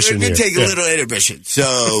little intermission. We're going to take a little intermission.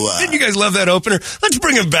 So, didn't you guys love that opener? Let's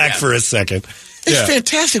bring him back for a second. It's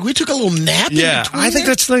fantastic. We took a little nap. Yeah, I think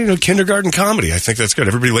that's kindergarten comedy. I think that's good.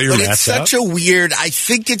 Everybody lay your mats out. It's such a weird. I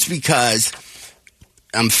think it's because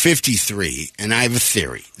I'm 53 and I have a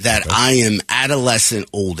theory that I am adolescent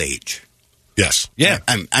old age. Yes. Yeah.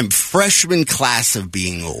 I'm freshman class of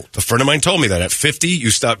being old. A friend of mine told me that at 50, you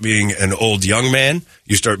stop being an old young man,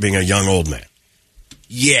 you start being a young old man.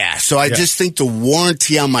 Yeah, so I just think the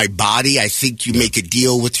warranty on my body, I think you make a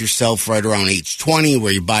deal with yourself right around age 20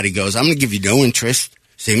 where your body goes, I'm going to give you no interest,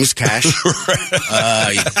 same as cash.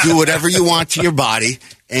 You do whatever you want to your body.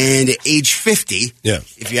 And at age 50,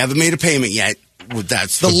 if you haven't made a payment yet,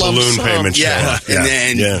 that's the balloon payment. Yeah.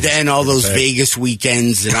 And then all those Vegas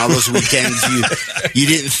weekends and all those weekends you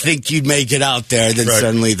didn't think you'd make it out there, then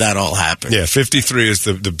suddenly that all happened. Yeah, 53 is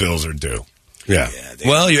the bills are due. Yeah.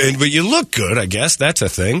 But you look good, I guess. That's a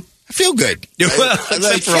thing. I feel good. Well,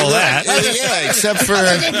 except for all that. Yeah, except for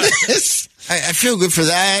this. I feel good for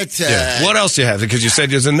that. What else do you have? Because you said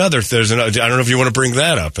there's another. I don't know if you want to bring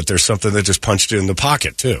that up, but there's something that just punched you in the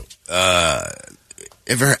pocket, too.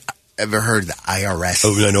 Ever heard of the IRS?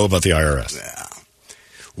 Oh, I know about the IRS. Yeah.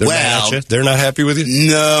 They're mad at you? They're not happy with you?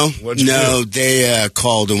 No. They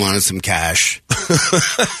called and wanted some cash.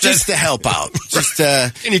 Just to help out.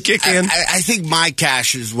 Can you kick in? I think my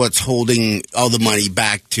cash is what's holding all the money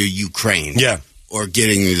back to Ukraine. Yeah. Or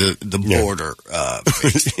getting the border.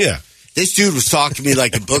 Yeah. This dude was talking to me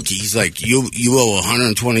like a bookie. He's like, you owe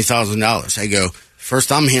 $120,000. I go,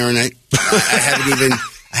 first I'm hearing it.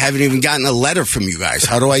 I haven't even gotten a letter from you guys.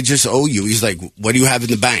 How do I just owe you? He's like, what do you have in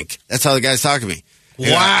the bank? That's how the guy's talking to me.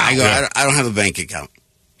 Wow. I go, I don't have a bank account.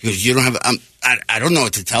 He goes, you don't have, I don't know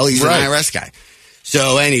what to tell. He's an IRS guy.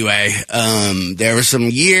 So anyway, there were some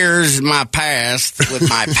years in my past with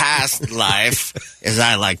my past life, as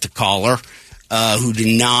I like to call her, who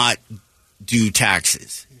did not do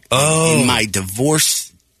taxes. In my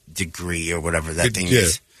divorce degree or whatever that thing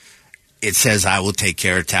is, it says I will take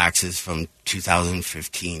care of taxes from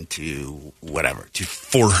 2015 to whatever.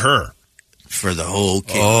 For her. For the whole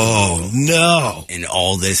kid. Oh, no. And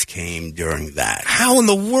all this came during that. How in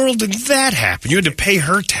the world did that happen? You had to pay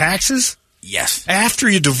her taxes? Yes. After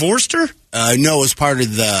you divorced her? No, it was part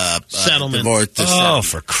of the settlement. Settlement.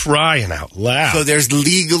 For crying out loud. So there's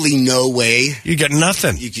legally no way. You got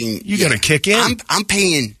nothing. You got to kick in. I'm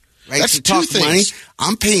paying, right? That's to talk two things. money,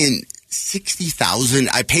 I'm paying $60,000.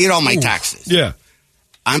 I paid all my taxes. Yeah.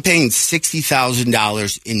 I'm paying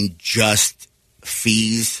 $60,000 in just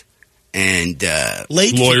fees and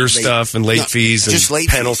lawyer stuff and late fees and just late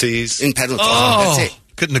penalties. Fees and penalties. Oh. That's it.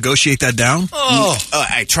 Couldn't negotiate that down? Oh.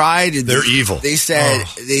 I tried. They're evil. They said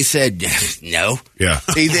no. Yeah.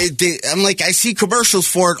 I'm like, I see commercials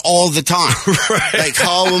for it all the time. Right. Like,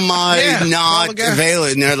 how am I not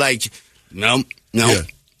available? And they're like, no. Yeah.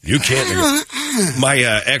 You can't. My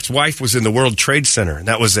ex-wife was in the World Trade Center, and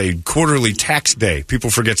that was a quarterly tax day. People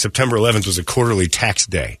forget September 11th was a quarterly tax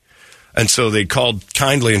day. And so they called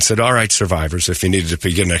kindly and said, all right, survivors, if you needed to pay,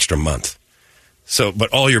 you get an extra month. So, but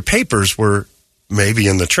all your papers were maybe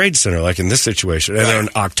in the Trade Center, like in this situation. And then on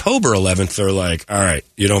October 11th, they're like, all right,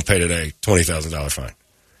 you don't pay today, $20,000 fine.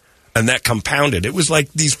 And that compounded. It was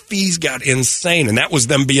like these fees got insane, and that was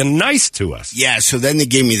them being nice to us. Yeah, so then they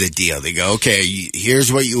gave me the deal. They go, okay,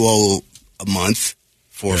 here's what you owe a month,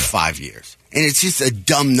 for 5 years. And it's just a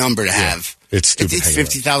dumb number to have. It's stupid. It's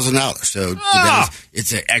 $50,000. So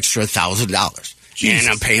it's an extra $1,000. And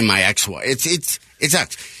I'm paying my ex-wife. It's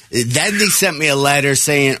Then they sent me a letter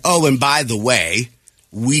saying, oh, and by the way,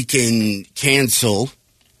 we can cancel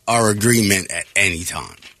our agreement at any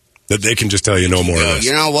time. That they can just tell you no more of this.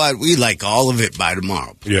 You know what? We like all of it by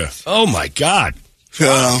tomorrow. Please. Yeah. Oh, my God.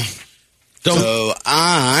 So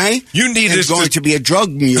I am going to be a drug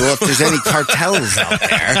mule if there's any cartels out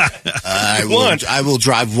there. I will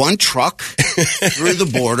drive one truck through the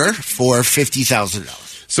border for $50,000.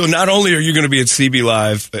 So not only are you going to be at CB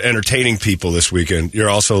Live entertaining people this weekend, you're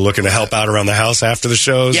also looking to help out around the house after the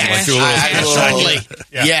shows? Yes,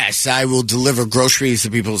 Yes, I will deliver groceries to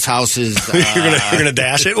people's houses. You're going to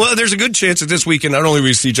dash it? Well, there's a good chance that this weekend not only will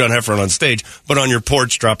you see John Heffron on stage, but on your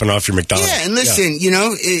porch dropping off your McDonald's. Yeah, and listen,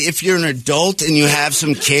 if you're an adult and you have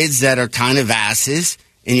some kids that are kind of asses,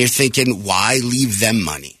 and you're thinking, why leave them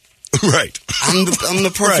money? Right. I'm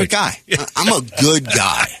the perfect guy. I'm a good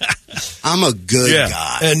guy. I'm a good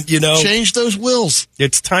guy. And, change those wills.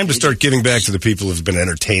 It's time to start giving back to the people who've been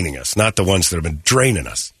entertaining us, not the ones that have been draining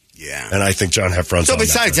us. Yeah. And I think John Heffron's So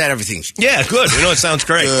besides that, everything's good. Yeah, good. It sounds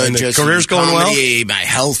great. Good, and the just career's going comedy, my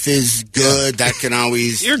health is good. That can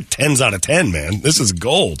always... You're 10s out of 10, man. This is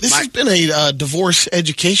gold. This has been a divorce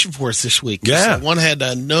education for us this week. Yeah. So one had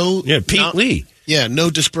no... Yeah, Pete Lee. Yeah, no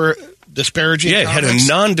disparaging it had a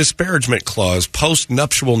non-disparagement clause,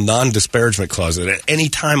 post-nuptial non-disparagement clause, that at any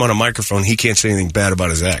time on a microphone he can't say anything bad about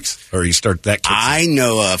his ex, or you start that. I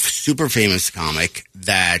know a super famous comic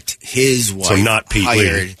that his wife not Pete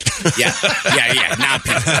hired. Lee. yeah, not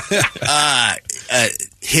Pete.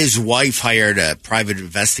 His wife hired a private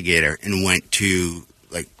investigator and went to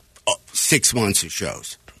 6 months of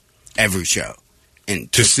shows, every show.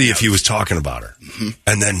 To see if he was talking about her,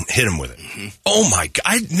 and then hit him with it. Oh, my God.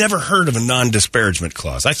 I'd never heard of a non-disparagement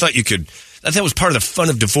clause. I thought that was part of the fun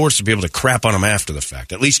of divorce, to be able to crap on him after the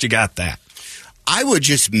fact. At least you got that. I would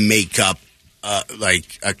just make up,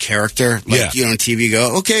 a character, on TV,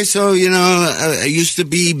 go, okay, so, I used to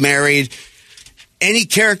be married. Any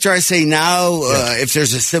character I say now, if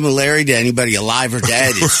there's a similarity to anybody alive or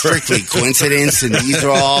dead, it's strictly coincidence, and these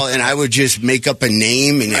are all, and I would just make up a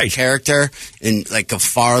name and a character in a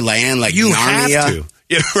far land, like Narnia. Have to.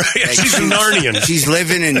 Yeah, right. She's a Narnian. She's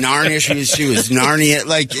living in Narnia. She was Narnia.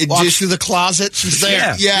 Walks through the closet. She's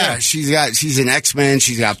there. Yeah. She's an X-Men.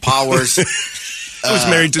 She's got powers. I was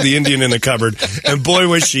married to the Indian in the cupboard, and boy,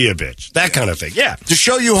 was she a bitch. That kind of thing, yeah. To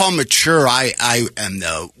show you how mature I am,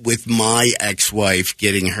 though, with my ex-wife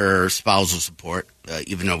getting her spousal support,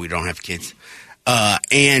 even though we don't have kids,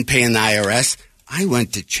 and paying the IRS, I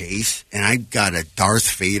went to Chase, and I got a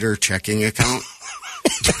Darth Vader checking account.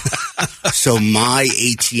 So my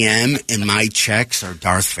ATM and my checks are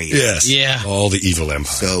Darth Vader. Yes. Yeah. All the evil empire.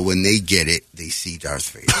 So when they get it, they see Darth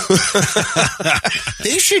Vader.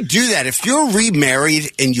 They should do that. If you're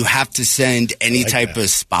remarried and you have to send any type of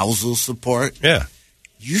spousal support,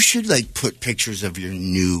 you should put pictures of your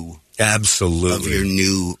new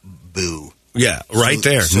boo. Yeah, right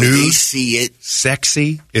there. So Nude, they see it.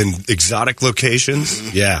 Sexy in exotic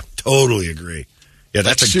locations. Yeah, totally agree. Yeah,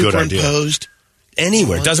 that's a good idea. Superimposed.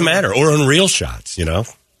 Anywhere, it doesn't matter. Or on real shots, That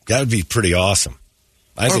would be pretty awesome.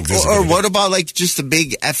 I think this. Or what about just a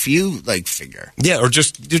big FU figure? Yeah, or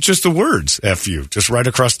just the words FU, just right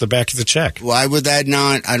across the back of the check. Why would that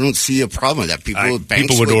not? I don't see a problem with that.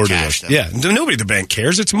 Banks would order cash it. Yeah, nobody at the bank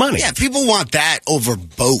cares. It's money. Yeah, people want that over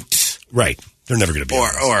boats. Right. They're never going to be.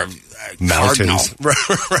 Or mountains. Right.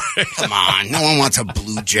 Come on, no one wants a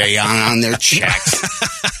blue jay on their checks.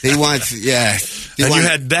 They want, you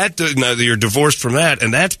had that. Now you're divorced from that,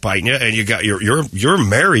 and that's biting you. And you're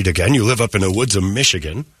married again. You live up in the woods of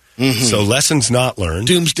Michigan, so lessons not learned.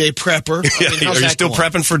 Doomsday prepper. Are you still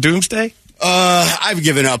prepping for Doomsday? I've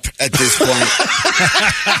given up at this point.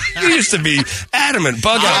 You used to be adamant,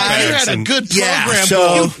 bug out bags. You had a good program.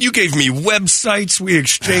 So you gave me websites. We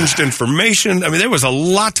exchanged information. I mean, there was a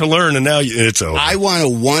lot to learn, and now it's over. I want a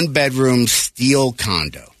 1-bedroom steel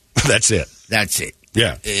condo. That's it.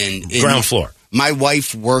 Yeah. And ground floor. My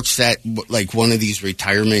wife works at one of these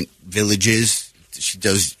retirement villages. She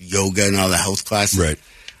does yoga and all the health classes. Right.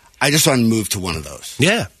 I just want to move to one of those.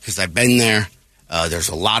 Yeah. Because I've been there. There's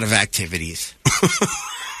a lot of activities.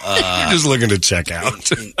 You're just looking to check out.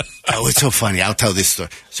 It's so funny. I'll tell this story.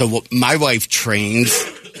 So my wife trains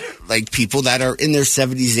people that are in their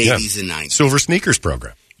 70s, 80s, and 90s. Silver Sneakers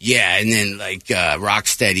program. Yeah, and then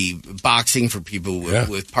Rocksteady boxing for people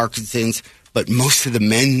with Parkinson's. But most of the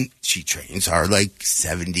men she trains are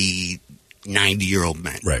 70, 90-year-old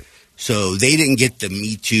men. Right. So they didn't get the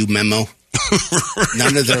Me Too memo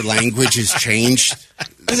None of their language has changed.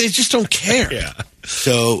 They just don't care. Yeah.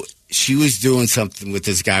 So she was doing something with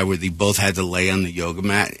this guy where they both had to lay on the yoga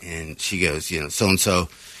mat, and she goes, so-and-so,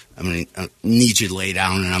 I'm going to need you to lay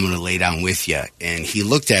down, and I'm going to lay down with you. And he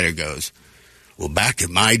looked at her and goes, well, back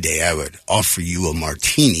in my day, I would offer you a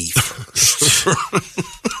martini first.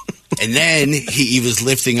 And then he was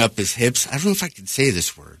lifting up his hips. I don't know if I can say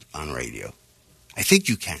this word on radio. I think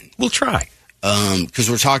you can. We'll try. Because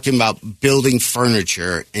we're talking about building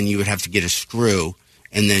furniture, and you would have to get a screw,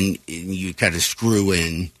 and then you kind of screw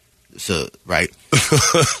in. So, right?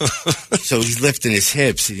 So he's lifting his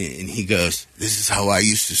hips, and he goes, this is how I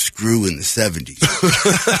used to screw in the 70s.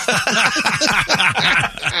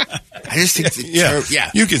 I just think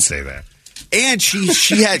that, you can say that. And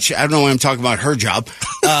she had, I don't know why I'm talking about her job.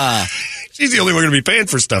 She's the only one going to be paying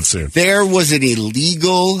for stuff soon. There was an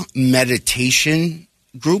illegal meditation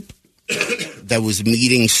group that was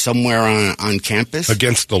meeting somewhere on campus.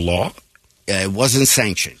 Against the law? It wasn't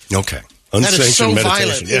sanctioned. Okay. That is so meditation.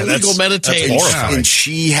 violent. Illegal meditation. That's horrifying. And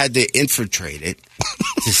she had to infiltrate it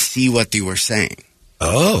to see what they were saying.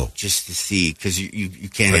 Oh. Just to see, because you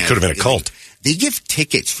can't. It could have been a cult. They give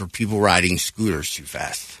tickets for people riding scooters too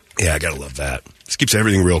fast. Yeah, I gotta love that. This keeps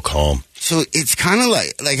everything real calm. So it's kind of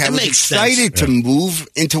like I was excited to move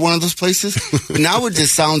into one of those places, but now it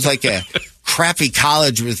just sounds like a crappy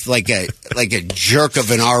college with like a jerk of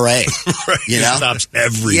an RA. Right. You know, stops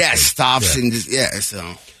everything. Yeah, stops and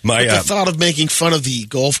so. The thought of making fun of the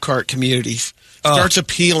golf cart community starts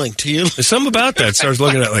appealing to you. There's something about that. Starts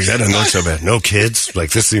looking at like that doesn't look so bad. No kids. Like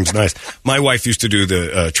this seems nice. My wife used to do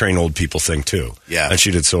the train old people thing too. Yeah. And she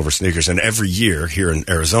did silver sneakers. And every year here in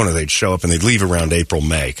Arizona, they'd show up and they'd leave around April,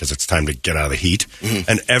 May because it's time to get out of the heat. Mm-hmm.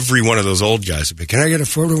 And every one of those old guys would be, can I get a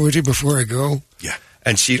photo with you before I go? Yeah.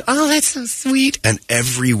 And she'd, oh, that's so sweet. And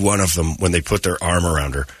every one of them, when they put their arm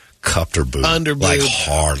around her, cupped her boob. Underboob. Like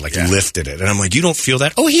hard, like lifted it. And I'm like, you don't feel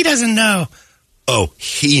that? Oh, he doesn't know. Oh,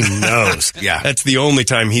 he knows. Yeah. That's the only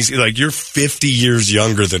time he's like, you're 50 years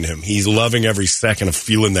younger than him. He's loving every second of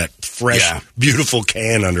feeling that fresh, beautiful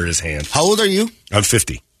can under his hand. How old are you? I'm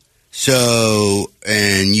 50. So,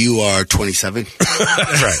 and you are 27?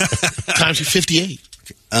 Right. Times you're 58.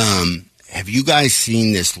 Have you guys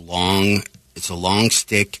seen this long... It's a long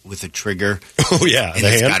stick with a trigger. Oh, yeah. And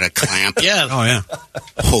it's got a clamp. Yeah. Oh, yeah.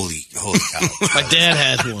 Holy cow. My dad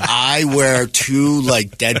has one. I wear two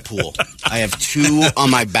like Deadpool. I have two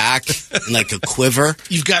on my back and like a quiver.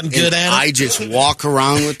 You've gotten good at it? I just walk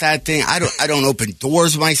around with that thing. I don't open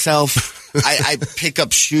doors myself. I pick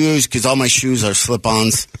up shoes because all my shoes are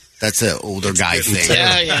slip-ons. That's an older guy thing.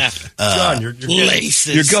 Yeah. John,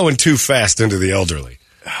 you're going too fast into the elderly.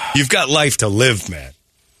 You've got life to live, man.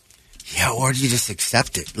 Yeah, or do you just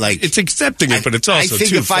accept it? Like it's accepting it, but it's also I think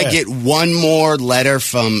too if fast. I get one more letter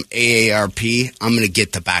from AARP, I'm going to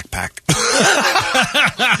get the backpack.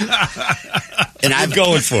 And I'm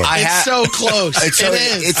going for it. It's so close.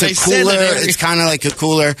 It's a cooler. It's kind of like a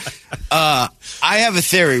cooler. I have a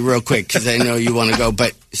theory real quick because I know you want to go.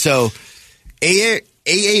 But so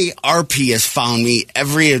AARP has found me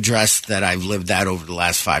every address that I've lived at over the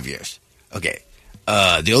last 5 years. Okay.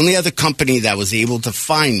 The only other company that was able to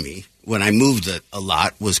find me when I moved a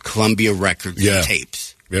lot was Columbia Records and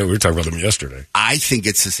Tapes. Yeah, we were talking about them yesterday. I think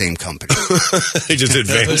it's the same company. They just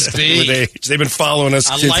advanced with age. They've been following us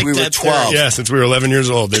since we were 12. Yeah, since we were 11 years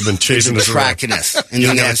old. They've been chasing us around. Tracking us. And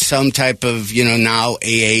then they have some type of, now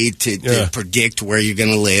AA to predict where you're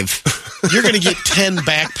going to live. You're going to get 10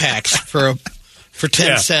 backpacks for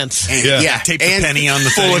 10 cents. Tape the penny on the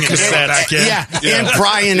full thing. of cassette. And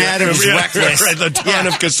Brian Adams' Reckless. Right, the ton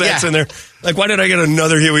of cassettes in there. Like, why did I get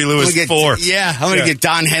another Huey Lewis 4? Yeah, I'm going to get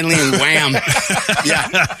Don Henley and Wham.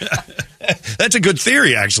 That's a good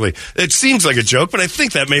theory, actually. It seems like a joke, but I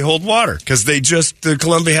think that may hold water because the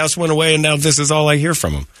Columbia House went away, and now this is all I hear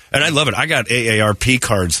from them. And I love it. I got AARP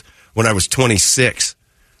cards when I was 26.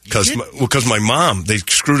 Because my mom, they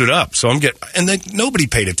screwed it up. So and then nobody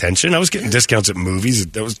paid attention. I was getting discounts at movies.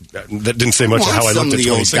 That didn't say much of how I looked at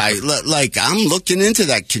 26. Guy, like, I'm looking into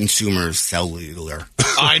that consumer cellular.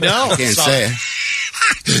 I know. I can't say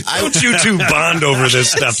it. Don't you two bond over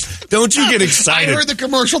this stuff. Don't you get excited. I heard the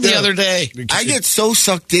commercial the other day. I get so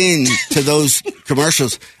sucked in to those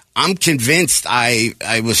commercials. I'm convinced I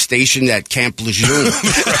was stationed at Camp Lejeune.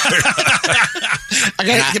 I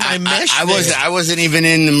got to get my mesh. I wasn't even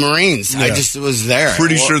in the Marines. I just was there.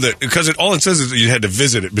 Pretty sure that because all it says is that you had to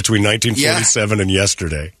visit it between 1947 and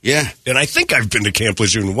yesterday. Yeah, and I think I've been to Camp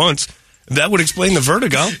Lejeune once. That would explain the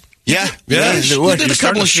vertigo. Yeah. You did a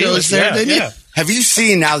couple of shows there, didn't you? Have you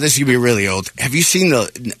seen, now this is going to be really old, have you seen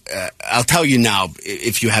I'll tell you now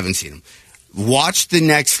if you haven't seen them, Watch the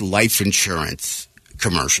next life insurance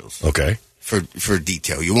commercials. Okay. For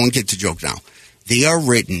detail. You won't get to joke now. They are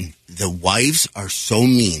written. The wives are so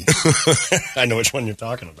mean. I know which one you're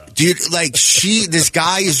talking about. Dude, like this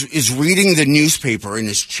guy is reading the newspaper in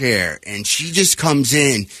his chair, and she just comes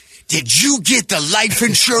in. Did you get the life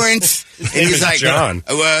insurance? And he's like, John.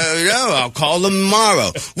 Well, no, I'll call them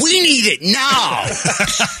tomorrow. We need it now.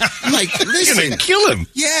 I'm like, listen. You're going to kill him.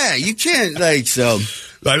 Yeah, you can't, so.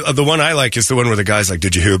 The one I like is the one where the guy's like,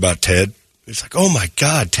 did you hear about Ted? He's like, oh my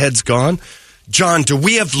God, Ted's gone. John, do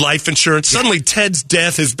we have life insurance? Suddenly Ted's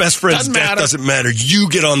death, his best friend's death doesn't matter. You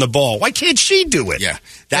get on the ball. Why can't she do it? Yeah.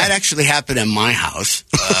 That actually happened at my house.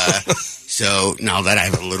 So now that I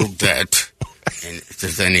have a little debt, and if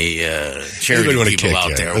there's any charity people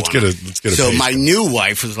out there. Let's get a So my new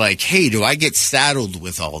wife was like, hey, do I get saddled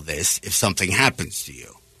with all this if something happens to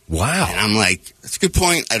you? Wow. And I'm like, that's a good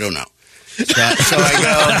point. I don't know. So I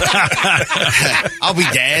go, I'll be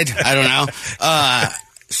dead. I don't know.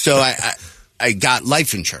 So I got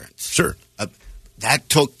life insurance. Sure. That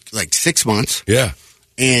took like 6 months. Yeah.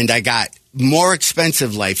 And I got more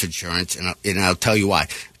expensive life insurance, and I'll tell you why.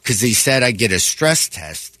 Because they said I get a stress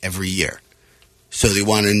test every year. So they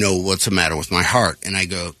want to know what's the matter with my heart. And I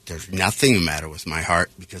go, there's nothing the matter with my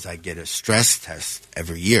heart because I get a stress test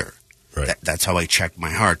every year. Right. That's how I check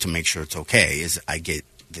my heart to make sure it's okay, is I get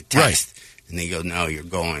the test. Right. And they go, no, you're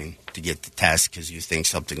going to get the test because you think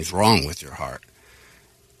something's wrong with your heart.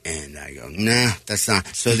 And I go, nah, that's not.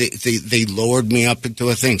 So they lowered me up into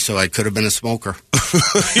a thing, so I could have been a smoker.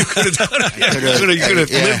 You could have done it. You could have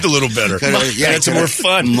lived a little better. Had some more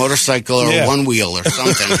fun. Motorcycle or one wheel or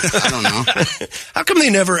something. I don't know. How come they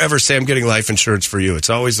never ever say I'm getting life insurance for you? It's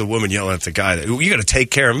always the woman yelling at the guy that you got to take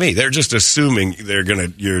care of me. They're just assuming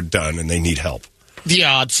you're done and they need help. The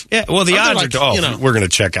odds. Yeah, well, the odds are we're going to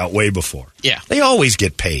check out way before. Yeah. They always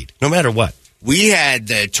get paid, no matter what. We had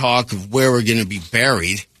the talk of where we're going to be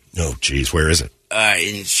buried. Oh, geez, where is it?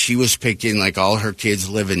 And she was picking, like, all her kids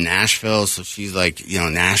live in Nashville, so she's like,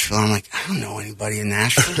 Nashville. I'm like, I don't know anybody in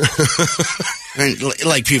Nashville. And,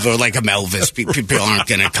 like, people are like, I'm Elvis. People aren't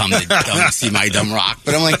going to come to see my dumb rock.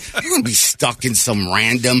 But I'm like, you're going to be stuck in some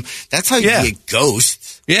random. That's how you get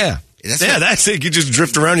ghosts. Yeah. That's it. You just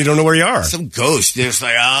drift around. You don't know where you are. Some ghost. They're just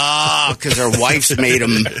like, because their wives made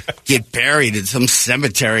them get buried in some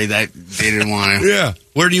cemetery that they didn't want to. Yeah.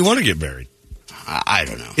 Where do you want to get buried? I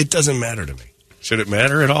don't know. It doesn't matter to me. Should it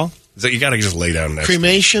matter at all? Is that you got to just lay down next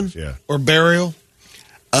cremation? To yeah. Or burial?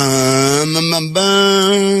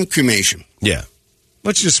 Cremation. Yeah.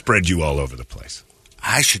 Let's just spread you all over the place.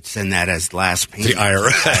 I should send that as last payment. The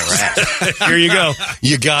IRS. Here you go.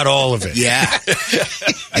 You got all of it. Yeah.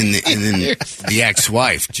 and then the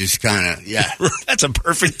ex-wife just kind of, That's a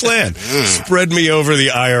perfect plan. Spread me over the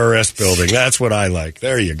IRS building. That's what I like.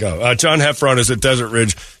 There you go. John Heffron is at Desert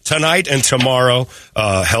Ridge tonight and tomorrow,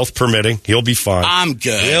 health permitting. He'll be fine. I'm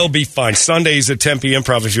good. He'll be fine. Sundays at Tempe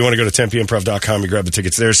Improv. If you want to go to TempeImprov.com, you grab the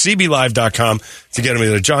tickets there. CBLive.com to get them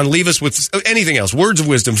there. John, leave us with anything else. Words of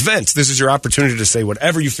wisdom. Vents. This is your opportunity to say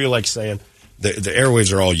whatever you feel like saying. The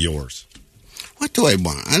airwaves are all yours. What do I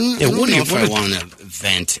want? I don't know if I want to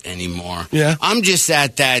vent anymore. Yeah. I'm just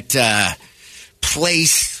at that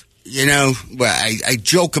place, where I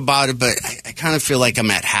joke about it, but I kind of feel like I'm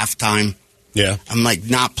at halftime. Yeah. I'm like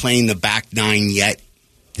not playing the back nine yet.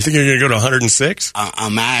 You think you're going to go to 106?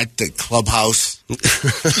 I'm at the clubhouse. I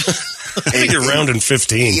think you're rounding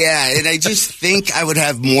 15. Yeah, and I just think I would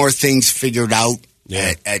have more things figured out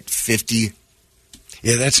at 50.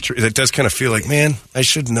 Yeah, that's true. That does kind of feel like, man, I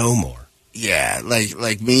should know more. Yeah,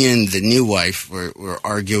 like me and the new wife were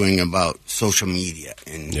arguing about social media,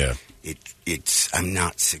 and it's I'm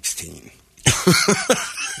not 16.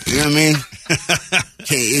 You know what I mean?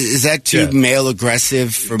 Okay, is that too male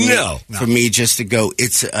aggressive for me? No. For me just to go,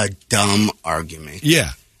 it's a dumb argument.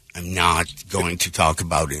 Yeah. I'm not going to talk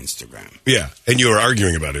about Instagram. Yeah, and you were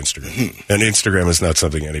arguing about Instagram. And Instagram is not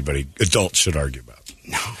something adults should argue about.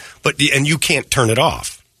 No. And you can't turn it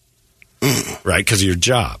off, right, because of your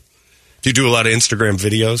job. Do you do a lot of Instagram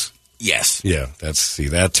videos? Yes. Yeah,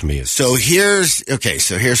 that to me is... So here's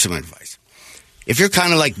some advice. If you're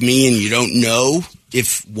kind of like me and you don't know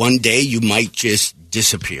if one day you might just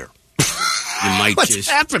disappear. You might What's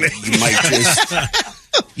happening?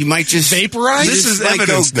 You might just vaporize. This is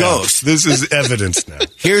evidence now. Ghost. This is evidence now.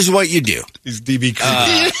 Here's what you do. He's DB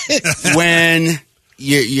creepy. When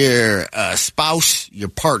your spouse, your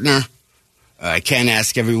partner, I can't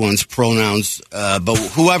ask everyone's pronouns, but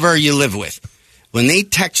whoever you live with, when they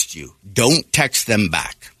text you, don't text them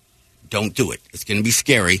back. Don't do it. It's going to be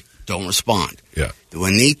scary. Don't respond. Yeah.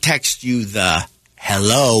 When they text you the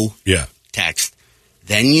hello text,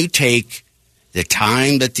 then you take the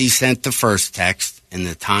time that he sent the first text and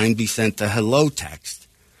the time he sent the hello text.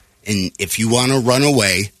 And if you want to run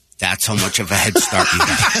away, that's how much of a head start you got.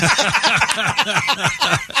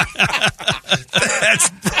 That's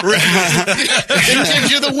brilliant. It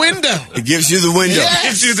gives you the window. It gives you the window. Yes. It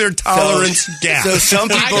gives you their tolerance gap. So some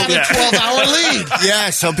people... I got a 12-hour lead.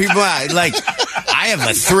 Yeah, some people... Like, I have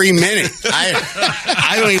a 3-minute.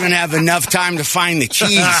 I don't even have enough time to find the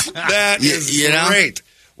keys. That is great.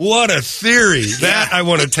 What a theory. That I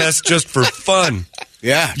want to test just for fun.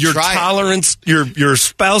 Yeah, your tolerance, your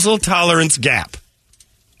spousal tolerance gap.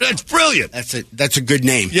 That's brilliant. That's a good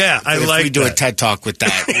name. Yeah, I like that. If we do a TED Talk with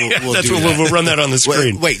that, we'll run that on the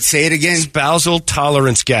screen. Wait, say it again. Spousal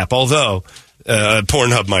tolerance gap. Although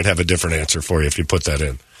Pornhub might have a different answer for you if you put that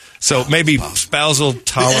in. So maybe spousal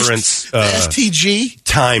tolerance STG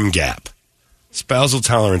time gap. Spousal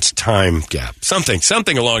tolerance time gap.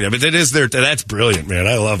 Something along that. But it is there. That's brilliant, man.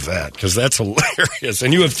 I love that because that's hilarious.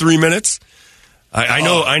 And you have 3 minutes. I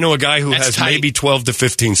know a guy who has maybe 12 to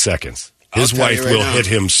 15 seconds. His wife will hit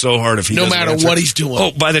him so hard if he doesn't matter answer. What he's doing.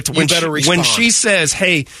 Oh, when she says,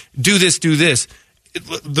 "Hey, do this," the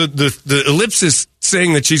ellipsis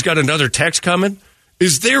saying that she's got another text coming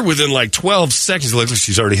is there within like 12 seconds. Like,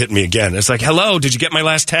 she's already hitting me again. It's like, "Hello, did you get my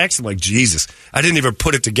last text?" I'm like, Jesus, I didn't even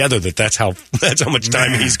put it together that's how much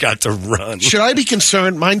time he's got to run. Should I be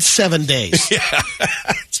concerned? Mine's 7 days. Yeah,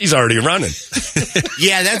 she's already running.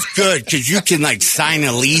 Yeah, that's good because you can like sign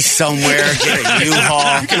a lease somewhere, get a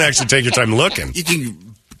U-Haul. You can actually take your time looking. You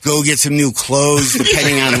can go get some new clothes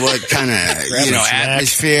depending on what kind of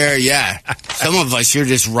atmosphere. Yeah, some of us you're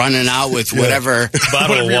just running out with whatever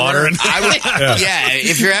bottle of water.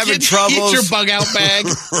 If you're having troubles, get your bug out bag.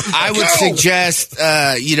 I would suggest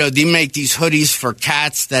they make these hoodies for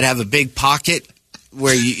cats that have a big pocket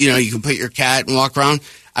where you can put your cat and walk around.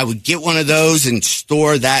 I would get one of those and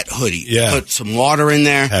store that hoodie. Yeah. Put some water in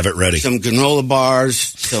there. Have it ready. Some granola bars,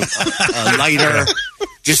 some lighter.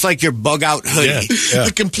 Just like your bug out hoodie. Yeah.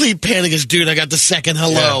 The complete panic is, dude, I got the second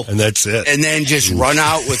hello. Yeah, and that's it. And then just run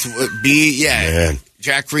out with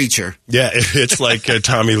Jack Reacher. Yeah, it's like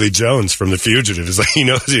Tommy Lee Jones from The Fugitive. It's like he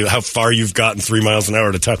knows how far you've gotten 3 miles an hour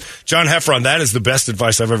at a time. John Heffron, that is the best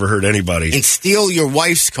advice I've ever heard anybody. And steal your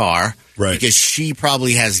wife's car right. because she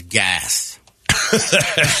probably has gas.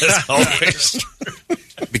 That's always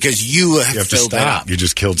because you have to stop. You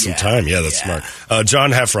just killed some time. Yeah, that's smart.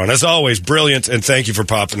 John Heffron, as always, brilliant, and thank you for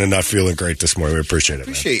popping and not feeling great this morning. We appreciate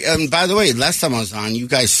it. By the way, last time I was on, you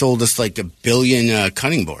guys sold us like 1 billion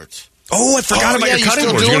cutting boards. Oh, I forgot about your cutting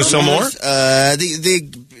boards. You're going to sell more? They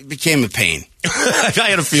became a pain. I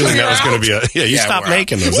had a feeling that was going to be you stopped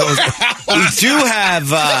making those. We do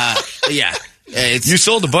have, you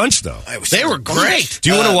sold a bunch, though. They were great. Do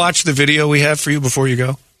you want to watch the video we have for you before you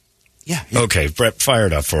go? Yeah. Okay, Brett, fire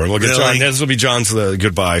it up for him. We'll get John. This will be John's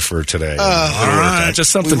goodbye for today. All right. Just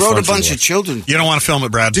something. We wrote a bunch of children. You don't want to film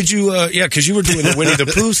it, Brad? Did you? Because you were doing the Winnie the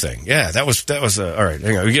Pooh thing. Yeah, that was. All right,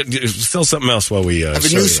 hang on. We get still something else while we. I have a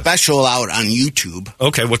new special out on YouTube.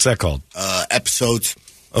 Okay, what's that called? Episodes.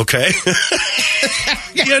 Okay.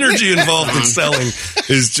 The energy involved in selling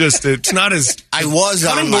is just—it's not as. I was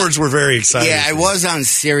on. Cutting boards were very exciting. Yeah, I was on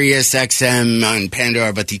Sirius XM on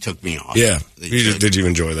Pandora, but he took me off. Yeah. Did you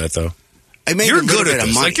enjoy that though? You're good at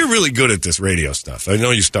this. Like, you're really good at this radio stuff. I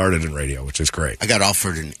know you started in radio, which is great. I got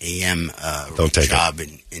offered an AM job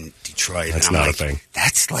in Detroit. That's not a thing.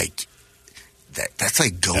 That's like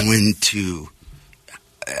going to.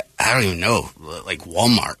 I don't even know, like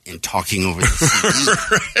Walmart and talking over the CD.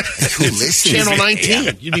 Like, who listens? Channel 19.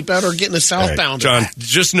 Yeah. You'd be better getting a southbound. Right. John,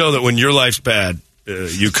 just know that when your life's bad,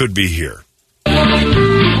 you could be here. I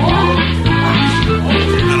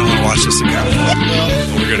don't want to watch this again.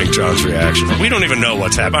 We're getting John's reaction. We don't even know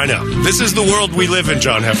what's happening. I know. This is the world we live in,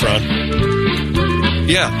 John Heffron.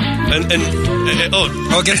 Yeah. And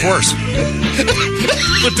it gets worse.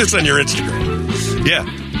 Put this on your Instagram. Yeah.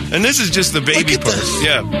 And this is just the baby part. This.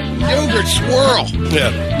 Yeah. Yogurt swirl.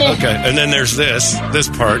 Yeah. Okay. And then there's this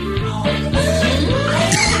part.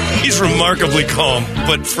 He's remarkably calm,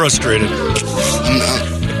 but frustrated.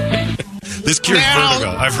 This cures vertigo.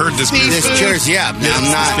 I've heard this. This cures, yeah.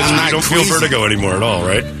 I'm not. You don't feel vertigo anymore at all,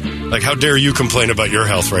 right? Like, how dare you complain about your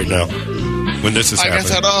health right now when this is happening? I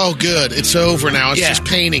thought, oh, good, it's over now. It's just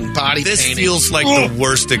painting, body this painting. This feels like the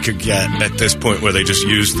worst it could get at this point, where they just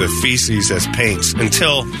use the feces as paints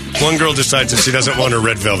until one girl decides that she doesn't want her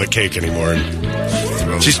red velvet cake anymore.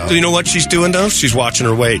 And you know what she's doing, though? She's watching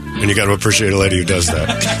her weight, and you got to appreciate a lady who does that.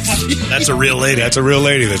 That's a real lady. That's a real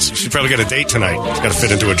lady. She's probably got a date tonight. She's got to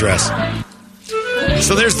fit into a dress.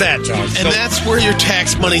 So there's that, John. And that's where your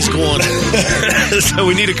tax money's going. So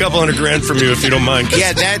we need a couple $100,000 from you if you don't mind.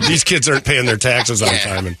 Yeah, these kids aren't paying their taxes on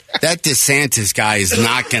time. And that DeSantis guy is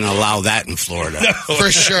not going to allow that in Florida. No.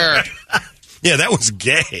 For sure. Yeah, that was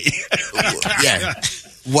gay. Yeah.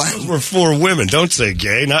 What? We're for women. Don't say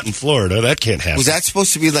gay. Not in Florida. That can't happen. Was that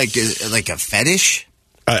supposed to be like a fetish?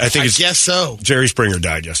 I guess so. Jerry Springer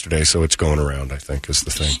died yesterday, so it's going around, I think, is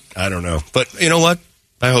the thing. I don't know. But you know what?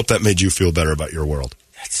 I hope that made you feel better about your world.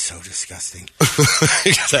 That's so disgusting.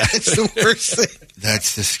 Exactly. That's the worst thing.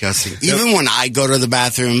 That's disgusting. Even when I go to the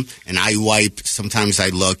bathroom and I wipe, sometimes I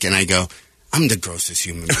look and I go, I'm the grossest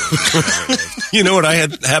human being. You know what I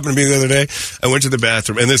had happened to me the other day? I went to the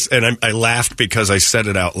bathroom, and I laughed because I said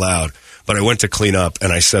it out loud. But I went to clean up,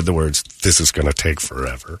 and I said the words, "This is going to take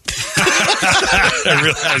forever." I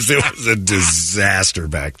realized it was a disaster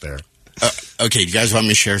back there. Okay, you guys want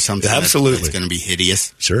me to share something? Absolutely. That's going to be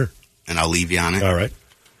hideous? Sure. And I'll leave you on it. All right.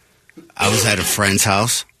 I was at a friend's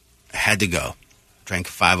house. I had to go. Drank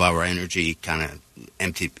a 5-hour energy, kind of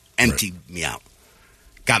emptied me out.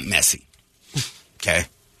 Got messy. Okay?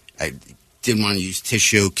 I didn't want to use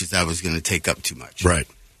tissue because that was going to take up too much. Right.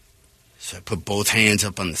 So I put both hands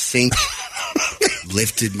up on the sink,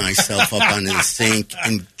 lifted myself up onto the sink,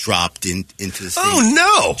 and dropped into the sink. Oh,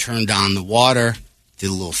 no. Turned on the water,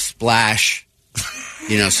 did a little splash.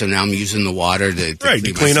 So now I'm using the water to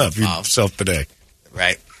clean up your self-bidet.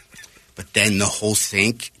 Right. But then the whole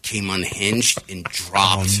sink came unhinged and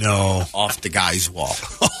dropped off the guy's wall.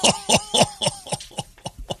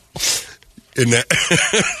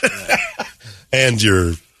 And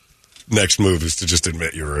your next move is to just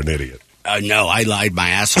admit you were an idiot. No, I lied my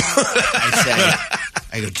ass off.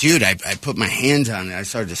 I go, dude, I put my hands on it. I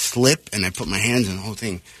started to slip, and I put my hands on the whole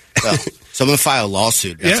thing. So I'm going to file a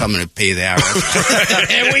lawsuit. That's how I'm going to pay the IRS.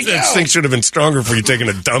 Here we go. That thing should have been stronger for you taking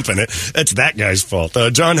a dump in it. That's that guy's fault.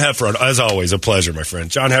 John Heffron, as always, a pleasure, my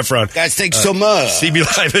friend. John Heffron. Guys, thanks so much. CB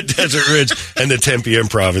Live at Desert Ridge and the Tempe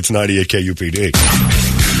Improv. It's 98 KUPD.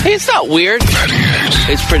 Hey, it's not weird.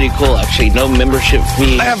 It's pretty cool, actually. No membership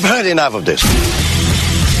fee. I have heard enough of this.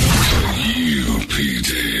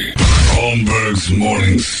 KUPD. Holmbergs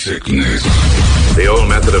Morning Sickness. The old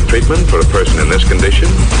method of treatment for a person in this condition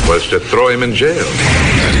was to throw him in jail.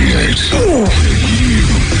 98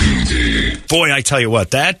 KUPD. Boy, I tell you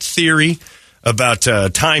what, that theory about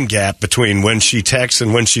time gap between when she texts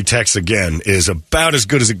and when she texts again is about as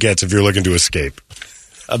good as it gets if you're looking to escape.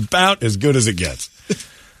 About as good as it gets.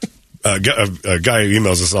 A guy who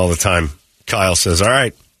emails us all the time, Kyle, says, all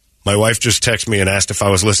right, my wife just texted me and asked if I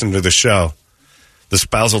was listening to the show. The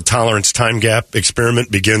spousal tolerance time gap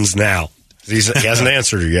experiment begins now. He hasn't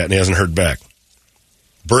answered her yet, and he hasn't heard back.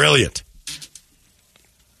 Brilliant.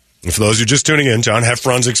 And for those who are just tuning in, John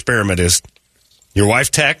Heffron's experiment is your wife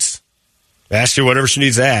texts, asks you whatever she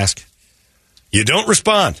needs to ask. You don't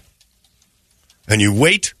respond. And you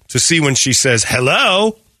wait to see when she says,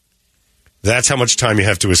 hello. That's how much time you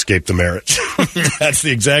have to escape the marriage. That's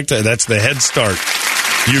the head start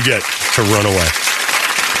you get to run away.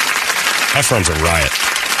 Heffron's a riot.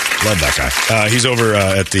 Love that guy. He's over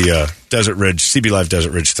at the Desert Ridge, CB Live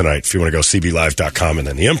Desert Ridge tonight. If you want to go, cblive.com. And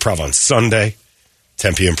then the Improv on Sunday,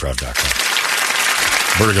 TempeImprov.com.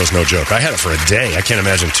 Vertigo's no joke. I had it for a day. I can't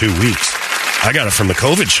imagine 2 weeks. I got it from the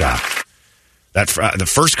COVID shot. The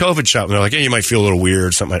first COVID shot, when they're like, hey, you might feel a little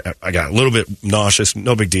weird. Something. I got a little bit nauseous.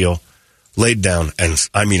 No big deal. Laid down. And,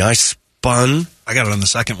 I spun. I got it on the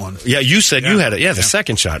second one. Yeah, you said you had it. Yeah, the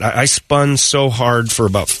second shot. I spun so hard for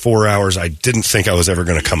about 4 hours, I didn't think I was ever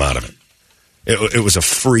going to come out of it. It was a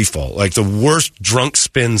free fall. Like the worst drunk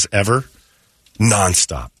spins ever,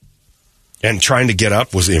 nonstop. And trying to get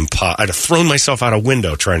up was impossible. I'd have thrown myself out a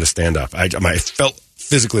window trying to stand up. I felt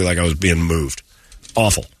physically like I was being moved.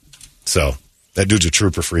 Awful. So that dude's a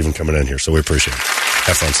trooper for even coming in here, so we appreciate it.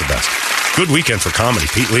 Heffron's the best. Good weekend for comedy.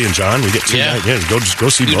 Pete, Lee, and John. We get 2 nights. Yeah, go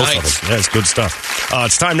see both of them. Yeah, it's good stuff.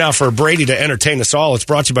 It's time now for Brady to entertain us all. It's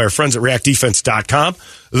brought to you by our friends at reactdefense.com,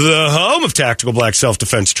 the home of tactical black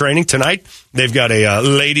self-defense training. Tonight, they've got a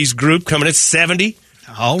ladies group coming at 70.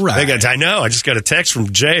 All right. I know. I just got a text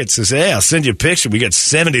from Jay. It says, hey, I'll send you a picture. We got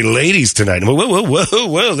 70 ladies tonight.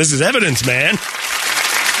 Whoa. This is evidence, man.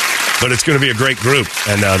 But it's going to be a great group,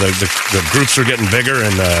 and the groups are getting bigger,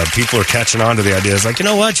 and people are catching on to the idea. It's like, you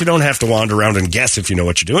know what? You don't have to wander around and guess if you know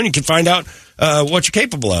what you're doing. You can find out what you're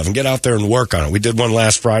capable of and get out there and work on it. We did one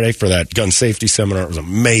last Friday for that gun safety seminar. It was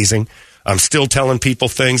amazing. I'm still telling people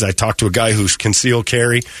things. I talked to a guy who's concealed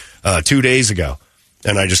carry 2 days ago,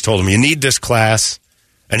 and I just told him, you need this class.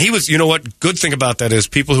 And he was, you know what? Good thing about that is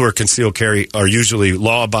people who are concealed carry are usually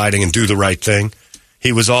law-abiding and do the right thing.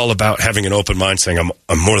 he was all about having an open mind, saying,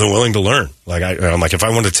 I'm more than willing to learn. Like, I'm like, if I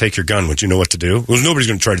wanted to take your gun, would you know what to do? Well, nobody's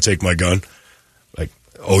going to try to take my gun. Like,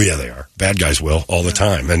 oh, yeah, they are. Bad guys will all the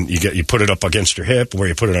time. And you put it up against your hip where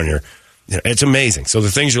you put it on your, it's amazing. So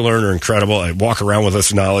the things you learn are incredible. I walk around with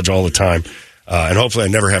this knowledge all the time. And hopefully I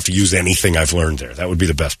never have to use anything I've learned there. That would be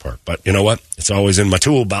the best part. But you know what? It's always in my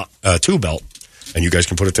tool belt. And you guys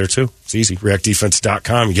can put it there too. It's easy.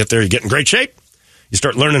 ReactDefense.com. You get there, you get in great shape. You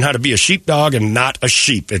start learning how to be a sheepdog and not a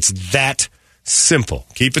sheep. It's that simple.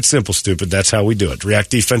 Keep it simple, stupid. That's how we do it.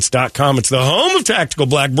 ReactDefense.com. It's the home of Tactical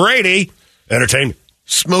Black Brady Entertainment.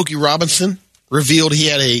 Smokey Robinson revealed he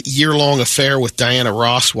had a year-long affair with Diana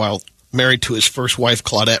Ross while married to his first wife,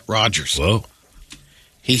 Claudette Rogers. Whoa.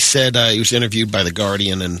 He said he was interviewed by The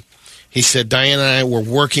Guardian, and he said Diana and I were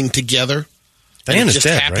working together. Diana's just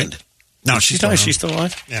dead, happened. right? No, she's still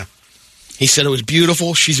alive? Yeah. He said it was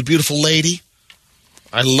beautiful. She's a beautiful lady.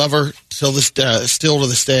 I love her still to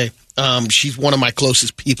this day. She's one of my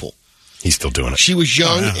closest people. He's still doing it. She was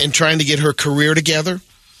young and trying to get her career together.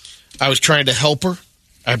 I was trying to help her.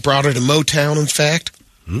 I brought her to Motown, in fact.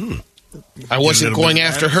 I wasn't going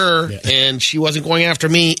after her, and she wasn't going after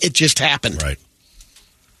me. It just happened. Right.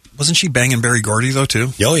 Wasn't she banging Berry Gordy, though, too?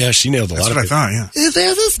 Oh, yeah, she nailed a lot of it. That's what I thought, yeah. If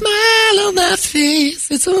there's a smile on my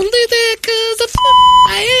face, it's only there because of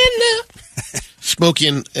I know. Smokey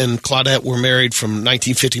and Claudette were married from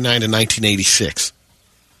 1959 to 1986.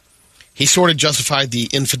 He sort of justified the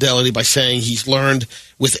infidelity by saying he's learned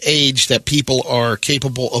with age that people are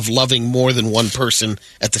capable of loving more than one person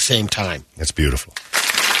at the same time. That's beautiful.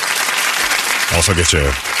 Also gets you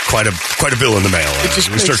quite a bill in the mail.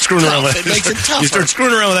 You start screwing around with it. Makes it tougher. You start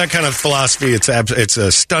screwing around with that kind of philosophy. It's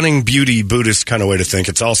a stunning beauty Buddhist kind of way to think.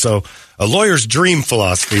 It's also a lawyer's dream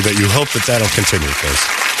philosophy that you hope that'll continue, because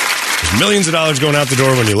there's millions of dollars going out the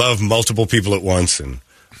door when you love multiple people at once, and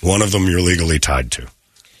one of them you're legally tied to.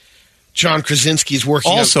 John Krasinski's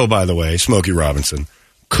working also, by the way, Smokey Robinson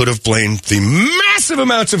could have blamed the massive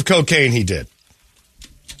amounts of cocaine he did,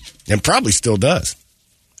 and probably still does.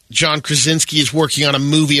 John Krasinski is working on a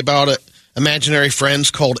movie about imaginary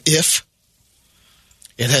friends called If.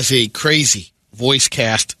 It has a crazy voice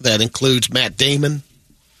cast that includes Matt Damon,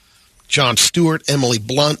 Jon Stewart, Emily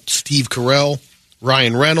Blunt, Steve Carell,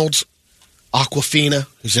 Ryan Reynolds, Awkwafina,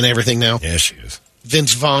 who's in everything now. Yeah, she is.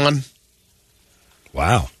 Vince Vaughn.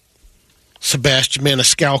 Wow. Sebastian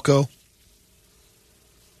Maniscalco.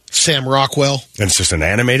 Sam Rockwell. And it's just an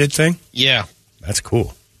animated thing? Yeah. That's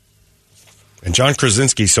cool. And John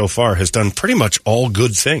Krasinski so far has done pretty much all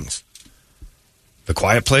good things. The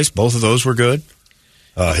Quiet Place, both of those were good.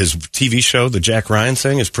 His TV show, the Jack Ryan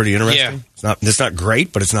thing, is pretty interesting. Yeah. It's not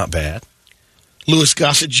great, but it's not bad. Louis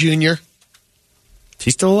Gossett Jr. Is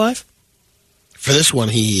he still alive? For this one,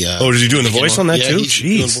 he... is he doing the voice on that, too?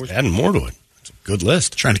 Jeez, adding more to it. It's a good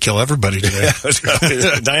list. Trying to kill everybody today.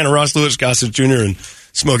 Diana Ross, Louis Gossett Jr., and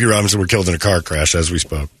Smokey Robinson were killed in a car crash as we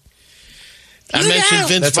spoke. I mentioned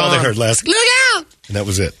Vince That's Vaughn. all they heard last. Look out! And that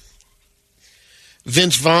was it.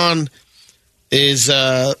 Vince Vaughn is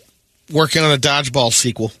working on a dodgeball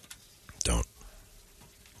sequel. Don't.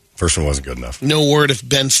 First one wasn't good enough. No word if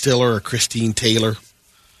Ben Stiller or Christine Taylor.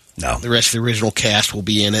 No. The rest of the original cast will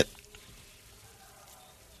be in it.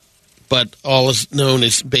 But all is known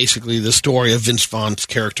is basically the story of Vince Vaughn's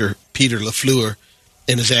character, Peter LaFleur,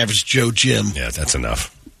 and his average Joe Jim. Yeah, that's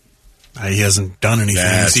enough. He hasn't done anything.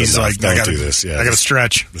 He's enough. like, don't do this. Yeah, I got to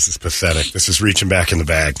stretch. This is pathetic. This is reaching back in the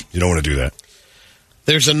bag. You don't want to do that.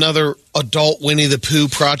 There's another adult Winnie the Pooh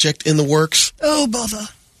project in the works. Oh, bother.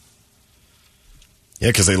 Yeah,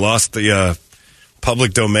 because they lost the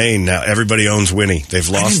public domain. Now everybody owns Winnie. They've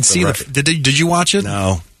lost. Did you watch it?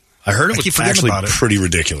 No. I heard it was actually pretty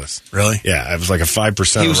ridiculous. Really? Yeah, it was like a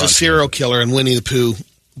 5%. He was a serial killer in Winnie the Pooh,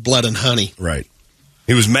 Blood and Honey. Right.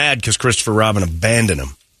 He was mad because Christopher Robin abandoned him.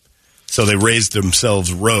 So they raised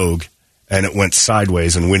themselves rogue, and it went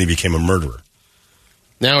sideways, and Winnie became a murderer.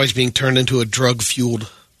 Now he's being turned into a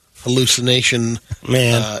drug-fueled hallucination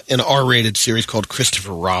in an R-rated series called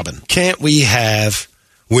Christopher Robin. Can't we have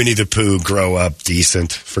Winnie the Pooh grow up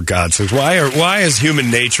decent, for God's sake? Why is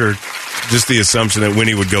human nature just the assumption that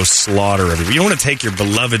Winnie would go slaughter everybody? You don't want to take your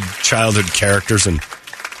beloved childhood characters and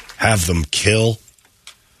have them kill?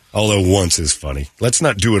 Although once is funny. Let's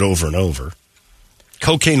not do it over and over.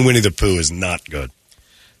 Cocaine Winnie the Pooh is not good.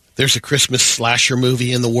 There's a Christmas slasher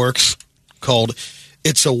movie in the works called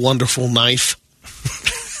It's a Wonderful Knife.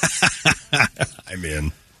 I'm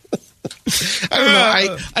in. I don't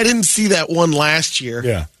know. I didn't see that one last year.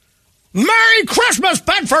 Yeah. Merry Christmas,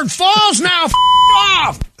 Bedford Falls now.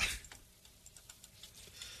 Off.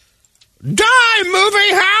 Die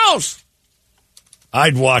movie house.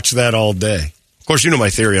 I'd watch that all day. Of course, you know my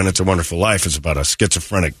theory on It's a Wonderful Life is about a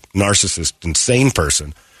schizophrenic, narcissist, insane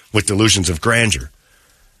person with delusions of grandeur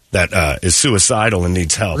that is suicidal and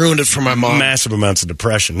needs help. Ruined it for my mom. Massive amounts of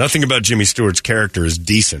depression. Nothing about Jimmy Stewart's character is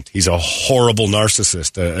decent. He's a horrible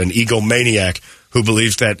narcissist, an egomaniac who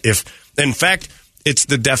believes that in fact, it's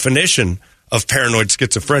the definition of paranoid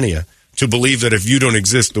schizophrenia to believe that if you don't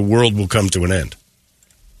exist, the world will come to an end.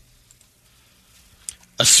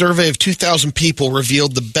 A survey of 2,000 people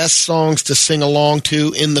revealed the best songs to sing along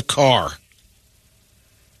to in the car.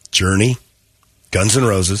 Journey, Guns N'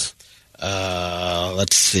 Roses.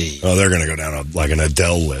 Let's see. Oh, they're going to go down like an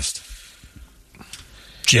Adele list.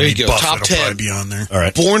 There you go. Buffett Top will 10. probably be on there. All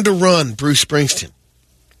right. Born to Run, Bruce Springsteen.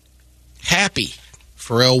 Happy,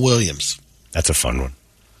 Pharrell Williams. That's a fun one.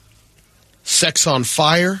 Sex on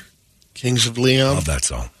Fire, Kings of Leon. Love that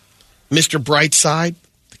song. Mr. Brightside,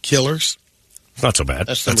 The Killers. Not so bad.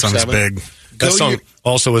 That song's 7. big. That song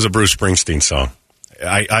also is a Bruce Springsteen song.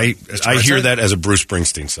 I hear that as a Bruce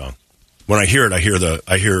Springsteen song. When I hear it, I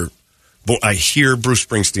hear Bruce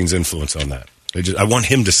Springsteen's influence on that. I want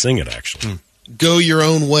him to sing it, actually. Go Your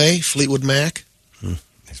Own Way, Fleetwood Mac. I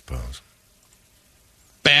suppose.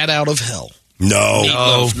 Bad Out of Hell. No.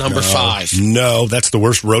 Meatloaf, number 5. No, that's the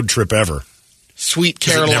worst road trip ever. Sweet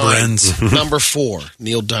Caroline. It never ends. Number 4,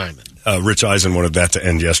 Neil Diamond. Rich Eisen wanted that to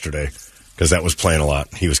end yesterday because that was playing a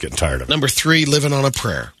lot. He was getting tired of it. Number 3, Living on a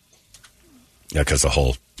Prayer. Yeah, because the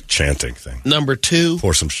whole chanting thing. Number 2,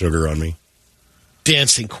 Pour Some Sugar on Me.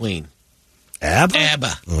 Dancing Queen. ABBA?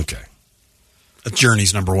 ABBA. Okay.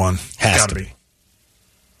 Journey's number 1. Has Gotta to be.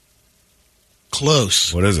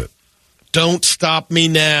 Close. What is it? Don't Stop Me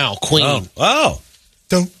Now, Queen. Oh.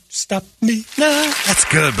 Don't stop me now. That's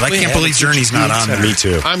good, but I can't believe Journey's not on there. Me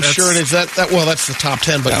too. I'm sure it is. Well, that's the top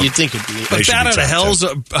 10, but you'd think it'd be. But Bad Out of Hell's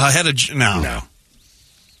ahead of... No.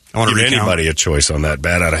 I want to give anybody a choice on that.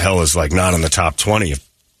 Bad Out of Hell is like not in the top 20.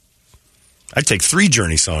 I'd take 3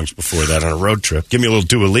 Journey songs before that on a road trip. Give me a little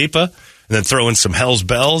Dua Lipa, and then throw in some Hell's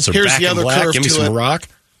Bells or Here's Back the in other Black. curve Give me to some it. rock.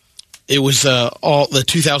 It was all the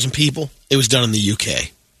 2,000 people. It was done in the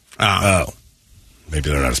UK. Oh. Maybe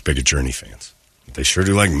they're not as big a Journey fans. But they sure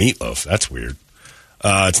do like Meatloaf. That's weird.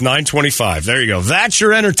 It's 9:25. There you go. That's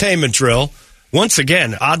your entertainment drill. Once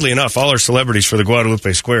again, oddly enough, all our celebrities for the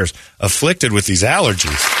Guadalupe Squares afflicted with these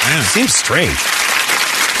allergies. Man, seems strange.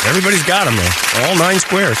 Everybody's got them, though. All 9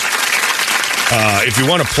 squares. If you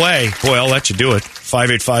want to play, boy, I'll let you do it.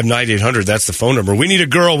 585-9800, that's the phone number. We need a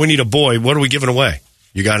girl, we need a boy. What are we giving away?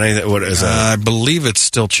 You got anything? What is that? I believe it's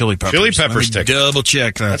still Chili Peppers. Chili Peppers tickets. Double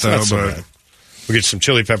check that, That's not so bad. We'll get some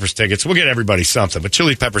Chili Peppers tickets. We'll get everybody something, but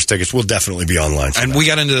Chili Peppers tickets will definitely be online. And we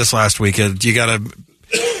got into this last week. You got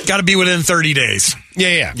to be within 30 days.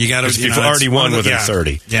 Yeah. You got to. If you've already won within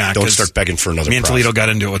 30, don't start begging for another. Me and prize. Toledo got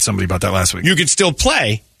into it with somebody about that last week. You can still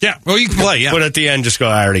play. Yeah. Well, you can play. Yeah. But at the end, just go.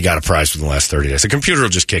 I already got a prize within the last 30 days. The computer will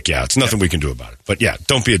just kick you out. It's nothing we can do about it. But yeah,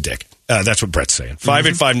 don't be a dick. That's what Brett's saying.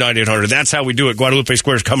 585-9800. That's how we do it. Guadalupe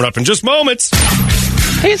Square's coming up in just moments.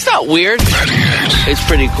 Hey, it's not weird. It's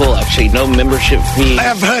pretty cool, actually. No membership fee. I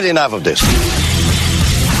have heard enough of this.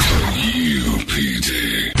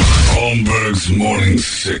 KUPD. Holmbergs Morning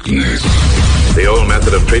Sickness. The old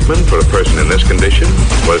method of treatment for a person in this condition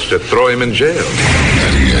was to throw him in jail.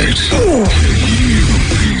 98 KUPD.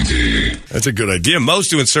 That's a good idea. Mo's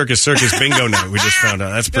doing Circus Bingo night. We just found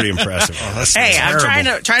out. That's pretty impressive. Hey, terrible.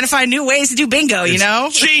 I'm trying to find new ways to do bingo, you know?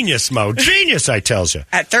 Genius, Mo. Genius, I tells you.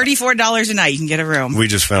 At $34 a night, you can get a room. We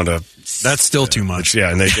just found a... That's still too much.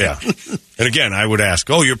 Yeah, and and again, I would ask,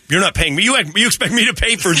 you're not paying me. You expect me to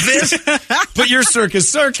pay for this? But you're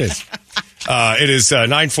Circus. It is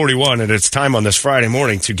 9:41, and it's time on this Friday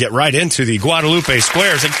morning to get right into the Guadalupe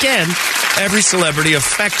Squares. Again, every celebrity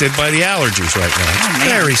affected by the allergies right now.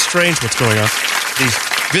 Very strange what's going on. These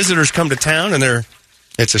visitors come to town, and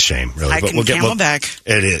it's a shame, really. But we'll get back.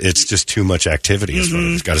 It's just too much activity.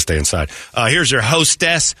 It's got to stay inside. Here's your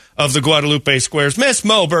hostess of the Guadalupe Squares, Miss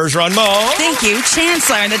Mo Bergeron. Mo. Thank you,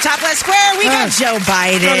 Chancellor. In the top left square, we got Joe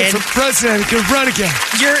Biden. Running for president. Good run again.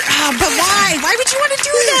 But why? Why would you want to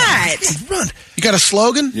do that? Run. You got a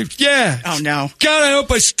slogan? Yeah. Oh, no. God, I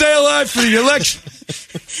hope I stay alive for the election.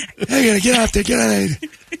 I gotta get out there. Get out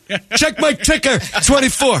there. Check my ticker.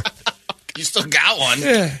 24. You still got one.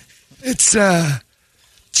 Yeah. It's,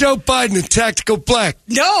 Joe Biden in tactical black.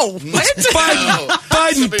 No. What?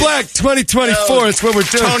 Biden black 2024 is what we're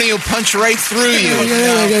doing. Tony will punch right through you.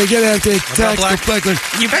 I gotta get out there. Tactical black.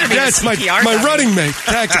 You better be That's my running mate.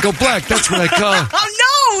 Tactical black. That's what I call her. Oh,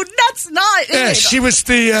 no. That's not it. Yeah, she was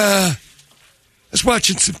I was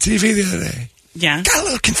watching some TV the other day. Yeah. Got a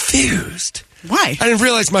little confused. Why? I didn't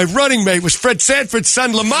realize my running mate was Fred Sanford's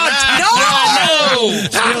son, Lamont. No!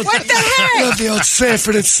 What the heck? I love the old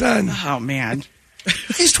Sanford and Son. Oh, man. I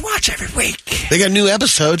used to watch every week. They got new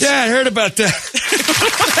episodes. Yeah, I heard about that.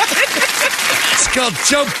 It's called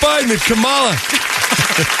Joe Biden and Kamala.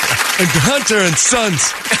 And Hunter and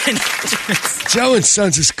Sons. Joe and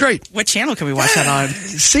Sons is great. What channel can we watch that on?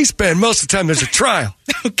 C-SPAN. Most of the time there's a trial.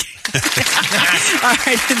 Okay. All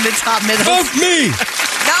right, in the top middle. Vote me!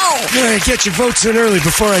 No! Yeah, get your votes in early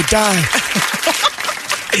before I die.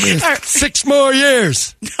 6 more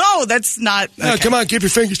years. No, that's not. Okay. No, come on, keep your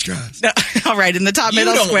fingers crossed. No. All right, in the top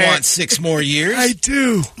middle You square. don't want 6 more years. I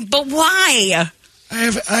do. But why?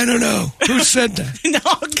 I don't know. Who said that? No,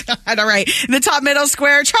 God. All right. In the top middle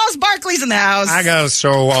square, Charles Barkley's in the house. I got a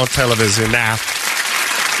show on television now.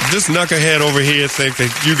 This knucklehead over here think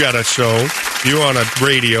that you got a show. You on a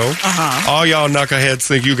radio. Uh-huh. All y'all knuckleheads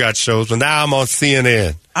think you got shows, but now I'm on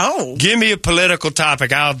CNN. Oh. Give me a political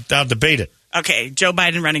topic. I'll debate it. Okay, Joe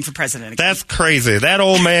Biden running for president again. That's crazy. That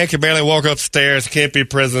old man can barely walk upstairs. Can't be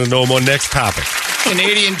president no more. Next topic.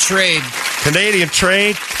 Canadian trade. Canadian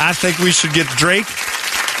trade. I think we should get Drake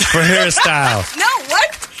for hairstyles. No,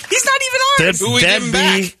 what? He's not even ours. Who we getting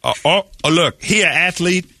back? Look, he an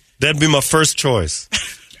athlete. That'd be my first choice.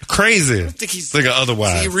 Crazy. I don't think he's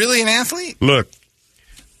otherwise. Is he really an athlete? Look,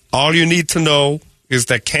 all you need to know is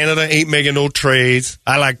that Canada ain't making no trades.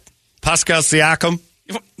 I like Pascal Siakam.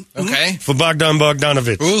 Okay. For Bogdan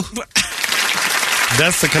Bogdanovic. Ooh.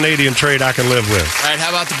 That's the Canadian trade I can live with. All right, how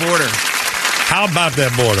about the border? How about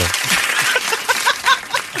that border?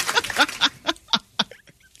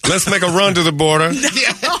 Let's make a run to the border.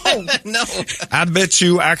 No. I bet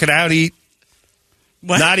you I could out-eat.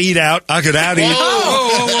 What? Not eat out. I could out-eat.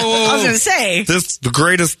 Whoa. I was going to say. The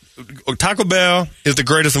greatest. Taco Bell is the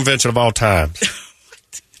greatest invention of all time.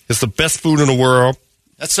 It's the best food in the world.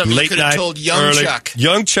 That's something Late you could have night, told young early. Chuck.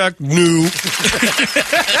 Young Chuck knew.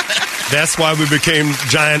 That's why we became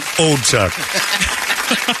giant old Chuck.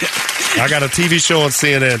 I got a TV show on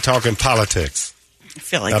CNN talking politics. I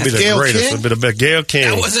feel like I'll be the Gayle greatest. King? I'll be the best. Gayle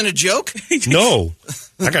King. That wasn't a joke? No.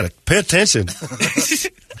 I got to pay attention.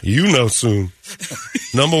 You know soon.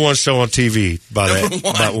 Number 1 show on TV by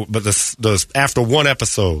that. But the after one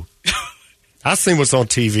episode. I seen what's on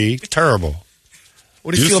TV. Terrible.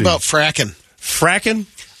 What do you feel about fracking? Fracking?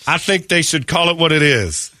 I think they should call it what it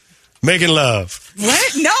is. Making love.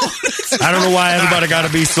 What? No. I don't know why everybody got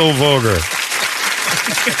to be so vulgar.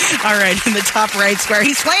 All right, in the top right square,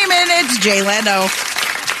 he's flaming. It's Jay Leno.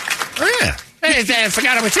 Oh, yeah. Hey, I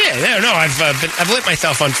forgot I was here. No, I've lit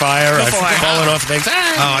myself on fire. I've fallen off things. Oh,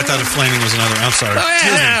 I thought flaming was another. I'm sorry. Oh,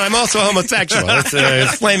 yeah, I'm also homosexual.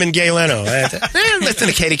 It's flaming Gay Leno. Listen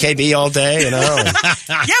to KDKB all day, you know.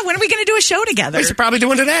 Yeah, when are we going to do a show together? We should probably do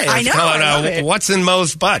one today. I know. I love it. What's in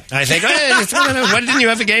Mo's butt? I think. What didn't you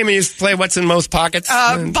have a game and you used to play What's in Mo's pockets?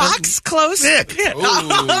 Box close. Sick. Yeah.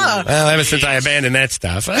 Well, ever since I abandoned that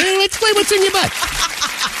stuff, let's play What's in your butt.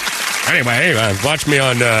 Anyway, watch me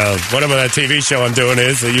on whatever that TV show I'm doing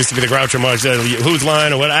is. It used to be the Groucho Marx, Who's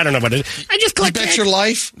Line or what? I don't know what it is. I just clicked Bet Your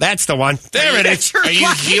Life? That's the one. There it is. Are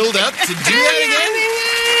you healed up to do that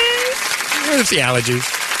again? It's the allergies.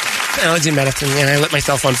 Allergy medicine. Yeah, I lit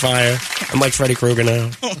myself on fire. I'm like Freddy Krueger now.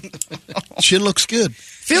 Chin looks good.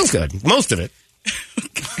 Feels good. Most of it.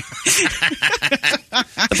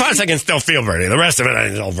 The parts I can still feel burning. The rest of it,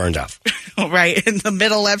 it's all burned off. All right, in the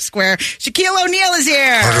middle left square, Shaquille O'Neal is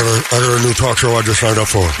here. I got a new talk show I just signed up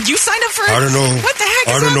for. You signed up for it? I didn't know. What the heck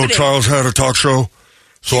is I didn't know happening? Charles had a talk show.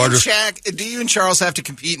 So I just. Do you and Charles have to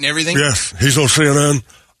compete in everything? Yes, he's on CNN.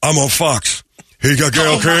 I'm on Fox. He got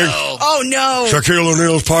Gayle King. Oh, no. Shaquille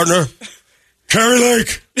O'Neal's partner, Carrie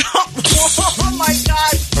Lake. Oh, my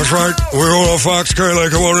God. That's right. We're all on Fox. Carrie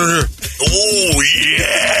Lake, come on in here. Oh,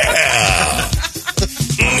 yeah.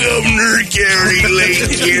 Governor Carrie Lake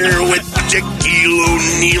here with Shaquille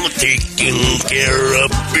O'Neal taking care of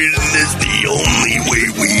business the only way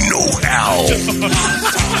we know how.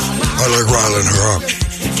 I like riling her up.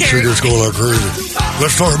 She gets going like crazy.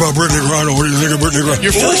 Let's talk about Brittany Griner. What do you think of Brittany Griner?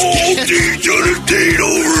 Your first she's on a date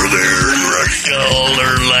over there in Russia. All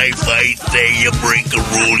her life, I say, you break a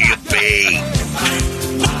rule, you pay.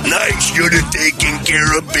 I should have taken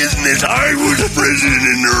care of business. I was president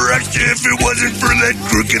in Russia if it wasn't for that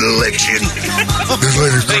crooked election. This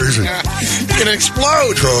lady's crazy. Gonna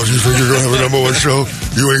explode. Charles, you think you're gonna have a number 1 show?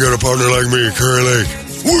 You ain't got a partner like me, Carrie Lake.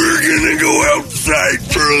 We're gonna go outside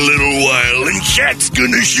for a little while, and Shaq's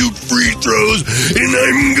gonna shoot free throws, and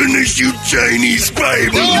I'm gonna shoot Chinese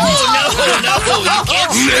spy balloons. No, you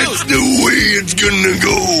can't shoot. That's the way it's gonna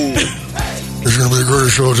go. It's gonna be the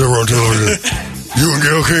greatest show that's ever on television. You and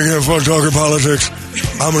Gail King have fun talking politics.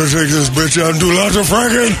 I'm going to take this bitch out and do lots of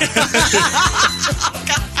fracking.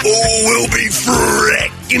 Oh, we'll be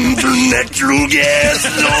fracking for natural gas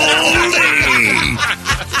all day.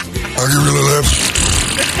 I'll give you a little left.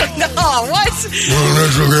 No, what? Little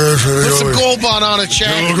natural gas. Put some gold bond on it,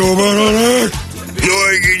 Jack. Little gold bond on it. No,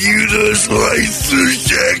 I could use a slice of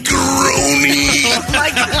chacaroni. Oh, my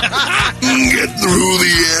God. Get through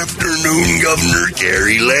the afternoon, Governor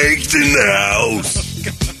Carrie Lake's in the house.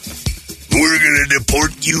 We're going to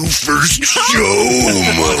deport you first,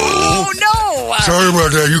 Shomo. Oh, no. Sorry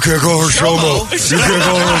about that. You can't call her Shomo. You can't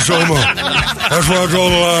call her Shomo. That's why I draw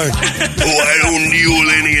the line. Oh, I don't deal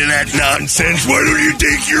with any of that nonsense. Why don't you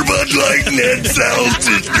take your Bud Light Ned South,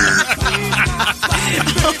 sister?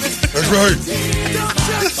 That's right.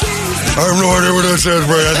 I have no idea what that says,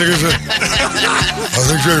 Brady. I think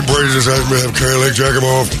Brady just asked me to have Carrie Lake jack him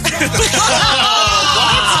off.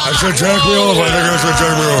 I said jack me off. I think I said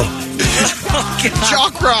jack me off.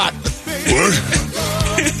 Chalk rot. What?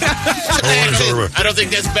 I don't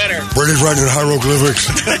think that's better. Brady's writing hieroglyphics.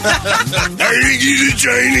 I think he's a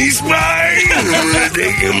Chinese spy. I'm going to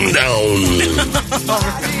take him down. All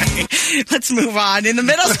right. Let's move on. In the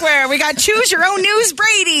middle square, we got Choose Your Own News,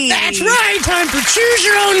 Brady. That's right. Time for Choose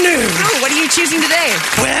Your Own News. Ooh, what are you choosing today?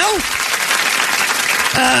 Well,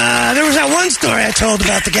 there was that one story I told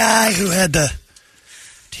about the guy who had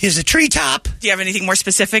he was a treetop. Do you have anything more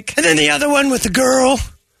specific? And then the other one with the girl.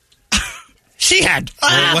 She had.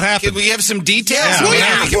 What happened? Could we have some details?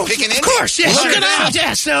 Yeah, We can pick an of course, yeah. Look it up.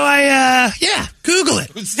 Yeah, so I, Google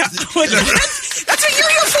it. That's what you're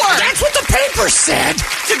here for. That's what the paper said.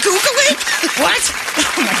 To Google it? What?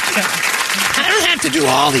 Oh, my God. I don't have to do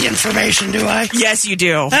all the information, do I? Yes, you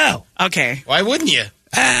do. Oh. Okay. Why wouldn't you?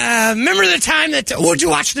 Remember the time that... did you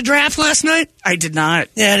watch the draft last night? I did not.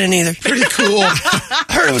 Yeah, I didn't either. Pretty cool. I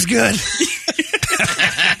heard it was good.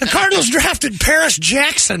 The Cardinals drafted Paris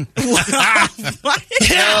Jackson. What?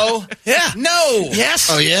 No. Yeah. No. Yes.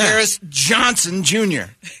 Oh, yeah. Paris Johnson Jr.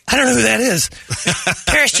 I don't know who that is.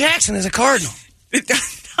 Paris Jackson is a Cardinal.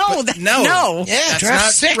 No. Yeah, That's draft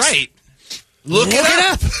not 6. right. Look it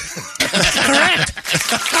up. Correct.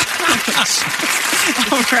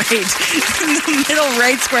 All right. In the middle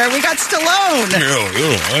right square, we got Stallone.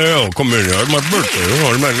 Yeah, come in here. It's my birthday.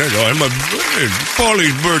 It's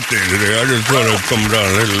Paulie's birthday today. I just thought I'd come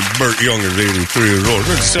down. Little Bert Young is 83 years old.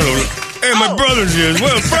 Let's celebrate. Hey, my brother's here as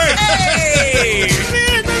well. Frank. Hey!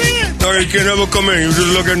 Sorry, you can't ever come in. You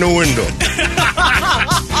just look in the window.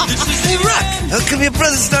 Hey, Rock, how come your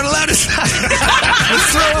brother's not allowed to sign?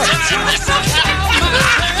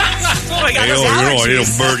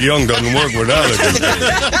 Bert Young doesn't work with allergies.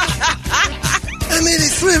 I'm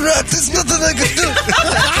 83, Rock. There's nothing I can do.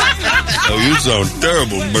 Oh, you sound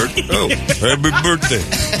terrible, Bert. Oh, happy birthday.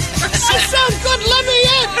 I sound good. Let me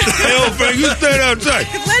in. Hey, old Frank, you stand outside.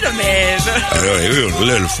 Let him in.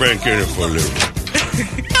 Let Frank in for a little.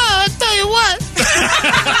 I tell you what.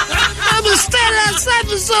 I'm going to stand outside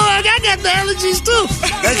for so long. I got the allergies, too.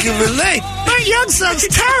 I can relate. Bert Young sounds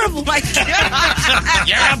terrible. My God.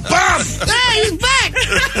 You're a bum. Hey, he's back.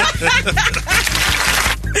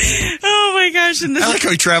 Oh, my gosh. And I like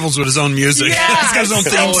how he travels with his own music. Yeah. He's got his own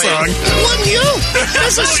theme song. Wouldn't you?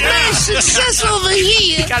 There's a smash success over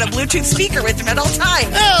here. He got a Bluetooth speaker with him at all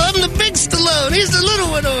times. Oh, I'm the big Stallone. He's the little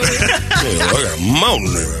one over there. I got a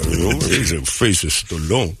mountain there. He's a face of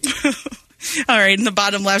Stallone. All right, in the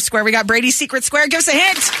bottom left square, we got Brady's Secret Square. Give us a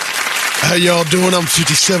hint. How y'all doing? I'm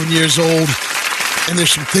 57 years old, and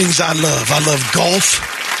there's some things I love. I love golf.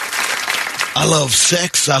 I love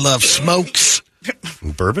sex. I love smokes.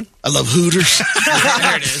 Bourbon? I love Hooters.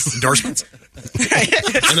 There it is. Endorsements?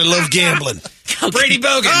 And I love gambling. Brady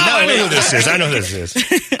Bogan. I know who this is. I know who this is.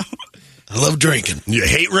 I love drinking. You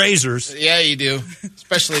hate razors. Yeah, you do.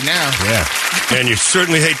 Especially now. Yeah. And you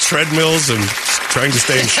certainly hate treadmills and trying to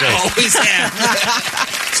stay in shape. Always have.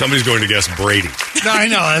 Somebody's going to guess Brady. No, I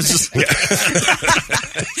know. It's just...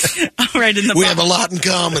 All right, we have a lot in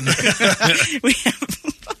common. We have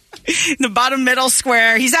in the bottom middle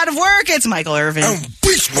square. He's out of work. It's Michael Irvin. I'm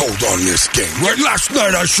beast mode on this game. Right? Last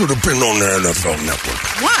night I should have been on the NFL Network.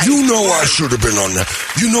 Why? You know I should have been on that.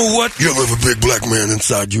 You know what? You have a big black man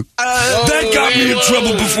inside you. That got me in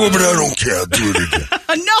trouble before, but I don't care. I'll do it again.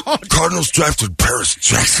 No. Cardinals drafted Paris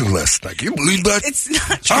Jackson last night. Can you believe that? It's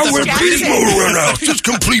not. I went beast mode around the house. Just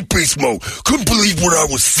complete beast mode. Couldn't believe what I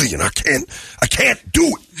was seeing. I can't do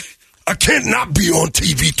it. I can't not be on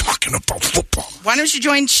TV talking about football. Why don't you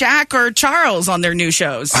join Shaq or Charles on their new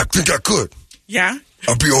shows? I think I could. Yeah?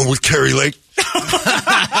 I'll be on with Carrie Lake.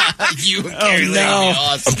 You and Gary Lee would be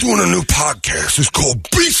awesome. I'm doing a new podcast. It's called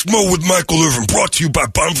Beast Mode with Michael Irvin, brought to you by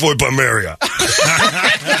Bonvoy by Marriott.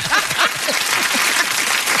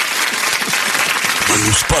 My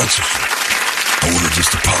new sponsorship. I want to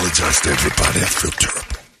just apologize to everybody. I feel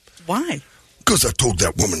terrible. Why? Because I told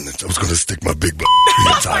that woman that I was going to stick my big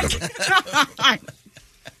inside of it.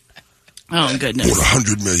 Oh, goodness. I want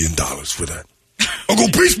 $100 million for that. I'll go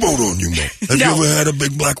beast mode on you, Mo. Have you ever had a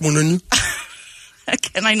big black one on you?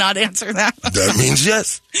 Can I not answer that? That means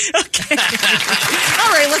yes. Okay. All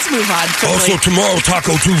right, let's move on. Quickly. Also, tomorrow,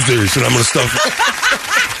 Taco Tuesdays, and I'm going to stuff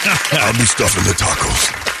I'll be stuffing the tacos.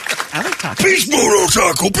 I like tacos. Beast mode on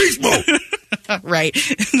taco, beast mode. Right.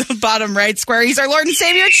 In the bottom right square, he's our Lord and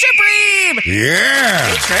Savior, Chip Reeb. Yeah.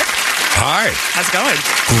 Hey, Trip. Hi. How's it going?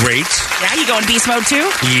 Great. Yeah, you going beast mode too?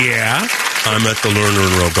 Yeah. I'm at the Lerner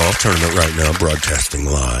and Rowe Golf Tournament right now, broadcasting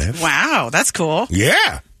live. Wow, that's cool.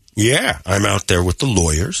 Yeah. Yeah. I'm out there with the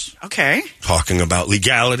lawyers. Okay. Talking about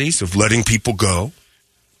legalities of letting people go.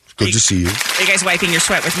 It's good to see you. Are you guys wiping your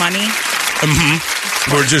sweat with money? Mm-hmm.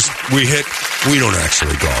 We don't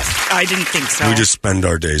actually golf. I didn't think so. We just spend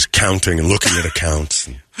our days counting and looking at accounts.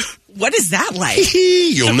 What is that like?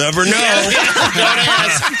 You'll never know.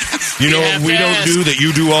 You know what we don't do that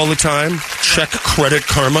you do all the time? Check Credit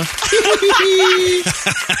Karma.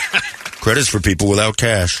 Credit's for people without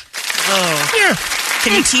cash. Oh. Yeah.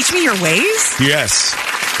 Can you teach me your ways? Yes.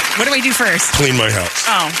 What do I do first? Clean my house.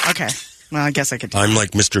 Oh, okay. Well, I guess I could do I'm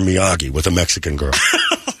like Mr. Miyagi with a Mexican girl.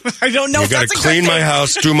 I don't know You if got that's to a clean good my thing.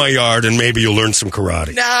 house, do my yard, and maybe you'll learn some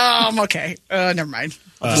karate. No, I'm okay. Never mind.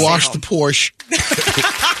 Wash the Porsche.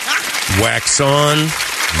 Wax on,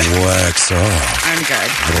 wax off. I'm good.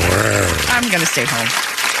 I'm going to stay home.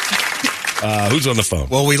 Who's on the phone?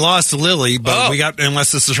 Well, we lost Lily, but we got,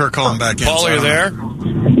 unless this is her calling back in. Paul, are you there?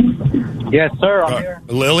 Yes, sir. I'm here.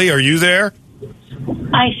 Lily, are you there?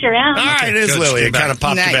 I sure am. All right, it is Lily. It kind of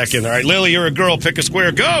popped you back in. All right, Lily, you're a girl. Pick a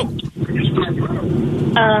square. Go.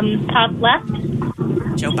 Top left.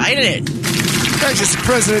 Joe Biden. That's just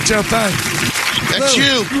President Joe Biden. That's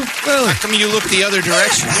you. Lily. How come you look the other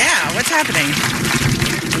direction? Yeah, what's happening?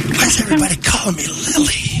 Why is everybody calling me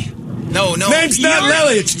Lily? No. Name's not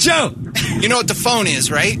Lily, it's Joe. You know what the phone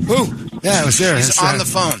is, right? Who? Yeah, I was there. He's on the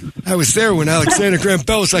phone. I was there when Alexander Graham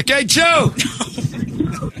Bell was like, "Hey, Joe,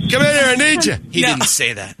 come in here, I need you." He didn't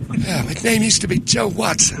say that. Yeah, my name used to be Joe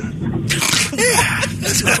Watson. Yeah,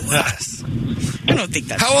 that's what it was. I don't think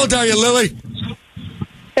that's How old are you, Lily?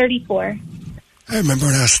 34. I remember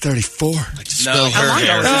when I was 34. No, her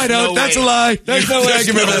hair. No, I don't. That's a lie. There's no way I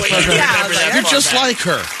can remember that. Yeah, You're just like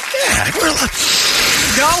her. Yeah, we're like...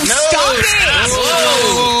 No, stop it!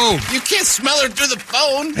 Whoa. You can't smell her through the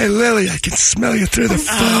phone. Hey, Lily, I can smell you through the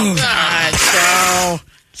phone. God, Joe.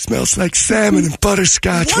 Smells like salmon and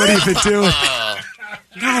butterscotch. What have you been doing?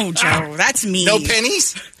 No, Joe, that's me. No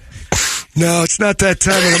pennies? No, it's not that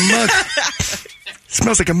time of the month. It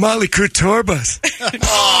smells like a Motley Crue tour bus.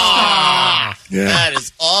 Yeah. That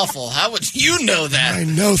is awful. How would you know that? I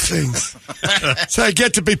know things. So I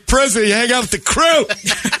get to be president. You hang out with the crew.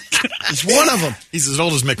 He's one of them. He's as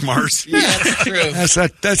old as McMars. Yeah, that's true.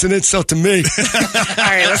 That's an insult to me. All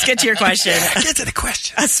right, let's get to your question. Get to the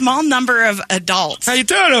question. A small number of adults. How you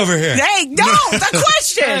doing over here? Hey, no, the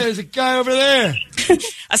question. Hey, there's a guy over there.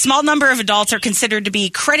 A small number of adults are considered to be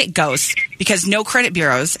credit ghosts because no credit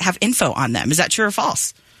bureaus have info on them. Is that true or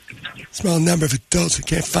false? Small number of adults. I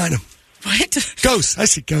can't find them. What? Ghosts. I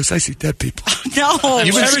see ghosts. I see dead people. No.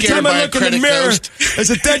 Every time I look in the mirror,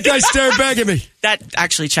 there's a dead guy staring back at me. That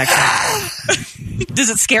actually checks out.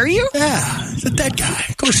 Does it scare you? Yeah, it's a dead guy.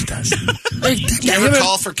 Of course it does. You ever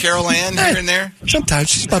call for Carol Ann here and there? Sometimes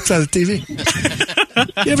she pops out of the TV.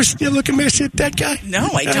 You ever look in the mirror and see a dead guy? No,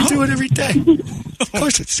 I don't. I do it every day. Of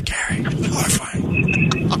course it's scary. Horrifying.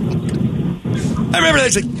 I remember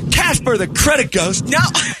there's a Casper the credit ghost. No.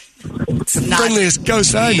 It's not. Friendliest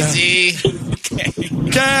ghost I know. Easy.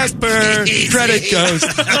 Casper, credit ghost.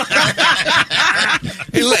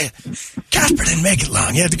 Hey, Casper didn't make it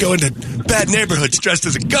long. He had to go into bad neighborhoods dressed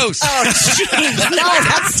as a ghost. Oh, jeez. No,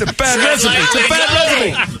 that's a bad recipe. It's a bad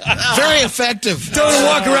recipe. Very effective. Don't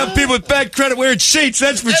walk around people with bad credit wearing sheets,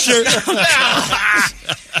 that's for sure.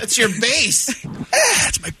 That's your base.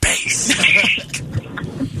 That's my base.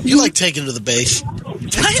 You like taking to the base.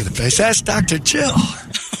 Take it to the base. Ask Dr. Jill.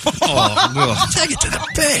 Take it to the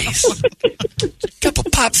base. Couple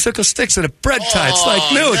popsicle sticks and a bread tie. It's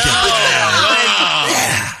like new again.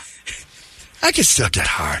 Yeah. I can still get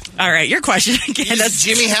hard. All right, your question again. That's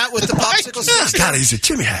Jimmy Hat with the popsicle sticks. Gotta use a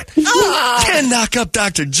Jimmy Hat. Can't knock up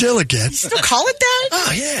Dr. Jill again. Still call it that?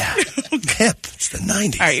 Oh, yeah. Hip. It's the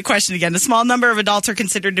 90s. All right, your question again. A small number of adults are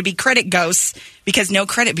considered to be credit ghosts because no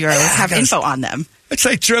credit bureaus have info on them. I'd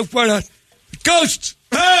say true. Why not? Ghosts!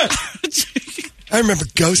 I remember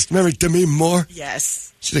Ghost. Remember Demi Moore?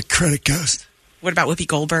 Yes. She's a credit ghost. What about Whoopi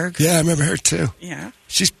Goldberg? Yeah, I remember her too. Yeah.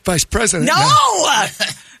 She's vice president. No! now.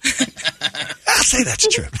 I'll say that's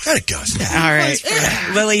true. Credit ghost. All right.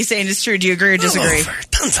 Yeah. Lily, you saying it's true. Do you agree or disagree?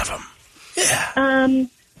 Tons of them. Yeah.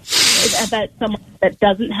 That someone that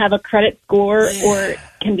doesn't have a credit score or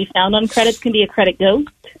can be found on credits can be a credit ghost.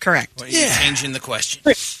 Correct. Well, you're changing the question.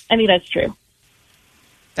 I think that's true.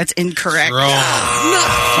 That's incorrect.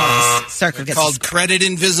 Wrong. Circle gets called credit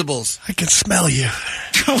invisibles. I can smell you.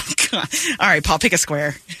 Oh, God. All right, Paul, pick a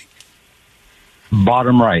square.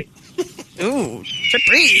 Bottom right. Ooh,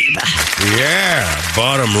 Supreme. Yeah,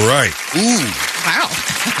 bottom right. Ooh. Wow.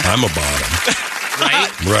 I'm a bottom.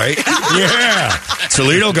 Right? Yeah.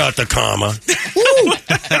 Toledo got the comma.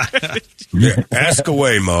 Yeah. Ask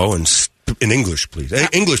away, Mo, in English, please.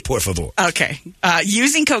 English, por favor. Okay.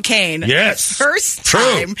 Using cocaine. Yes. First True.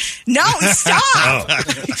 time. No, stop.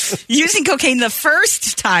 Using cocaine the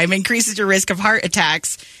first time increases your risk of heart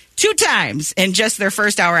attacks 2 times in just their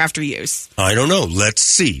first hour after use. I don't know. Let's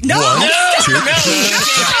see. No. 1,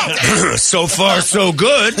 2. So far, so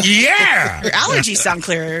good. Yeah. Your allergies sound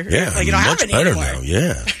clearer. Yeah. Like you don't have much any better anymore. now.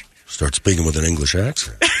 Yeah. Start speaking with an English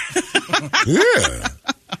accent. Yeah.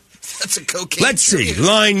 That's a cocaine. Let's see.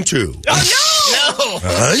 Line 2. Oh,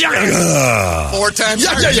 no. Yeah. 4 times.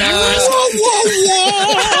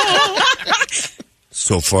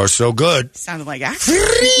 So far, so good. Sounded like action. No,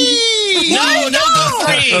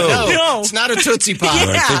 free. No. It's not a Tootsie Pop.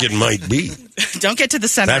 I think it might be. Don't get to the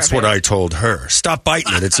center. That's what I told her. Stop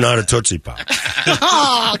biting it. It's not a Tootsie Pop.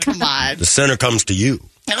 Oh, come on. The center comes to you.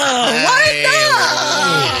 Oh, why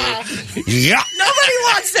not? Yeah. Nobody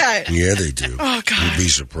wants that. Yeah, they do. Oh, God. You'd be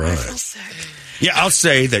surprised. Yeah, I'll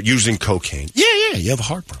say that using cocaine. Yeah, you have a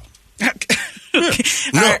heart problem.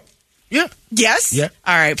 No. Right. Yeah. Yes? Yeah.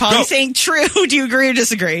 All right, Paul, you saying true. Do you agree or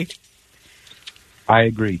disagree? I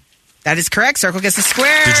agree. That is correct. Circle gets a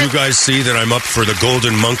square. Did you guys see that I'm up for the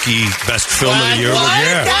Golden Monkey Best Film of the Year?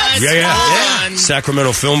 Yeah.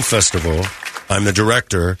 Sacramento Film Festival. I'm the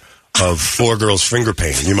director of 4 Girls Finger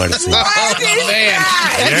Painting. You might have seen it.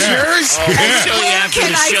 That's yours? I'll show you after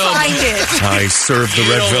Can the show. I find it? I served the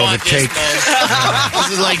red velvet cake. This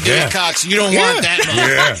is like Dave Cox. You don't want that, man.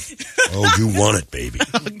 Yeah. Oh, you want it, baby.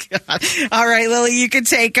 Oh, God. All right, Lily, you can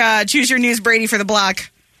take Choose Your News Brady for the block.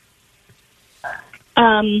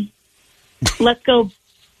 Let's go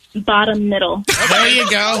bottom middle. There you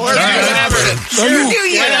go.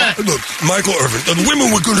 Look, Michael Irvin, the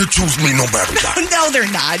women were going to choose me no matter what. No,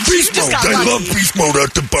 they're not. Beast mode. They love beast mode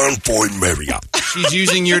at the Bonfoy Marriott. She's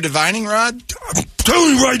using your divining rod? I'm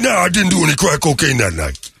telling you right now, I didn't do any crack cocaine that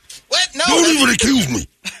night. What? No. Don't even accuse me.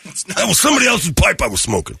 That was somebody else's pipe I was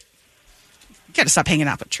smoking. You got to stop hanging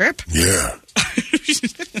out with Trip. Yeah.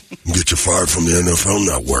 Get you fired from the NFL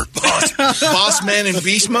Network. Boss Man in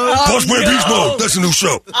Beast Mode? Boss Man in Beast Mode. That's a new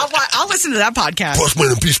show. I'll listen to that podcast. Boss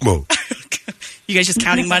Man in Beast Mode. You guys just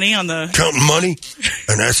counting money on the... Counting money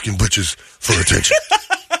and asking bitches for attention.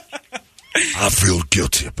 I feel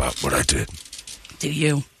guilty about what I did. Do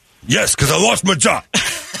you? Yes, because I lost my job.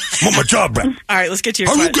 I want my job back. All right, let's get to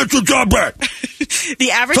your How you get your job back?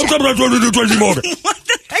 The average... Sometimes I try to do crazy morning. What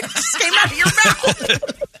the heck just came out of your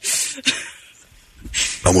mouth?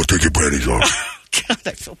 I want to take your panties off. God,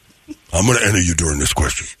 I feel... I'm going to enter you during this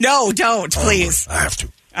question. No, don't, please. I have to.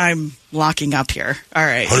 I'm locking up here. All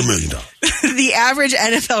right. $100 million. The average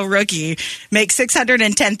NFL rookie makes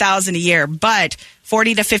 $610,000 a year, but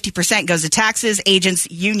 40 to 50% goes to taxes, agents,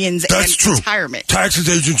 unions, That's and true. retirement. Taxes,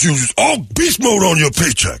 agents, unions, all beast mode on your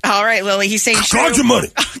paycheck. All right, Lily, he's saying Charge your money.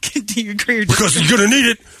 Do you agree? Because you're going to need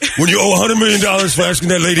it when you owe $100 million for asking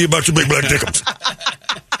that lady about your big black dickums.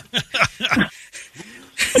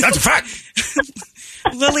 That's a fact.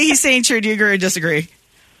 Lily, he's saying true. Do you agree or disagree?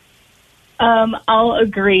 I'll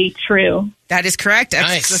agree. True. That is correct.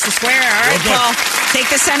 Nice. That's the square. All right, Paul. Take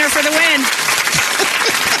the center for the win.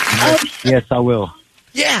 Yes, I will.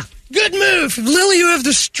 Yeah. Good move. Lily, you have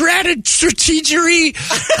the strategery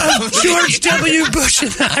of George W. Bush in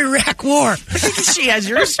the Iraq War. She has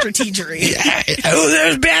your strategery. Yeah. Oh,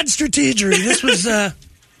 there's bad strategery. This was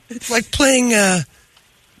like playing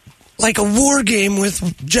like a war game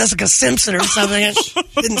with Jessica Simpson or something. It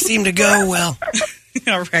didn't seem to go well.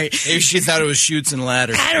 All right. Maybe she thought it was Chutes and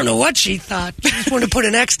Ladders. I don't know what she thought. She just wanted to put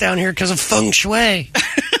an X down here because of feng shui.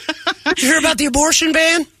 You hear about the abortion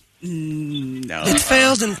ban? No. It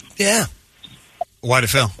failed, and yeah. Why'd it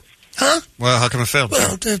fail? Huh? Well, how come it failed?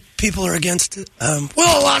 Well, the people are against it. Well,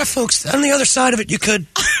 a lot of folks on the other side of it, you could.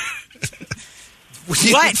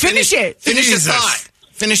 What? Finish it. Finish your thought.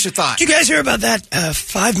 Finish your thought. Did you guys hear about that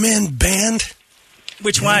 5-man band?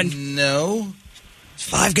 Which one? No.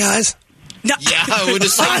 5 guys? No. Yeah, I would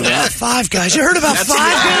have said that. 5 guys. You heard about That's 5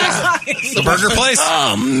 guys? The burger place?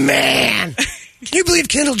 Oh, man. Can you believe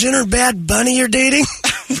Kendall Jenner and Bad Bunny are dating?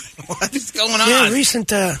 What is going on? Yeah, recent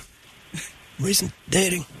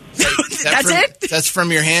dating. That's it? That's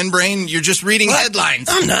from your hand brain? You're just reading headlines.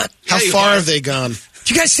 I'm not. How far have they gone? Did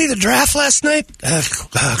you guys see the draft last night?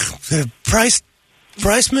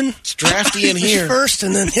 Bryceman. It's drafty in here. First,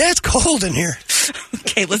 and then, it's cold in here.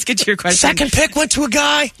 Okay, let's get to your question. Second pick went to a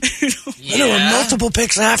guy. Yeah. There were multiple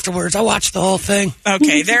picks afterwards. I watched the whole thing.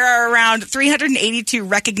 Okay, there are around 382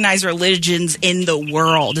 recognized religions in the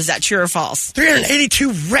world. Is that true or false?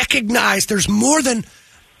 382 recognized. There's more than...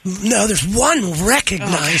 No, there's one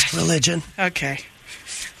recognized religion. Okay.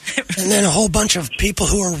 And then a whole bunch of people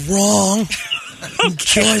who are wrong.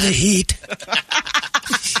 Enjoy the heat.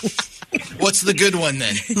 What's the good one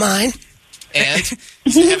then? Mine. And?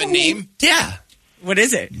 Does it have a name? Yeah. What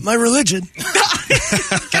is it? My religion.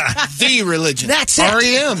 The religion. That's it.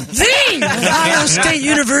 REM. The Ohio State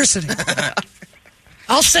University.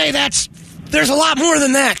 I'll say there's a lot more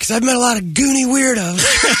than that, because I've met a lot of goony weirdos.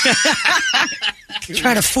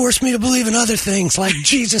 Try to force me to believe in other things, like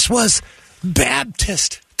Jesus was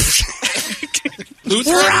Baptist.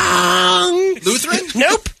 Lutheran? Wrong. Lutheran?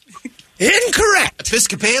 Nope. Incorrect.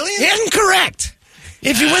 Episcopalian? Incorrect.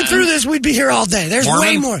 If you went through this, we'd be here all day. There's Mormon?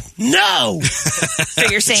 way more. No. So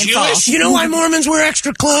you're saying Jewish? false. You know why Mormons wear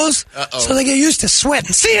extra clothes? So they get used to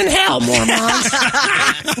sweating. See you in hell, Mormons.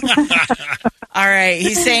 All right,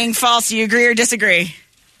 he's saying false. Do you agree or disagree?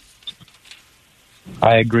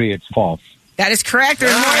 I agree. It's false. That is correct.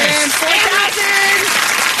 There's more than 4,000.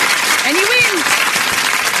 And you win.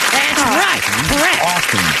 That's right. Correct.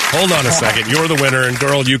 Awesome. Hold on a second. You're the winner, and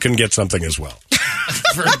girl, you can get something as well.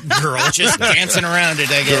 For girl, just dancing around it,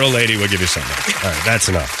 I guess. Girl lady will give you something. All right, that's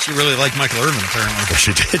enough. She really liked Michael Irvin, apparently. Well,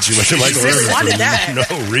 she did. She went to Michael just Irvin wanted for that.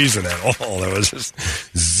 no reason at all. There was just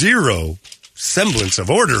zero semblance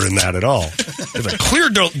of order in that at all. There's a clear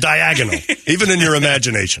diagonal, even in your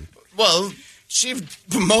imagination. Well,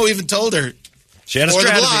 Mo even told her. She had a For the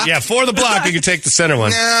strategy. block. Yeah, for the block, you can take the center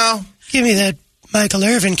one. No. Give me that Michael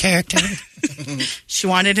Irvin character. She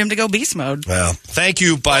wanted him to go beast mode. Well, thank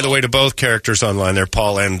you, by the way, to both characters online there,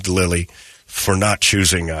 Paul and Lily, for not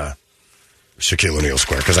choosing Shaquille O'Neal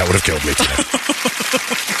Square, because that would have killed me today.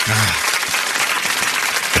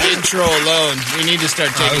 Intro alone. We need to start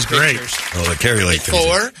taking was great. pictures. Oh, the Carrie Lake thing.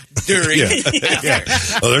 Before, during, Yeah.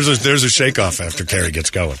 Oh, there's a shake-off after Carrie gets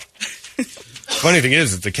going. Funny thing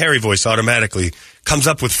is that the Carrie voice automatically comes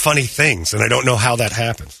up with funny things, and I don't know how that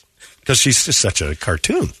happens, because she's just such a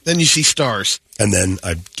cartoon. Then you see stars. And then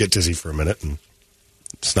I get dizzy for a minute, and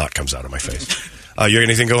snot comes out of my face. You got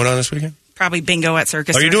anything going on this weekend? Probably bingo at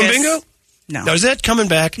Circus Are you Circus. doing bingo? No. Now, is that coming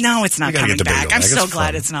back? No, it's not We gotta coming get to back. bingo I'm back. so It's glad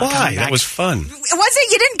fun. it's not Why? coming back. That was fun. Was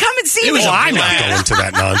it? You didn't come and see me. Well, I'm not going to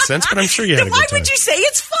that nonsense, but I'm sure you had a Then why good time. would you say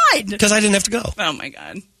it's fun? Because I didn't have to go. Oh, my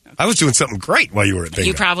God. I was doing something great while you were at bingo.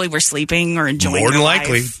 You probably were sleeping or enjoying More than your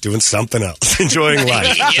likely life. doing something else. Enjoying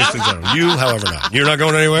life. Just in general. You, however, not. You're not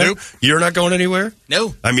going anywhere? Nope. You're not going anywhere?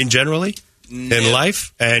 No. I mean, generally? No. In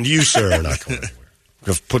life? And you, sir, are not going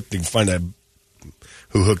anywhere. Find out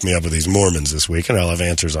who hooked me up with these Mormons this week, and I'll have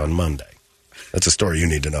answers on Monday. That's a story you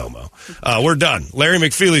need to know, Mo. We're done. Larry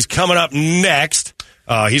McFeely's coming up next.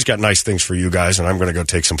 He's got nice things for you guys, and I'm going to go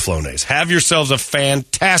take some Flonase. Have yourselves a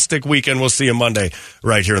fantastic weekend. We'll see you Monday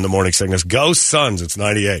right here in the Morning Sickness. Go Suns. It's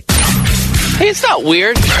 98. Hey, it's not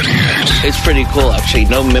weird. It's pretty cool, actually.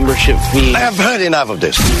 No membership fee. I have heard enough of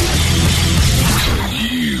this.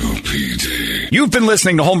 KUPD. You've been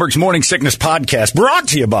listening to Holmberg's Morning Sickness Podcast, brought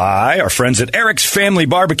to you by our friends at Eric's Family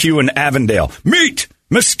Barbecue in Avondale. Meet,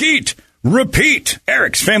 mesquite, repeat.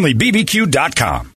 Eric'sFamilyBBQ.com.